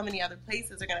 I don't know how many other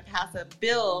places are going to pass a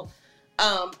bill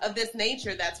of this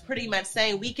nature that's pretty much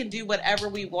saying we can do whatever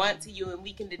we want to you and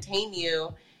we can detain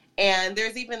you And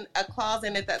there's even a clause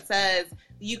in it that says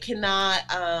you cannot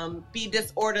be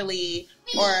disorderly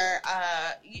or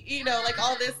like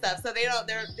all this stuff. So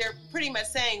they're pretty much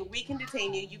saying we can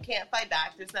detain you. You can't fight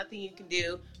back. There's nothing you can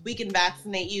do. We can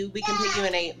vaccinate you. We can put you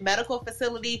in a medical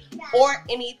facility or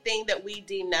anything that we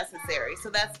deem necessary. So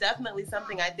that's definitely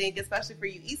something I think, especially for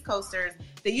you East Coasters,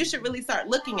 that you should really start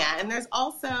looking at. And there's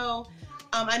also,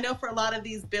 I know for a lot of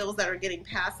these bills that are getting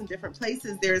passed in different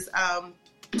places, there's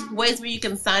ways where you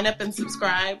can sign up and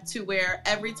subscribe to where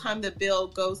every time the bill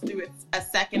goes through a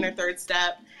second or third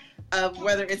step of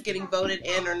whether it's getting voted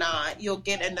in or not, you'll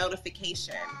get a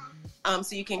notification.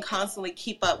 So you can constantly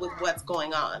keep up with what's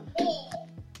going on.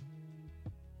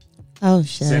 Oh,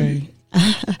 Sherry.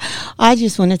 I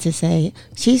just wanted to say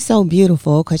she's so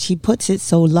beautiful because she puts it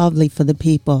so lovely for the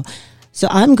people. So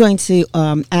I'm going to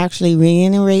actually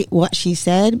reiterate what she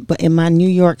said, but in my New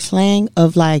York slang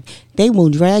of like, they will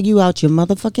drag you out your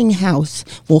motherfucking house,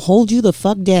 will hold you the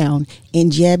fuck down, and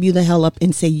jab you the hell up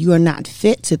and say you are not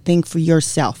fit to think for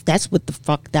yourself. That's what the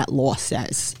fuck that law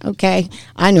says, okay?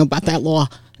 I know about that law.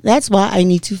 That's why I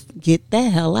need to get the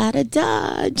hell out of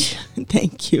Dodge.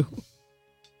 Thank you.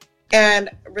 And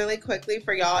really quickly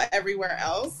for y'all everywhere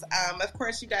else, of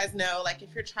course, you guys know, like,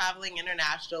 if you're traveling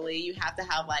internationally, you have to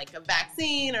have, like, a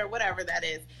vaccine or whatever that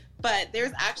is. But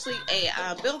there's actually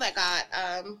a bill that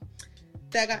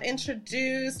got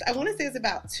introduced, I want to say it's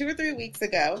about 2 or 3 weeks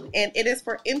ago, and it is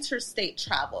for interstate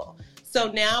travel.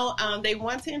 So now they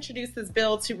want to introduce this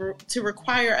bill to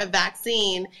require a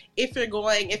vaccine if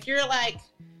you're like,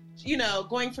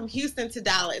 going from Houston to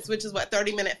Dallas, which is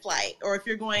 30-minute flight, or if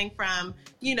you're going from,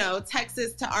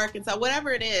 Texas to Arkansas,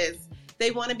 whatever it is, they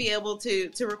want to be able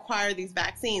to require these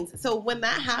vaccines. So when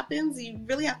that happens, you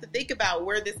really have to think about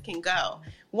where this can go.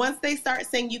 Once they start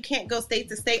saying you can't go state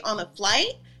to state on a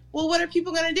flight, well, what are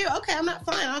people going to do? Okay, I'm not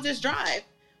flying, I'll just drive.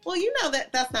 Well,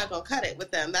 that's not going to cut it with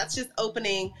them. That's just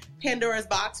opening Pandora's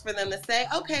box for them to say,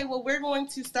 okay, well, we're going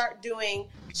to start doing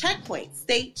checkpoints,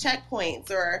 state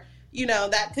checkpoints, or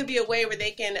that could be a way where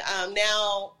they can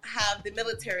now have the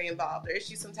military involved or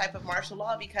issue some type of martial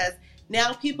law, because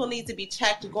now people need to be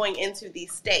checked going into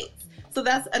these states. So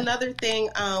that's another thing.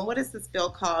 What is this bill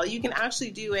called? You can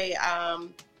actually do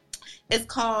it's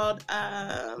called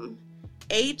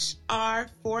HR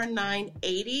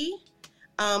 4980.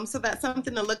 So that's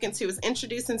something to look into. It was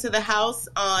introduced into the House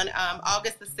on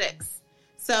August the 6th.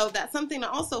 So that's something to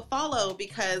also follow,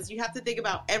 because you have to think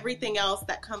about everything else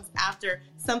that comes after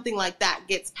something like that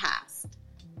gets passed.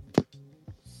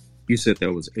 You said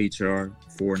that was HR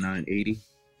 4980?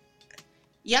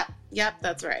 Yep,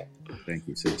 that's right. Thank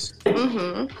you, sis.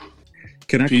 Mm-hmm.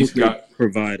 Can I quickly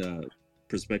provide a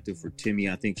perspective for Timmy?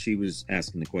 I think she was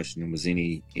asking the question, was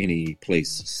any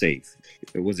place safe?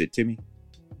 Was it Timmy?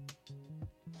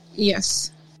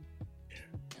 Yes.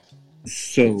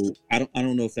 So I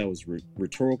don't know if that was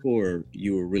rhetorical or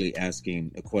you were really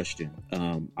asking a question.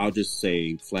 I'll just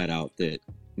say flat out that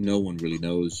no one really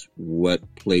knows what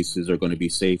places are going to be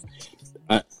safe.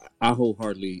 I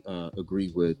wholeheartedly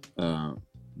agree with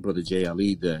Brother Jay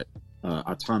Ali that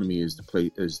autonomy is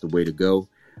the way to go.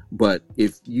 But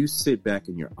if you sit back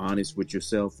and you're honest with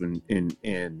yourself,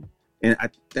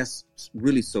 that's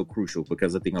really so crucial,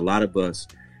 because I think a lot of us,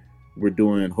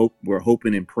 we're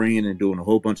hoping and praying and doing a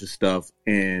whole bunch of stuff,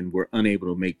 and we're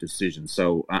unable to make decisions.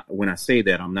 So when I say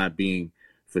that, I'm not being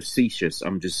facetious.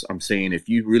 I'm saying, if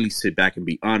you really sit back and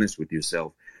be honest with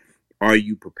yourself, are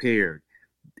you prepared?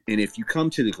 And if you come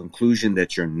to the conclusion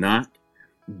that you're not,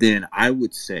 then I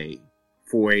would say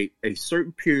for a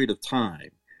certain period of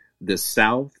time, the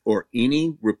South or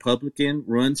any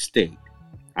Republican-run state,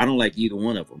 I don't like either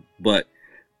one of them, but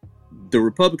the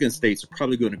Republican states are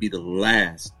probably going to be the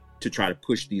last to try to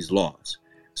push these laws.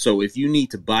 So if you need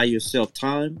to buy yourself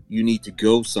time, you need to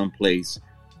go someplace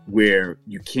where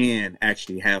you can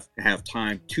actually have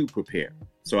time to prepare.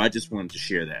 So I just wanted to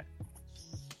share that.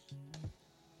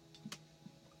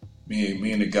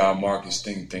 Me and the guy Marcus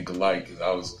think alike, because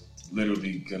I was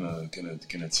literally gonna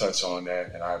touch on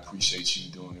that, and I appreciate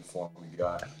you doing it for me,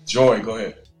 guy. Joy, go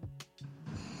ahead.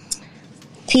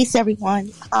 Peace,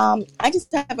 everyone. I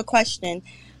just have a question.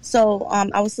 So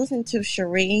I was listening to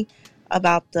Cherie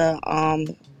about the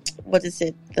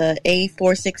the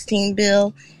A416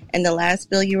 bill and the last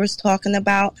bill you were talking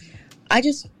about.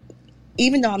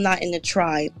 Even though I'm not in the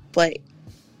tribe, but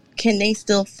can they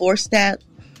still force that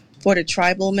for the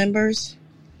tribal members?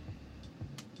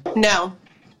 No,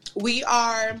 we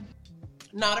are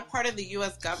not a part of the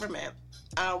U.S. government.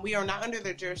 We are not under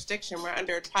their jurisdiction. We're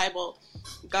under a tribal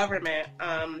government.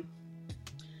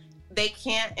 They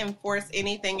can't enforce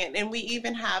anything. And we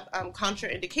even have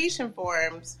contraindication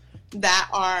forms that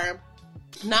are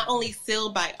not only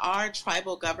sealed by our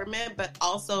tribal government, but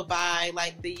also by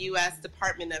like the U.S.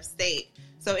 Department of State.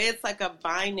 So it's like a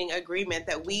binding agreement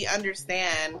that we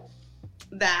understand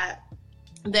that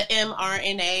the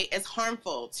mRNA is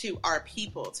harmful to our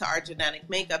people, to our genetic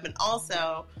makeup, and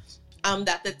also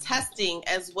that the testing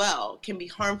as well can be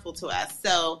harmful to us.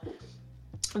 So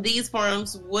these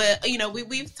forums would,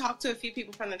 we've talked to a few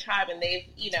people from the tribe, and they've,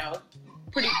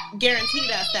 pretty guaranteed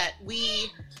us that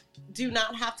we do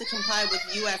not have to comply with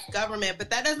U.S. government. But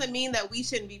that doesn't mean that we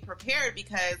shouldn't be prepared,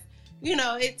 because,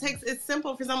 it's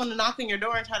simple for someone to knock on your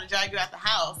door and try to drag you out the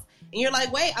house. And you're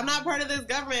like, wait, I'm not part of this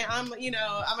government. I'm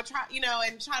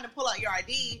and trying to pull out your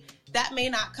ID. That may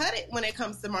not cut it when it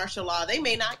comes to martial law. They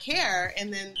may not care.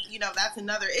 And then, that's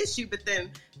another issue. But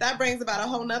then that brings about a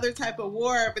whole nother type of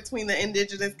war between the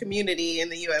indigenous community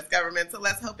and the U.S. government. So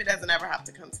let's hope it doesn't ever have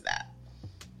to come to that.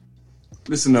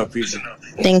 Listen up, Peter.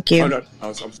 Thank you. Oh, no,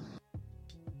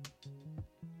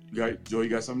 Joy, you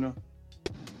got something now?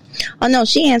 Oh, no,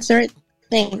 she answered.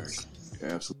 Thanks. Okay.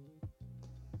 Yeah, absolutely.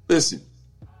 Listen.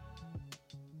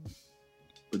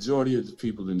 Majority of the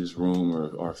people in this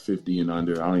room are 50 and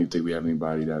under. I don't even think we have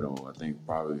anybody that old. I think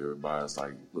probably everybody's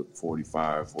like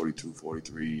 45, 42,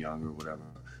 43, younger, whatever.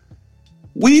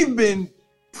 We've been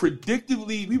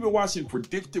watching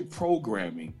predictive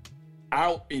programming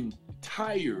our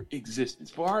entire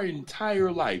existence, for our entire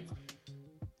life.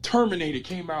 Terminator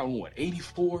came out in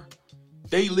 84?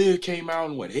 They Live came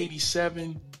out in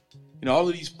 87? All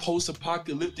of these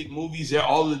post-apocalyptic movies,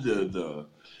 all of the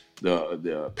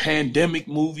pandemic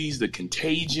movies, the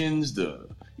Contagions, the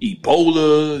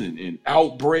Ebola and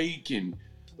Outbreak, and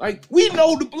we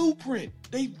know the blueprint.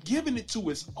 They've given it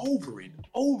to us over and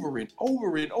over and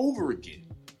over and over again.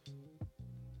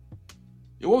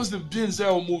 What was the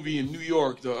Denzel movie in New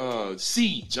York, the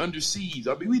Siege, Under Siege?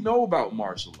 I mean, we know about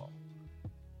martial law.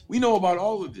 We know about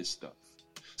all of this stuff.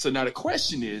 So now the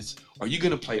question is, are you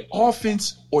going to play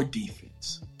offense or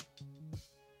defense?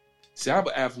 See, I have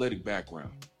an athletic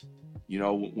background.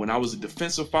 When I was a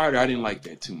defensive fighter, I didn't like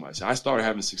that too much. I started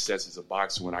having success as a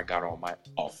boxer when I got on my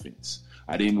offense.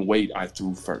 I didn't wait, I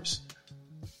threw first.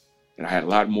 And I had a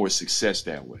lot more success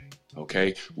that way,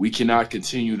 okay? We cannot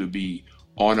continue to be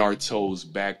on our toes,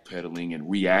 backpedaling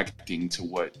and reacting to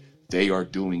what they are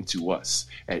doing to us.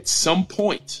 At some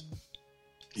point,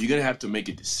 you're going to have to make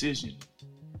a decision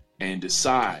and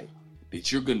decide that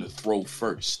you're going to throw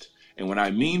first. And what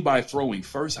I mean by throwing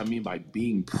first, I mean by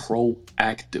being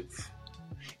proactive.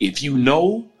 If you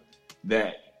know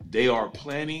that they are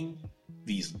planning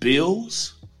these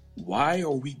bills, why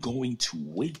are we going to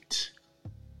wait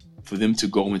for them to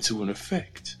go into an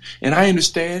effect? And I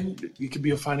understand it could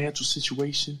be a financial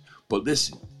situation, but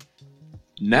listen,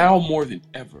 now more than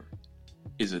ever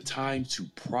is a time to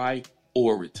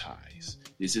prioritize.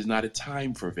 This is not a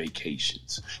time for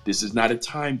vacations. This is not a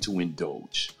time to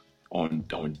indulge on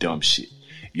dumb shit.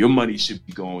 Your money should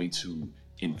be going to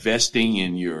investing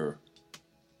in your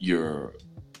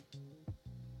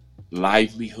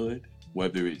livelihood,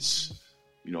 whether it's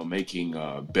making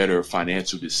better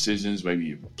financial decisions,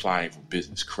 maybe applying for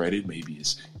business credit, maybe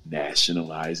it's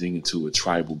nationalizing into a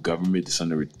tribal government that's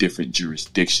under a different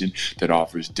jurisdiction that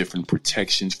offers different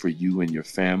protections for you and your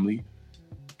family,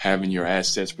 having your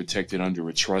assets protected under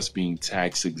a trust, being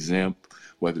tax exempt,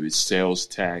 whether it's sales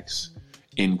tax,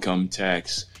 income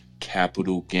tax,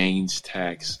 capital gains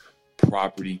tax,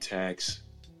 property tax,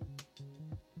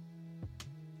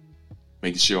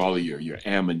 making sure all of your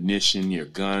ammunition, your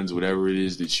guns, whatever it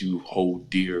is that you hold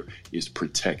dear is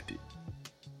protected.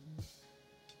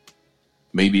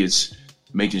 Maybe it's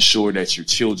making sure that your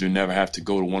children never have to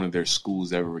go to one of their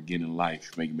schools ever again in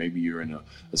life. Maybe you're in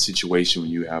a situation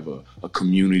where you have a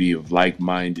community of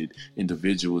like-minded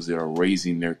individuals that are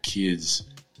raising their kids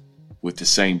with the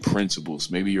same principles.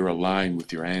 Maybe you're aligned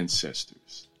with your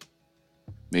ancestors.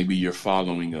 Maybe you're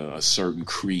following a certain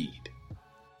creed.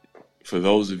 For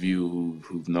those of you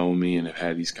who've known me and have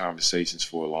had these conversations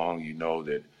for long, you know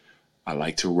that I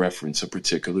like to reference a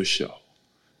particular show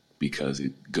because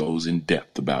it goes in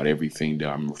depth about everything that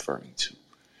I'm referring to.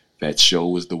 That show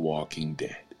was The Walking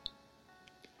Dead.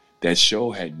 That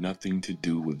show had nothing to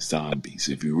do with zombies.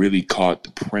 If you really caught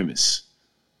the premise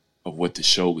of what the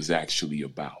show was actually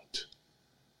about,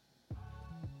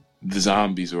 the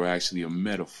zombies were actually a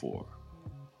metaphor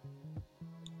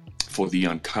for the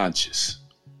unconscious.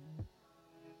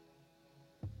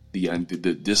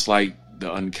 Just like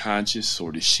the unconscious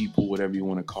or the sheeple, whatever you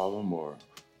want to call them, or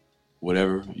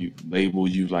whatever label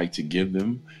you like to give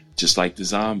them, just like the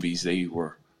zombies, they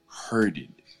were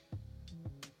herded,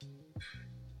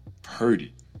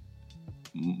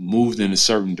 moved in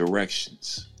certain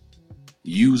directions,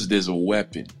 used as a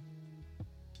weapon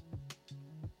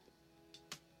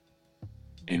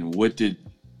And what did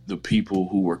the people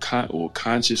who were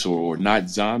conscious or not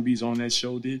zombies on that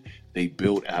show did? They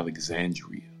built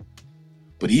Alexandria.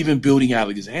 But even building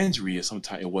Alexandria,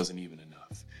 sometimes it wasn't even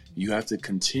enough. You have to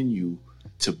continue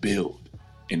to build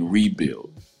and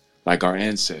rebuild like our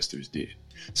ancestors did.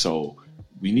 So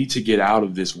we need to get out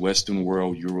of this Western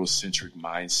world Eurocentric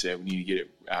mindset. We need to get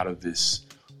out of this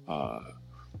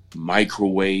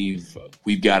microwave,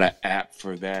 we've got an app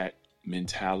for that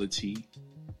mentality.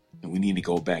 And we need to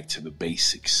go back to the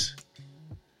basics.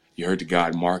 You heard the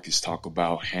God Marcus talk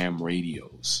about ham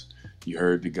radios. You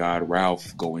heard the God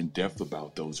Ralph go in depth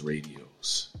about those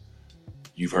radios.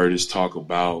 You've heard us talk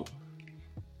about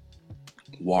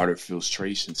water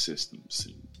filtration systems,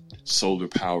 solar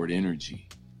powered energy.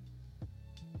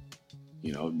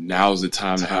 You know, now's the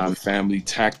time to have a family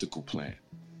tactical plan.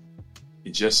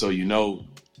 And just so you know,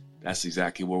 that's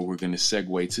exactly where we're going to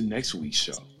segue to next week's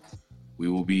show. We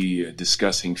will be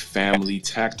discussing family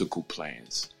tactical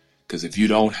plans. Because if you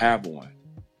don't have one,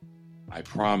 I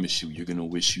promise you, you're going to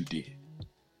wish you did.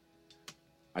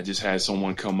 I just had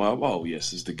someone come up. Oh,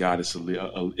 yes, it's the goddess.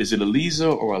 Is it Eliza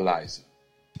or Eliza?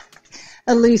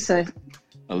 Elisa.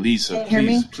 Elisa, can you hear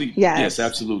me? Please. Yes. Yes,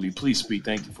 absolutely. Please speak.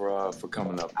 Thank you for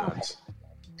coming up, guys.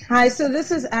 Hi, so this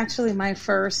is actually my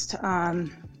first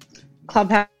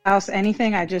Clubhouse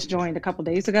anything. I just joined a couple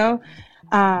days ago.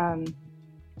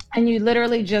 And you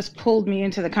literally just pulled me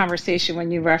into the conversation when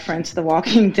you referenced The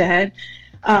Walking Dead.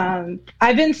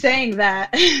 I've been saying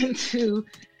that to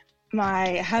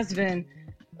my husband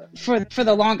for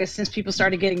the longest, since people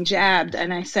started getting jabbed.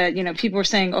 And I said, you know, people were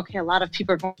saying, okay, a lot of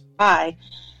people are going to die.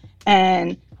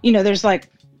 And, you know, there's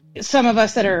like some of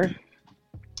us that are,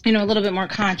 you know, a little bit more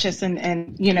conscious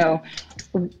and, you know,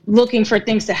 looking for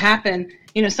things to happen.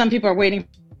 You know, some people are waiting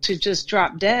to just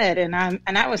drop dead. And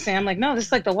I was saying, I'm like, no, this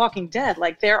is like The Walking Dead.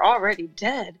 Like, they're already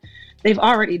dead. They've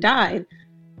already died.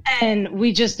 And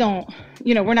we just don't,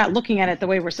 you know, we're not looking at it the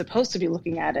way we're supposed to be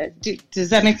looking at it. Does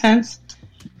that make sense?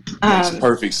 Makes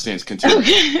perfect sense. Continue.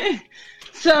 Okay.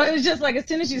 So it was just like, as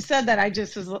soon as you said that, I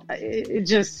just was, it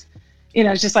just, you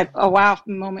know, it's just like a wow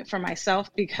moment for myself,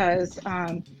 because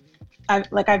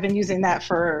I've been using that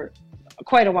for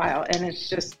quite a while, and it's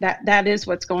just that is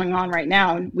what's going on right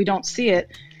now, and we don't see it.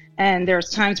 And there's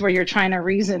times where you're trying to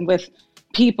reason with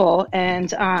people,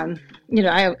 and you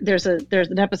know, there's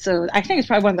an episode, I think it's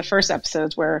probably one of the first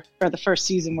episodes or the first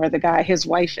season, where the guy, his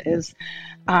wife is,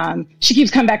 she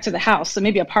keeps coming back to the house. So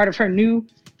maybe a part of her knew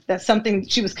that something,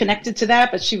 she was connected to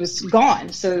that, but she was gone.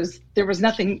 So there was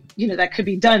nothing, you know, that could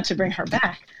be done to bring her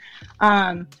back.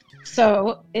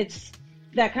 So it's,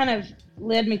 that kind of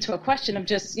led me to a question of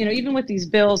just, you know, even with these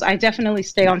bills, I definitely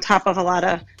stay on top of a lot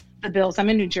of the bills. I'm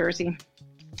in New Jersey,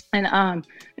 and,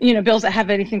 you know, bills that have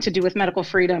anything to do with medical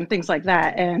freedom, things like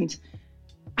that. And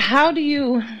how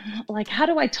do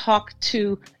I talk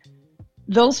to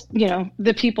those, you know,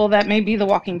 the people that may be The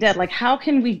Walking Dead? Like, how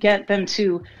can we get them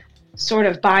to sort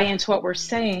of buy into what we're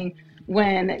saying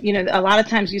when, you know, a lot of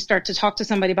times you start to talk to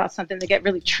somebody about something, they get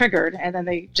really triggered, and then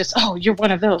they just, oh, you're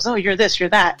one of those, oh, you're this, you're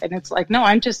that. And it's like, no,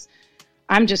 I'm just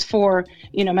for,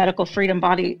 you know, medical freedom,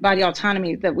 body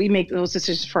autonomy, that we make those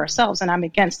decisions for ourselves. And I'm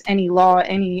against any law,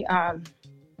 any,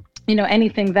 you know,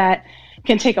 anything that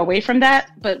can take away from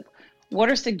that. But what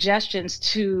are suggestions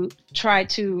to try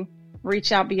to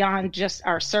reach out beyond just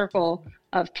our circle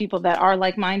of people that are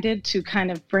like-minded, to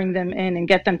kind of bring them in and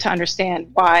get them to understand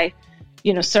why,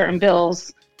 you know, certain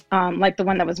bills, like the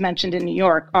one that was mentioned in New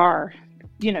York, are,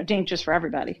 you know, dangerous for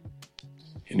everybody?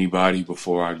 Anybody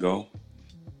before I go?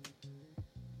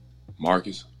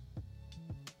 Marcus?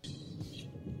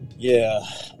 Yeah.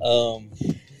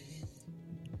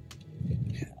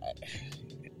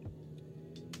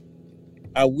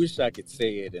 I wish I could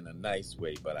say it in a nice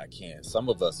way, but I can't. Some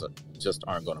of us just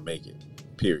aren't going to make it,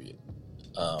 period.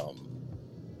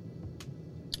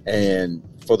 And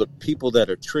for the people that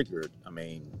are triggered, I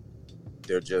mean,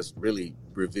 they're just really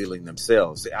revealing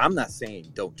themselves. I'm not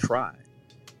saying don't try,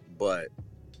 but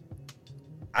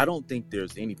I don't think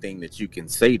there's anything that you can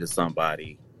say to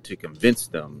somebody to convince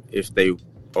them if they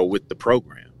are with the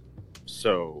program.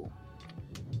 So,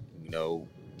 you know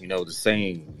the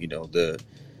saying, you know, the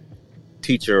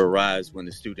teacher arrives when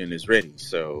the student is ready.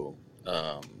 So,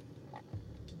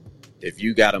 if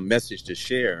you got a message to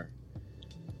share,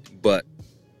 but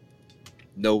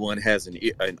no one has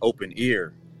an open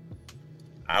ear,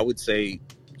 I would say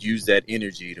use that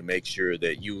energy to make sure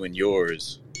that you and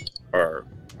yours are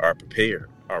prepared,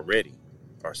 are ready,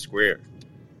 are square.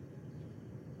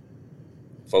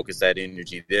 Focus that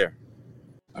energy there.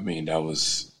 I mean,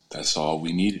 that's all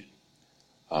we needed.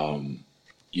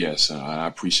 Yes, I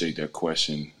appreciate that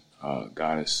question,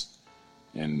 Goddess.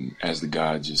 And as the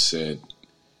God just said,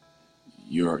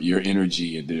 your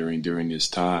energy during this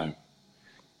time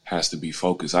has to be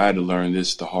focused. I had to learn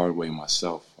this the hard way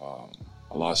myself. I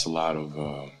lost a lot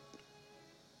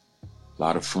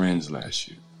of friends last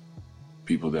year.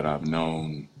 People that I've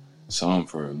known, some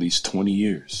for at least 20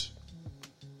 years.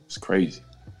 It's crazy.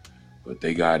 But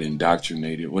they got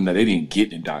indoctrinated. Well, no, they didn't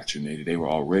get indoctrinated. They were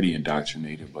already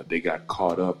indoctrinated, but they got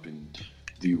caught up in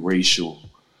the racial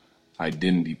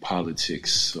identity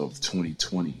politics of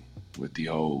 2020 with the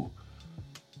whole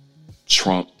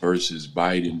Trump versus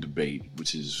Biden debate,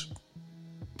 which is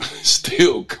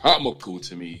still comical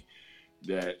to me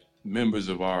that members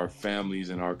of our families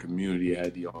and our community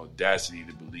had the audacity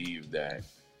to believe that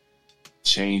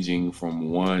changing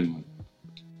from one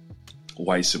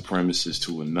white supremacist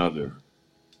to another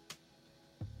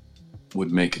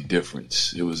would make a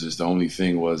difference. It was just the only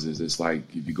thing was it's like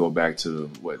if you go back to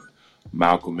what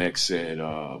Malcolm X said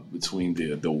between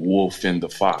the wolf and the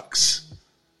fox.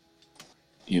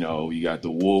 You know, you got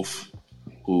the wolf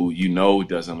who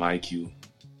doesn't like you.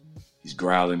 He's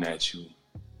growling at you.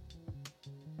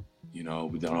 You know,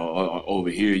 but then over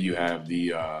here you have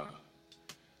the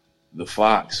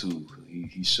fox who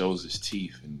he shows his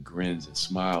teeth and grins and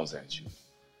smiles at you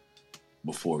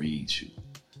before he eats you.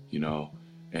 You know,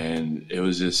 and it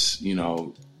was just, you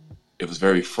know, it was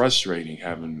very frustrating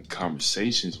having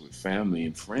conversations with family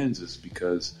and friends, is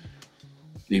because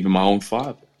even my own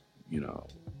father, you know,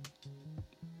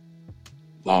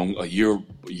 a year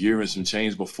and some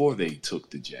change before they took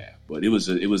the jab, but it was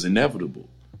inevitable.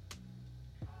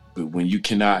 But when you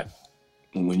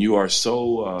are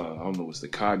so I don't know what's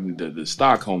the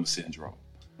Stockholm syndrome,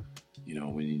 you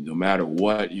know, no matter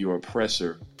what your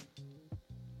oppressor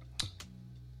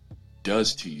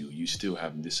does to you, you still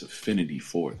have this affinity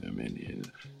for them, and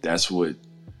that's what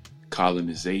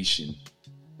colonization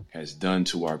has done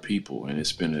to our people, and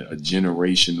it's been a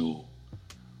generational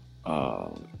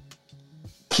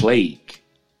plague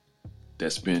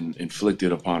that's been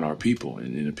inflicted upon our people.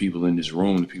 And the people in this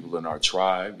room, the people in our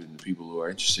tribe, and the people who are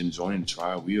interested in joining the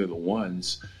tribe, we are the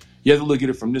ones. You have to look at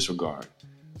it from this regard.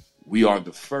 We are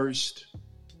the first,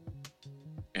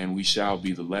 and we shall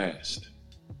be the last.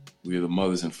 We are the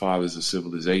mothers and fathers of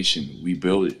civilization. We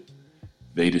built it.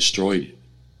 They destroyed it.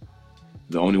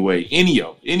 The only way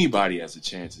anybody has a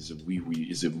chance is if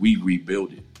we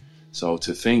rebuild it. So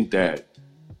to think that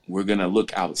we're going to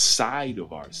look outside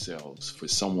of ourselves for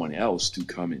someone else to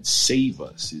come and save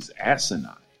us is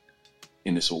asinine,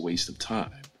 and it's a waste of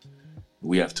time.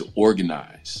 We have to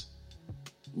organize.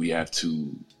 We have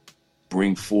to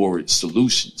bring forward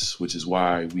solutions, which is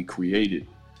why we created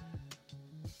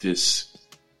this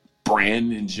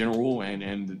brand in general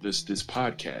and this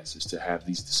podcast, is to have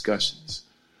these discussions.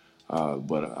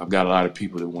 But I've got a lot of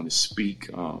people that want to speak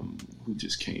who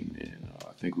just came in.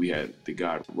 I think we had the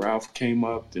guy Ralph came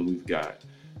up, then we've got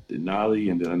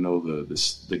Denali, and then I know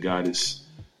the goddess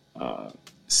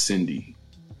Cindy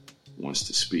wants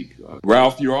to speak.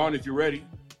 Ralph, you're on if you're ready.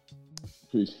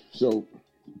 Peace. So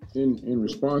in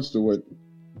response to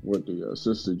what the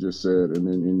sister just said, and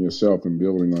then in yourself and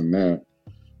building on that,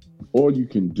 all you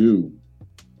can do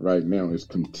right now is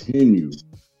continue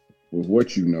with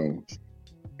what you know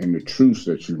and the truths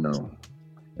that you know,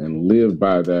 and live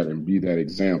by that and be that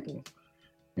example.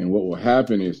 And what will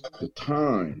happen is the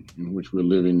time in which we're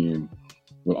living in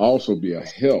will also be a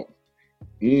help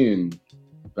in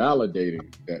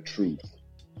validating that truth,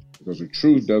 because the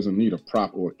truth doesn't need a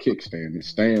prop or a kickstand. It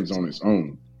stands on its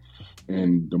own.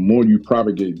 And the more you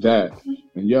propagate that,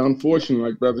 and yeah, unfortunately,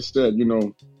 like Brother said, you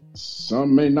know,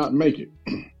 some may not make it.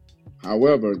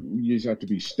 However, you just have to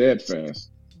be steadfast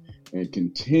and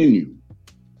continue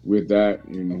with that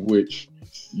in which,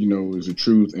 you know, is the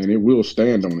truth, and it will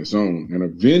stand on its own. And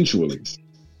eventually,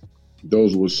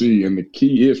 those will see. And the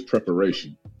key is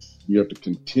preparation. You have to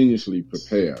continuously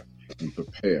prepare and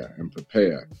prepare and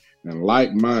prepare. And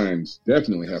like minds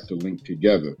definitely have to link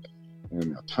together.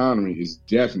 And autonomy is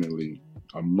definitely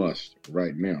a must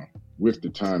right now with the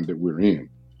time that we're in,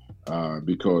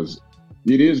 because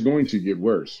it is going to get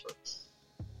worse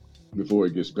before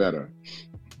it gets better.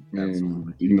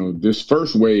 And, you know, this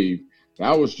first wave,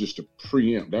 that was just a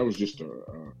preempt. That was just a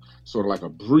sort of like a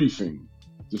briefing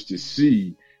just to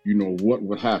see, you know, what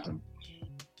would happen.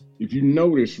 If you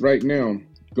notice right now,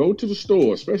 go to the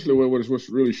store, especially what's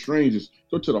really strange is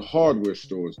go to the hardware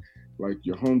stores, like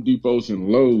your Home Depots and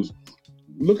Lowe's.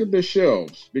 Look at their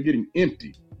shelves. They're getting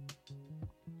empty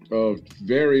of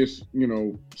various, you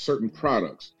know, certain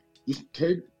products. Just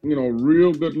take, you know, a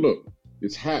real good look.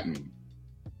 It's happening.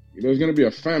 There's going to be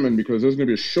a famine because there's going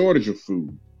to be a shortage of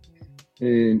food.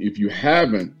 And if you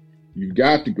haven't you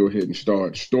got to go ahead and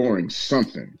start storing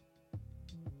something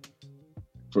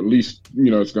for at least,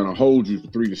 it's going to hold you for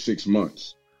 3 to 6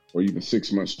 months or even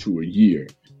 6 months to a year.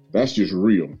 That's just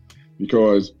real.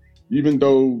 Because even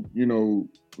though,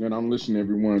 and I'm listening to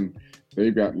everyone,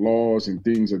 they've got laws and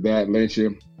things of that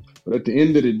nature, but at the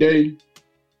end of the day,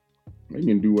 they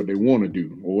can do what they want to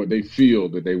do or what they feel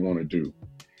that they want to do.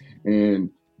 And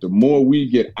the more we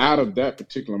get out of that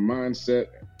particular mindset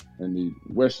and the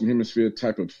Western Hemisphere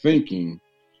type of thinking,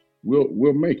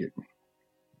 we'll make it.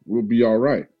 We'll be all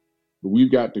right. But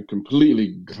we've got to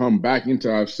completely come back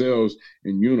into ourselves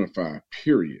and unify,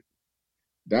 period.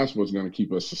 That's what's going to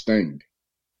keep us sustained.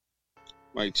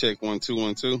 Mic check 1 2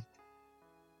 1 2.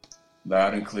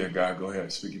 Loud and clear, guy. Go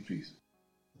ahead, speak your piece.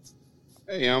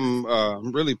 Hey,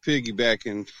 I'm really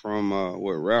piggybacking from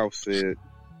what Ralph said,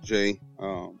 Jay.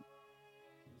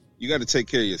 You got to take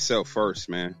care of yourself first,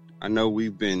 man. I know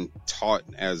we've been taught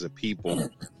as a people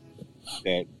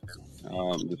that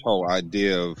this whole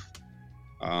idea of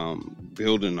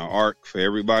building an ark for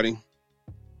everybody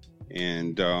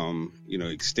and,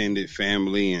 extended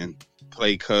family and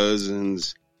play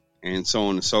cousins and so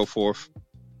on and so forth.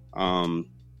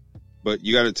 But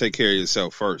you got to take care of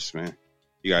yourself first, man.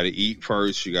 You got to eat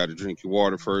first. You got to drink your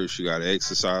water first. You got to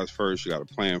exercise first. You got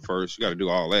to plan first. You got to do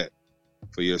all that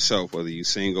for yourself, whether you're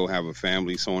single, have a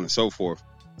family, so on and so forth.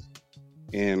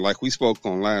 And like we spoke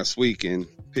on last week and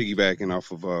piggybacking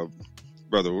off of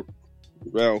Brother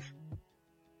Ralph,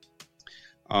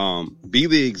 be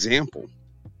the example.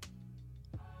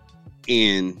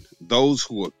 And those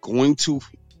who are going to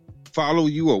follow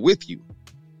you or with you,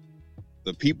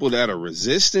 the people that are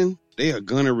resisting, they are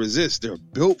going to resist. They're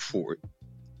built for it.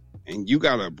 And you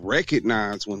got to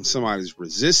recognize when somebody's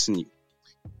resisting you.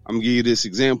 I'm going to give you this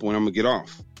example and I'm going to get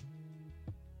off.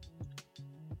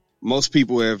 Most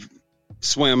people have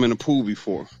swam in a pool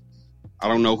before. I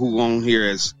don't know who on here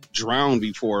has drowned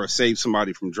before or saved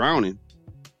somebody from drowning,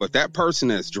 but that person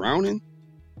that's drowning,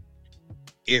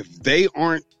 if they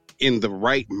aren't in the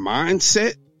right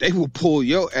mindset, they will pull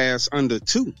your ass under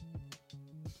too.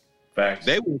 Facts.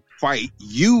 They will fight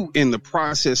you in the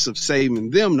process of saving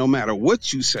them no matter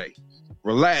what you say.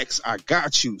 Relax, I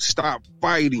got you. Stop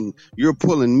fighting. You're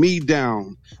pulling me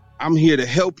down. I'm here to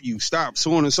help you. Stop,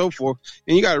 so on and so forth.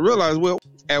 And you got to realize, well,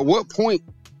 at what point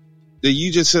do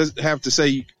you just have to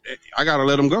say, I got to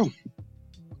let them go?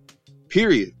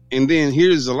 Period. And then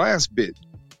here's the last bit.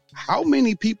 How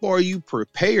many people are you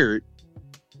prepared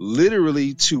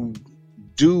literally to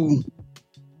do,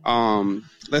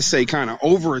 let's say, kind of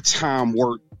overtime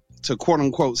work to quote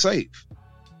unquote save?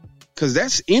 Because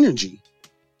that's energy.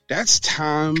 That's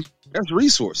time. That's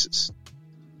resources.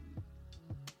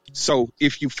 So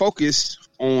if you focus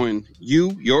on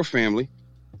you, your family,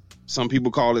 some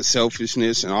people call it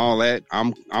selfishness and all that.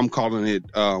 I'm calling it,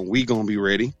 we gonna be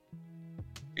ready.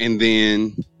 And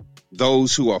then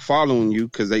those who are following you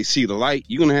because they see the light,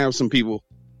 you're going to have some people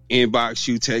inbox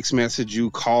you, text message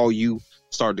you, call you,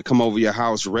 start to come over your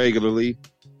house regularly,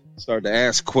 start to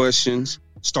ask questions,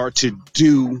 start to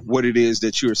do what it is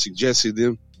that you're suggesting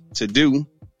them to do.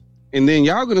 And then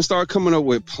y'all going to start coming up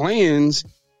with plans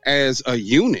as a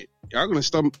unit. Y'all going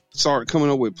to start coming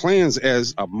up with plans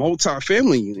as a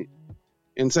multi-family unit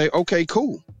and say, okay,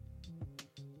 cool.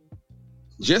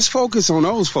 Just focus on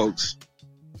those folks.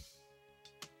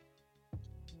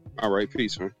 All right,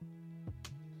 peace, man.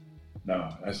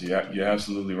 No, you're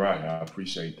absolutely right. I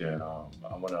appreciate that.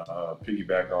 I'm going to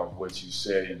piggyback off what you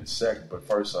said in a second. But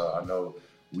first, I know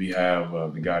we have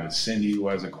the guy that's Cindy who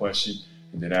has a question.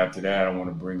 And then after that, I want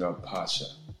to bring up Pasha.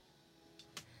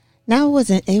 No,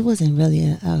 it wasn't really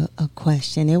a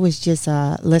question. It was just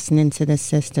listening to the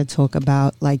sister talk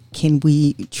about, like, can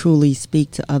we truly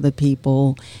speak to other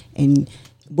people and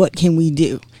what can we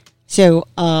do? So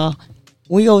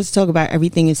we always talk about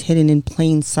everything is hidden in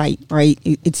plain sight, right?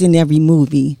 It's in every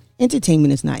movie.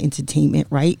 Entertainment is not entertainment,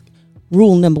 right?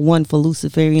 Rule number 1 for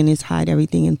Luciferian is hide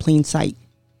everything in plain sight.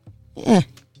 Yeah,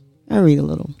 I read a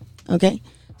little. Okay.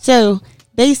 So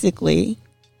basically,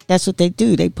 that's what they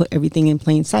do. They put everything in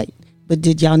plain sight. But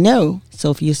did y'all know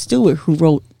Sophia Stewart, who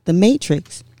wrote The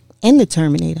Matrix and The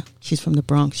Terminator, she's from the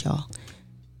Bronx, y'all.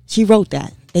 She wrote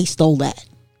that. They stole that.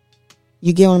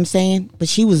 You get what I'm saying? But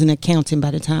she was an accountant by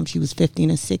the time she was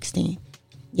 15 or 16.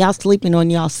 Y'all sleeping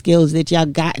on y'all skills that y'all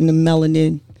got in the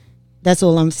melanin. That's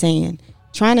all I'm saying.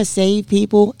 Trying to save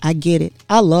people, I get it.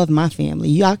 I love my family.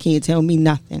 Y'all can't tell me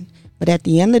nothing. But at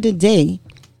the end of the day,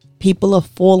 people are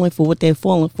falling for what they're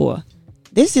falling for.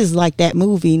 This is like that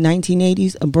movie,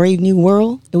 1980s, A Brave New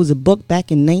World. It was a book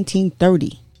back in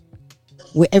 1930.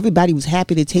 where everybody was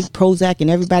happy to take Prozac and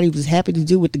everybody was happy to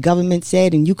do what the government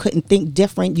said, and you couldn't think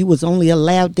different. You was only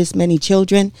allowed this many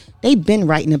children. They've been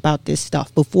writing about this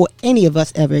stuff before any of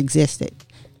us ever existed.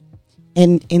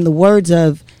 And in the words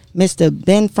of Mr.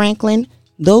 Ben Franklin,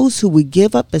 those who would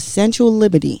give up essential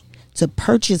liberty to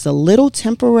purchase a little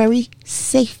temporary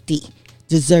safety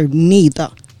deserve neither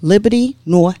liberty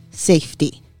nor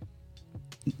safety.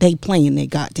 They playing their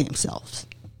goddamn selves.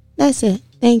 That's it.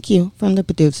 Thank you. From the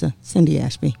producer, Cindy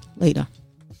Ashby. Later.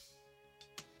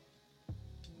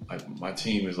 My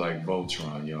team is like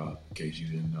Voltron, y'all, in case you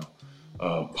didn't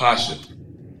know. Pasha.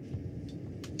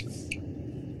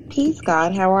 Peace,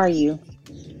 God. How are you?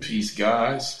 Peace,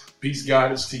 guys. Peace,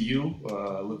 goddess, to you.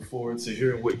 Look forward to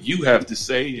hearing what you have to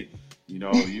say. You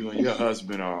know, you and your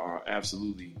husband are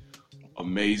absolutely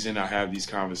amazing. I have these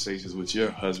conversations with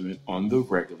your husband on the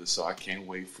regular, so I can't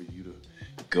wait for you to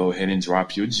go ahead and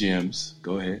drop your gems.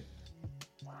 Go ahead.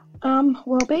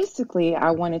 Well, basically,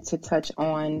 I wanted to touch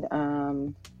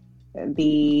on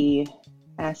the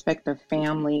aspect of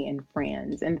family and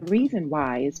friends. And the reason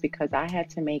why is because I had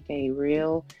to make a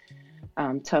real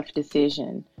tough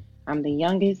decision. I'm the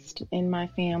youngest in my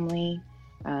family.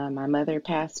 My mother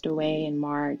passed away in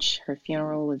March. Her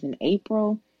funeral was in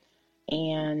April.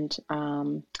 And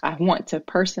I want to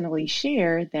personally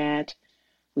share that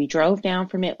we drove down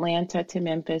from Atlanta to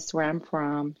Memphis, where I'm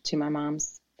from, to my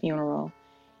mom's funeral.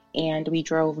 And we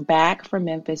drove back from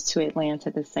Memphis to Atlanta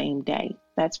the same day.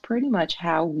 That's pretty much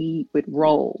how we would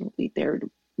roll. There would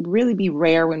really be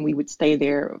rare when we would stay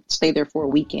there for a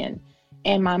weekend.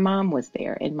 And my mom was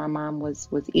there, and my mom was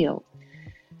ill.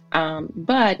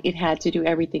 But it had to do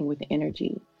everything with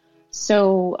energy.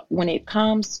 So when it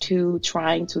comes to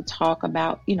trying to talk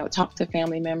to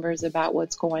family members about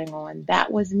what's going on,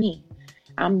 that was me.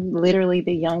 I'm literally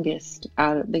the youngest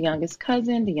cousin,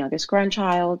 the youngest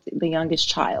grandchild, the youngest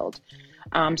child.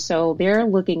 So they're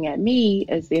looking at me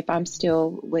as if I'm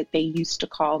still what they used to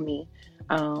call me.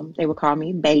 They would call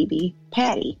me Baby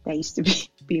Patty. That used to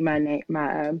be my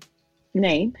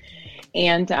name.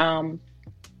 And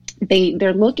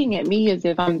they're looking at me as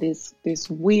if I'm this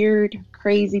weird,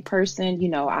 crazy person. You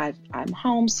know, I'm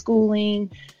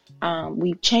homeschooling.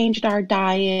 We've changed our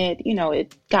diet. You know,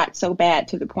 it got so bad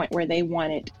to the point where they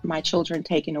wanted my children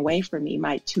taken away from me,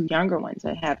 my two younger ones.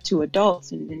 I have two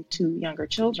adults and then two younger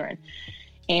children.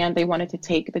 And they wanted to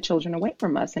take the children away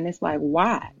from us. And it's like,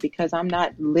 why? Because I'm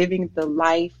not living the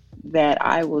life that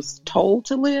I was told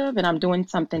to live, and I'm doing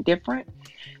something different.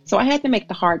 So I had to make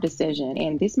the hard decision.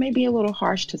 And this may be a little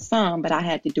harsh to some, but I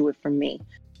had to do it for me.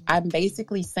 I'm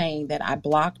basically saying that I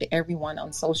blocked everyone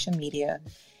on social media,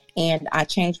 and I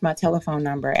changed my telephone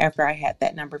number after I had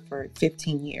that number for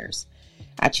 15 years.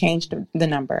 I changed the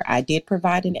number. I did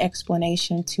provide an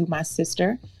explanation to my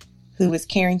sister, who was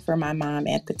caring for my mom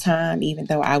at the time, even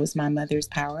though I was my mother's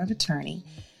power of attorney.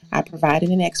 I provided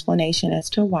an explanation as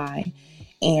to why.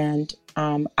 And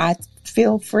I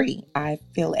feel free. I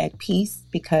feel at peace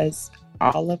because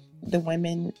all of the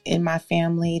women in my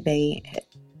family, they,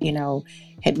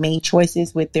 had made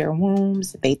choices with their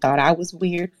wombs. They thought I was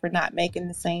weird for not making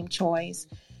the same choice.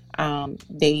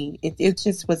 It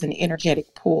just was an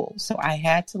energetic pull. So I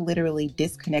had to literally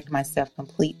disconnect myself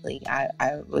completely.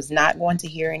 I was not going to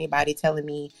hear anybody telling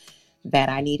me that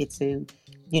I needed to,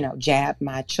 jab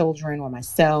my children or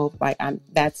myself.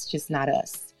 That's just not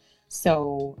us.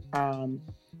 So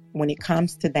when it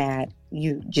comes to that,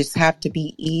 you just have to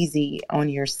be easy on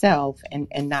yourself and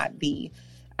not be,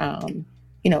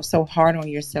 so hard on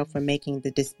yourself for making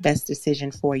the best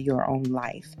decision for your own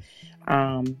life.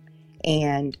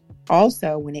 And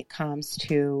also when it comes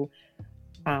to,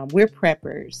 we're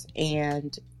preppers,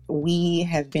 and we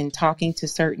have been talking to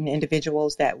certain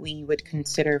individuals that we would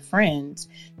consider friends,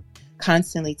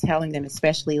 constantly telling them,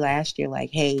 especially last year,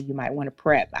 like, hey, you might want to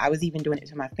prep. I was even doing it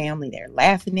to my family. They're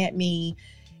laughing at me.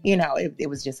 It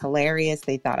was just hilarious.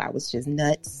 They thought I was just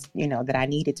nuts, that I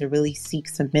needed to really seek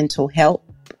some mental help.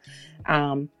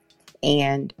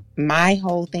 And my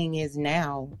whole thing is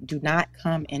now, do not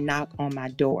come and knock on my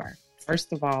door.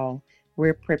 First of all,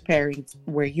 we're preparing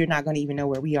where you're not going to even know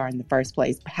where we are in the first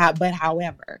place. But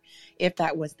however, if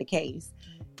that was the case,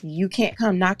 you can't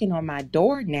come knocking on my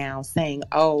door now saying,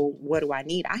 oh, what do I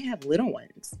need? I have little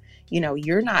ones.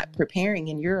 You're not preparing,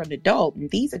 and you're an adult. And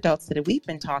these adults that we've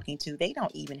been talking to, they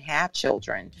don't even have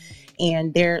children.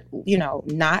 And they're,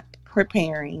 not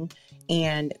preparing.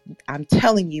 And I'm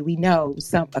telling you, we know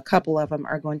a couple of them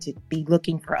are going to be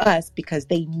looking for us because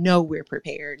they know we're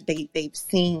prepared. They've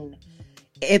seen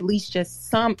at least just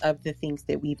some of the things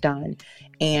that we've done.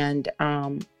 And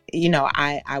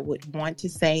I would want to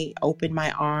say open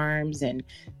my arms and,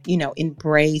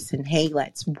 embrace and, hey,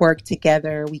 let's work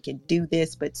together. We can do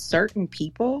this. But certain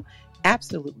people,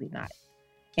 absolutely not.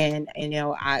 And,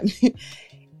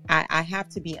 I have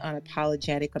to be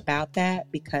unapologetic about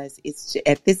that, because it's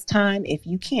at this time, if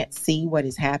you can't see what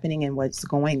is happening and what's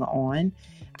going on,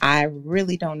 I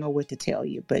really don't know what to tell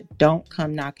you, but don't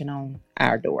come knocking on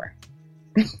our door.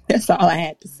 That's all I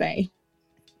had to say.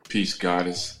 Peace,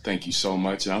 Goddess. Thank you so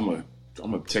much. I'm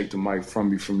gonna take the mic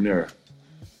from you from there.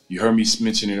 You heard me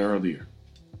mention it earlier.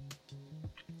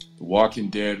 The Walking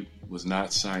Dead was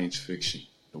not science fiction.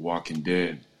 The Walking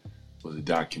Dead was a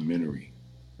documentary.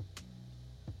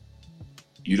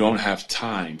 You don't have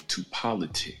time to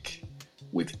politic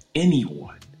with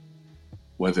anyone,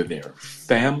 whether they're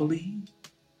family,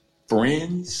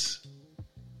 friends,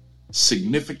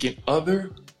 significant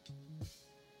other.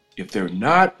 If they're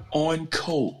not on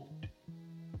code,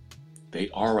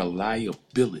 they are a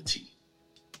liability.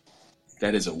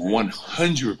 That is a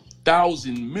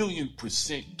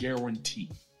 100,000,000,000% guarantee.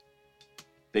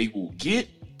 They will get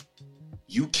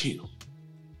you killed.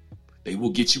 They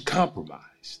will get you compromised.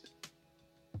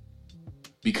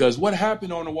 Because what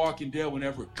happened on The Walking Dead,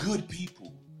 whenever good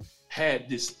people had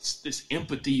this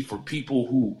empathy for people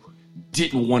who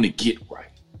didn't want to get right,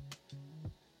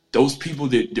 those people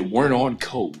that weren't on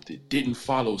code, that didn't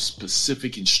follow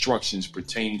specific instructions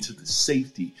pertaining to the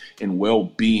safety and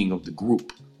well-being of the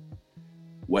group,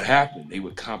 what happened? They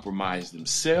would compromise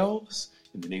themselves,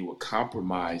 and then they would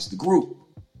compromise the group.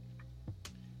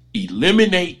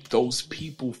 Eliminate those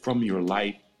people from your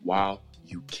life while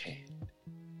you can.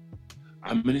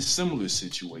 I'm in a similar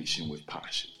situation with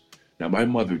Pasha. Now, my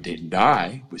mother didn't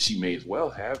die, but she may as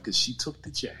well have, because she took the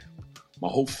jab. My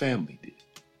whole family did.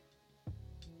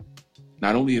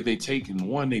 Not only have they taken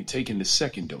one, they've taken the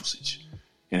second dosage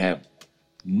and have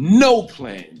no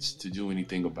plans to do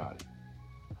anything about it.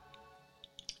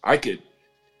 I could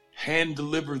hand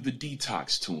deliver the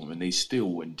detox to them and they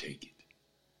still wouldn't take it.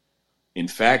 In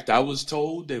fact, I was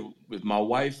told that if my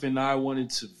wife and I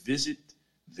wanted to visit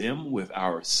them with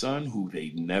our son, who they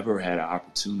never had an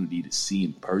opportunity to see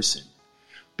in person,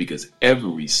 because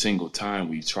every single time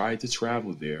we tried to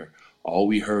travel there, all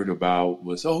we heard about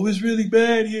was, oh, it's really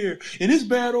bad here, and it's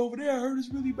bad over there. I heard it's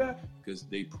really bad. Because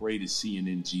they pray to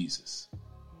CNN Jesus.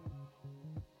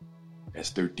 That's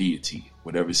their deity.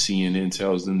 Whatever CNN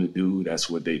tells them to do, that's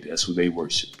what they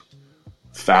worship.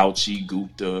 Fauci,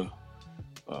 Gupta,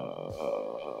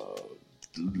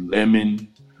 Lemon,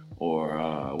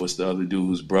 or what's the other dude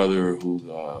whose brother,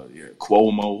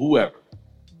 Cuomo, whoever.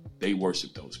 They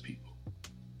worship those people.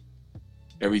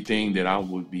 Everything that I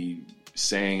would be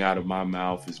saying out of my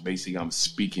mouth is basically I'm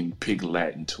speaking pig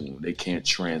Latin to them. They can't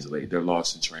translate. They're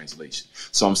lost in translation.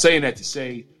 So I'm saying that to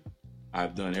say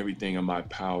I've done everything in my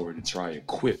power to try to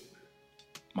equip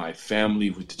my family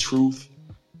with the truth.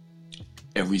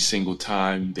 Every single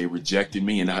time they rejected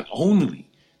me, and not only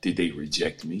did they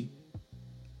reject me,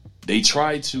 they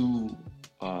tried to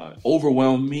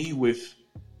overwhelm me with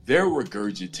their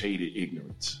regurgitated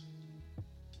ignorance.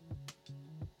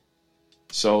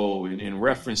 So in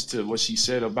reference to what she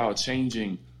said about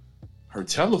changing her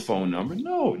telephone number,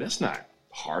 no, that's not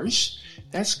harsh.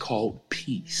 That's called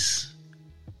peace.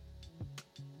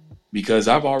 Because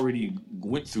I've already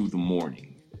went through the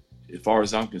mourning. As far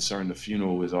as I'm concerned, the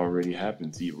funeral has already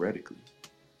happened theoretically.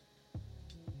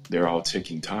 They're all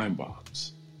ticking time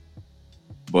bombs.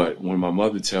 But when my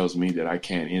mother tells me that I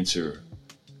can't enter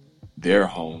their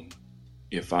home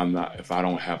if I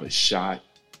don't have a shot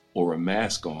or a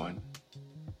mask on,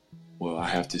 well, I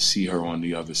have to see her on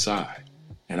the other side.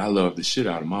 And I love the shit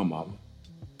out of my mama.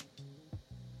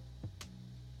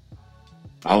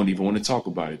 I don't even want to talk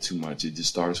about it too much. It just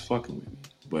starts fucking with me.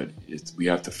 But we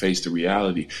have to face the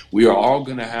reality. We are all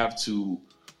going to have to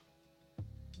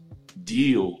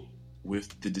deal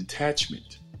with the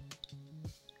detachment,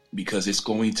 because it's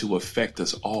going to affect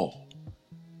us all.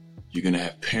 You're going to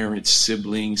have parents,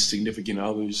 siblings, significant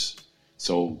others.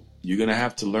 So you're going to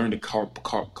have to learn to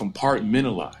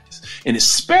compartmentalize. And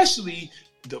especially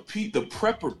the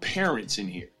prepper parents in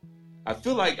here. I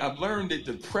feel like I've learned that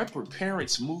the prepper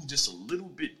parents move just a little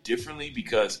bit differently,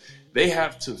 because they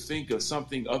have to think of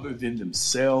something other than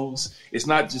themselves. It's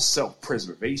not just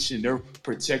self-preservation. They're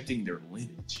protecting their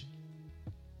lineage.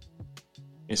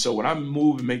 And so when I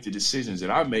move and make the decisions that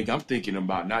I make, I'm thinking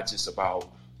about not just about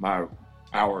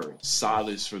our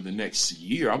solace for the next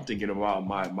year. I'm thinking about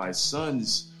my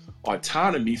son's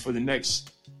autonomy for the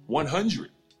next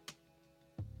 100.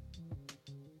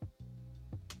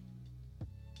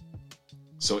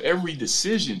 So every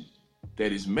decision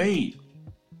that is made,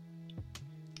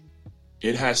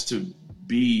 it has to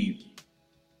be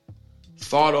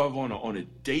thought of on a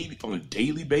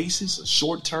daily basis, a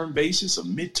short-term basis, a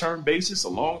mid-term basis, a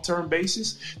long-term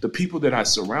basis. The people that I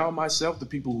surround myself, the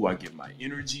people who I give my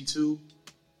energy to.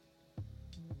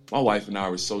 My wife and I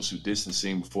were social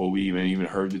distancing before we even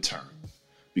heard the term.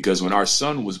 Because when our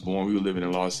son was born, we were living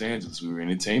in Los Angeles. We were in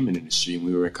the entertainment industry, and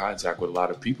we were in contact with a lot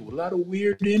of people with a lot of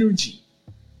weird energy.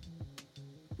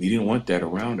 We didn't want that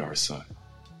around our son.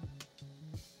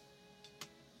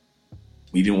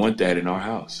 We didn't want that in our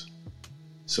house.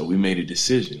 So we made a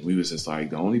decision. We was just like,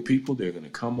 the only people that are going to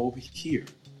come over here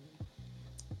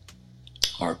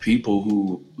are people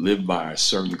who live by a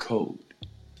certain code.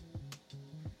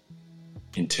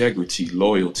 Integrity,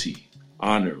 loyalty,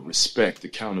 honor, respect,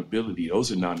 accountability.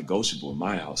 Those are non-negotiable in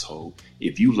my household.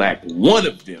 If you lack one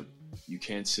of them, you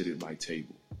can't sit at my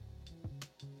table.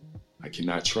 I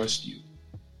cannot trust you.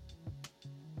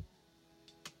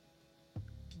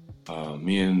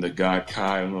 Me and the guy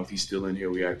Kai, I don't know if he's still in here.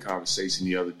 We had a conversation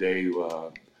the other day.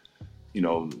 On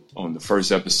the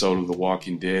first episode of The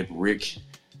Walking Dead, Rick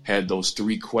had those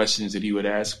 3 questions that he would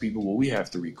ask people. Well, we have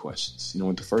 3 questions. You know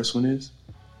what the first one is?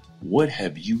 What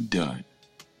have you done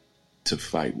to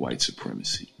fight white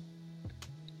supremacy?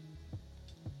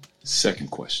 Second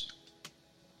question.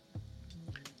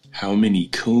 How many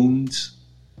coons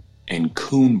and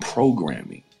coon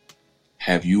programming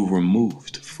have you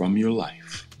removed from your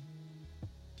life?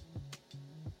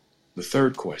 The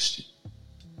third question,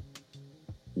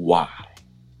 why?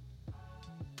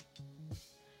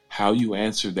 How you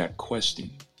answer that question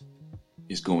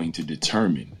is going to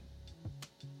determine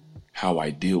how I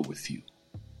deal with you.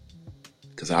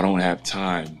 Because I don't have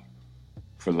time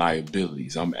for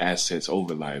liabilities. I'm assets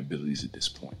over liabilities at this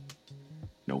point.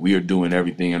 We are doing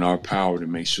everything in our power to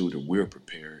make sure that we're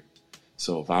prepared.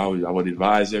 So I would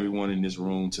advise everyone in this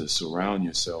room to surround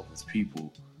yourself with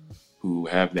people who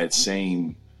have that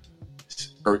same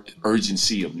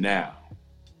urgency of now.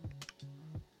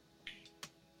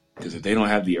 Because if they don't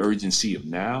have the urgency of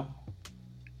now,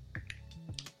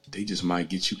 they just might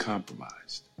get you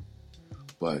compromised.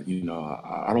 But,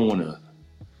 I don't want to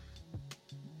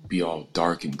be all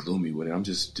dark and gloomy with it. I'm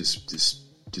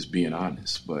just being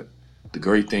honest. But the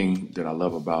great thing that I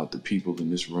love about the people in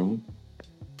this room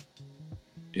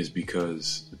is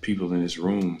because the people in this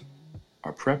room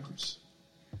are preppers.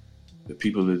 The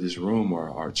people in this room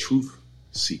are truth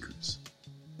seekers.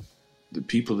 The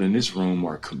people in this room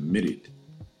are committed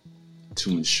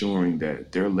to ensuring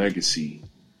that their legacy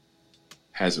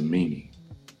has a meaning.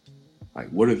 Like,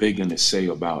 what are they going to say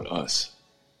about us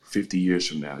 50 years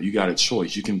from now? You got a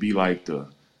choice. You can be like the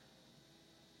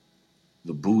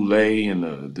Boule and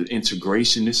the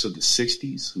integrationists of the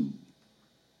 60s who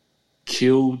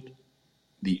killed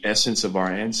the essence of our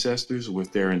ancestors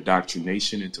with their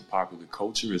indoctrination into popular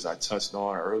culture, as I touched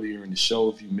on earlier in the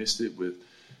show, if you missed it, with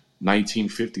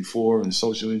 1954 and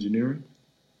social engineering.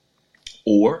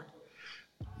 Or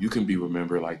you can be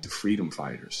remembered like the freedom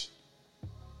fighters,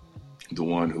 the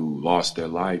one who lost their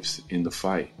lives in the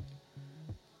fight.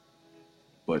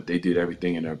 But they did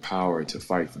everything in their power to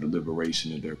fight for the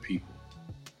liberation of their people.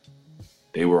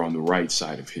 They were on the right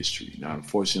side of history. Now,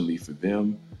 unfortunately for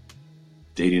them,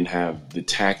 they didn't have the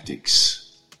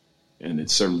tactics and the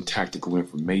certain tactical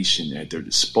information at their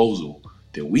disposal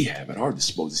that we have at our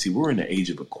disposal. See, we're in the age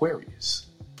of Aquarius.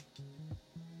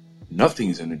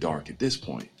 Nothing's in the dark at this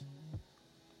point,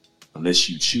 unless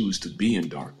you choose to be in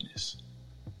darkness.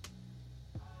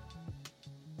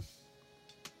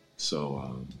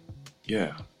 So,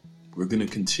 we're going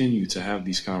to continue to have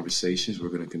these conversations. We're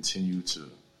going to continue to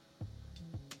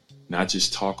not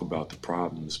just talk about the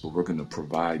problems, but we're going to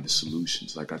provide the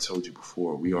solutions. Like I told you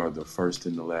before, we are the first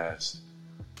and the last.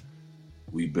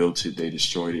 We built it, they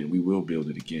destroyed it, and we will build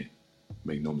it again.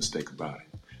 Make no mistake about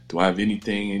it. Do I have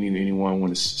anyone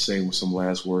want to say with some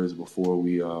last words before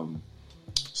we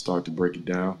start to break it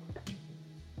down?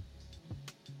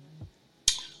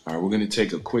 All right, we're going to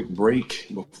take a quick break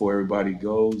before everybody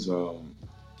goes.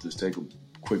 Just take a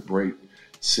quick break.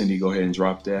 Cindy, go ahead and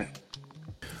drop that.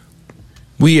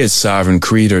 We at Sovereign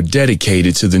Creed are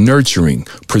dedicated to the nurturing,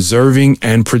 preserving,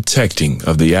 and protecting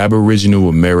of the Aboriginal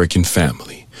American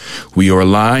family. We are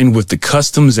aligned with the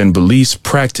customs and beliefs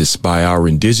practiced by our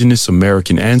indigenous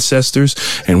American ancestors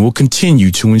and will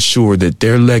continue to ensure that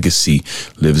their legacy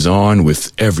lives on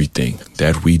with everything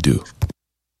that we do.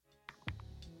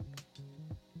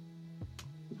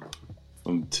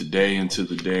 From today until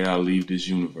the day I leave this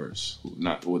universe,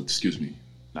 not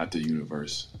the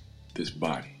universe, this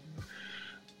body.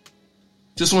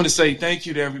 Just want to say thank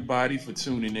you to everybody for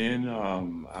tuning in.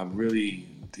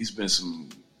 These been some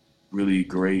really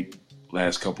great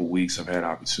last couple weeks. I've had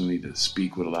opportunity to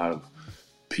speak with a lot of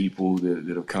people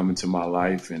that have come into my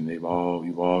life, and you've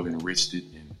all enriched it.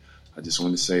 And I just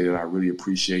want to say that I really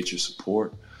appreciate your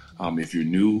support. If you're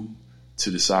new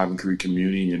to the Sovereign Creed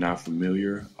community and you're not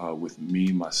familiar with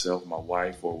me, myself, my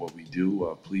wife, or what we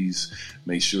do, please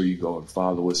make sure you go and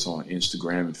follow us on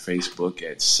Instagram and Facebook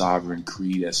at Sovereign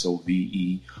Creed,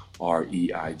 SOVEREIGN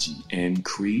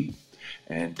Creed.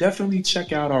 And definitely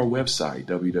check out our website,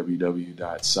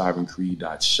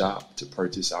 www.sovereigncreed.shop, to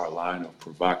purchase our line of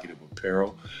provocative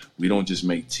apparel. We don't just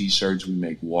make t-shirts, we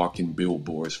make walking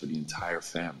billboards for the entire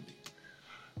family.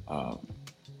 I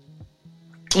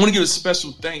want to give a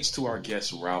special thanks to our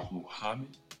guests, Ralph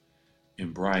Muhammad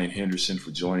and Brian Henderson,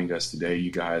 for joining us today.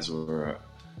 You guys were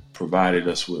provided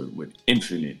us with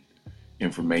infinite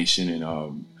information,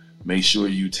 and make sure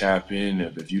you tap in.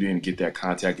 If you didn't get that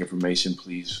contact information,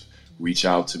 please reach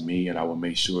out to me, and I will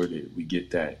make sure that we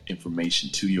get that information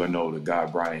to you. I know the guy,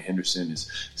 Brian Henderson, has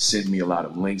sent me a lot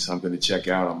of links I'm going to check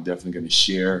out. I'm definitely going to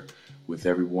share with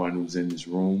everyone who's in this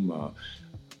room.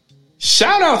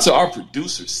 Shout out to our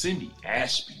producer, Cindy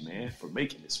Ashby, man, for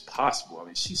making this possible. I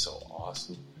mean, she's so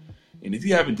awesome. And if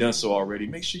you haven't done so already,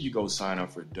 make sure you go sign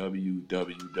up for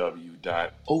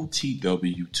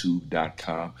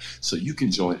www.otwtube.com so you can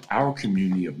join our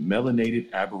community of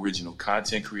melanated Aboriginal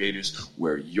content creators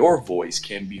where your voice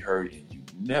can be heard and you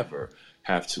never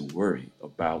have to worry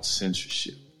about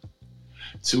censorship.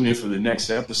 Tune in for the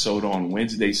next episode on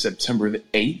Wednesday, September the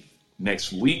 8th,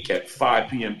 next week at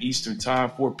 5 p.m. Eastern Time,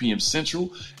 4 p.m.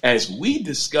 Central, as we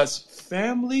discuss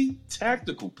family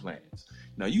tactical plans.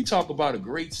 Now, you talk about a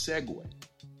great segue.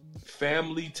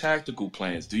 Family tactical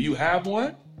plans. Do you have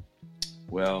one?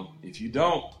 Well, if you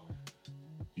don't,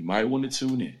 you might want to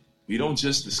tune in. We don't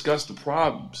just discuss the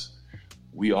problems.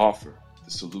 We offer the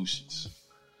solutions.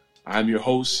 I'm your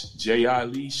host, J.I.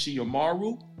 Lee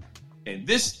Shiamaru, and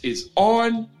this is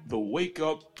On the Wake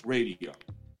Up Radio.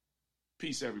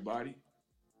 Peace, everybody.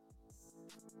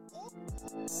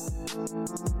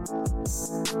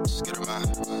 Just get her man.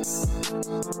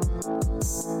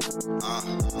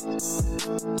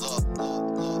 Look.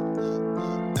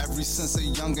 Ever since a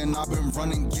youngin', I've been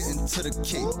running, getting to the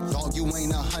cake. Dog, you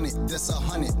ain't 100, this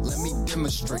 100. Let me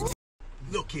demonstrate.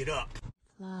 Look it up.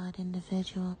 Flawed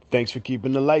individual. Thanks for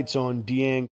keeping the lights on,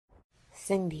 Deang.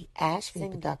 Cindy Ashby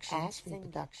Productions.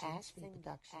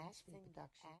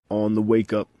 On the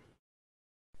Wake Up.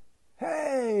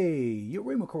 Hey,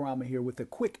 Yurima Karama here with a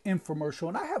quick infomercial,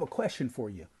 and I have a question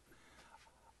for you.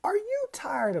 Are you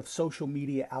tired of social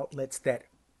media outlets that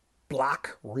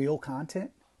block real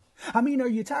content? I mean, are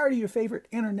you tired of your favorite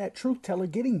internet truth teller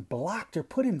getting blocked or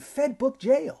put in Fedbook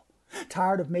jail?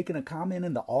 Tired of making a comment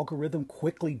and the algorithm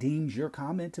quickly deems your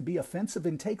comment to be offensive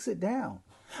and takes it down?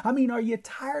 I mean, are you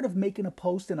tired of making a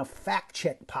post and a fact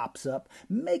check pops up,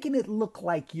 making it look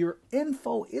like your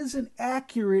info isn't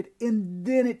accurate, and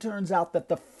then it turns out that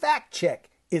the fact check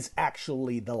is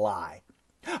actually the lie?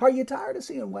 Are you tired of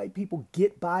seeing white people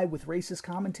get by with racist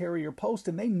commentary or posts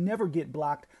and they never get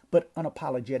blocked, but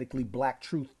unapologetically black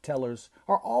truth tellers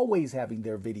are always having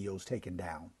their videos taken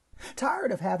down?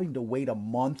 Tired of having to wait a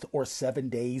month or 7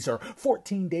 days or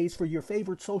 14 days for your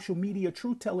favorite social media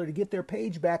truth teller to get their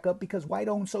page back up because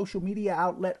white-owned social media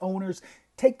outlet owners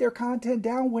take their content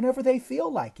down whenever they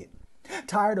feel like it?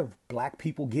 Tired of black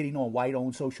people getting on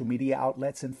white-owned social media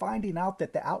outlets and finding out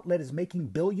that the outlet is making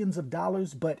billions of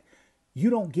dollars, but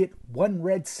you don't get 1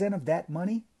 red cent of that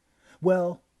money?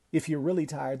 Well, if you're really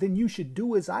tired, then you should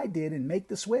do as I did and make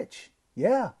the switch.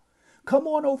 Yeah. Come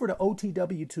on over to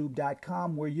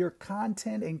otwtube.com where your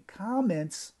content and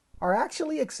comments are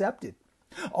actually accepted.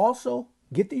 Also,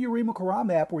 get the Yurima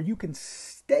Karama app where you can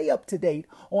stay up to date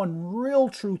on real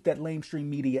truth that lamestream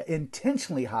media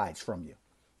intentionally hides from you.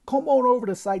 Come on over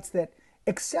to sites that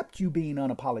accept you being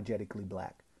unapologetically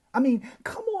black. I mean,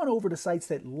 come on over to sites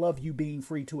that love you being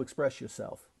free to express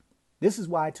yourself. This is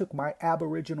why I took my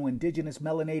Aboriginal Indigenous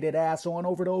melanated ass on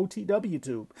over to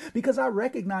OTWTube, because I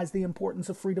recognize the importance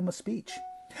of freedom of speech.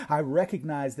 I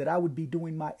recognize that I would be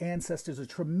doing my ancestors a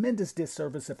tremendous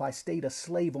disservice if I stayed a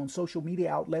slave on social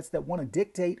media outlets that want to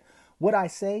dictate what I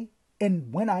say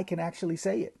and when I can actually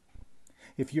say it.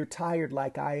 If you're tired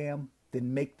like I am,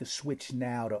 then make the switch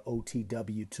now to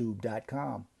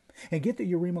otwtube.com and get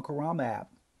the Yurima Karama app.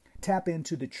 Tap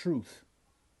into the truth,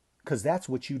 because that's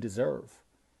what you deserve.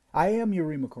 I am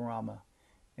Yurima Karama,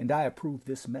 and I approve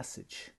this message.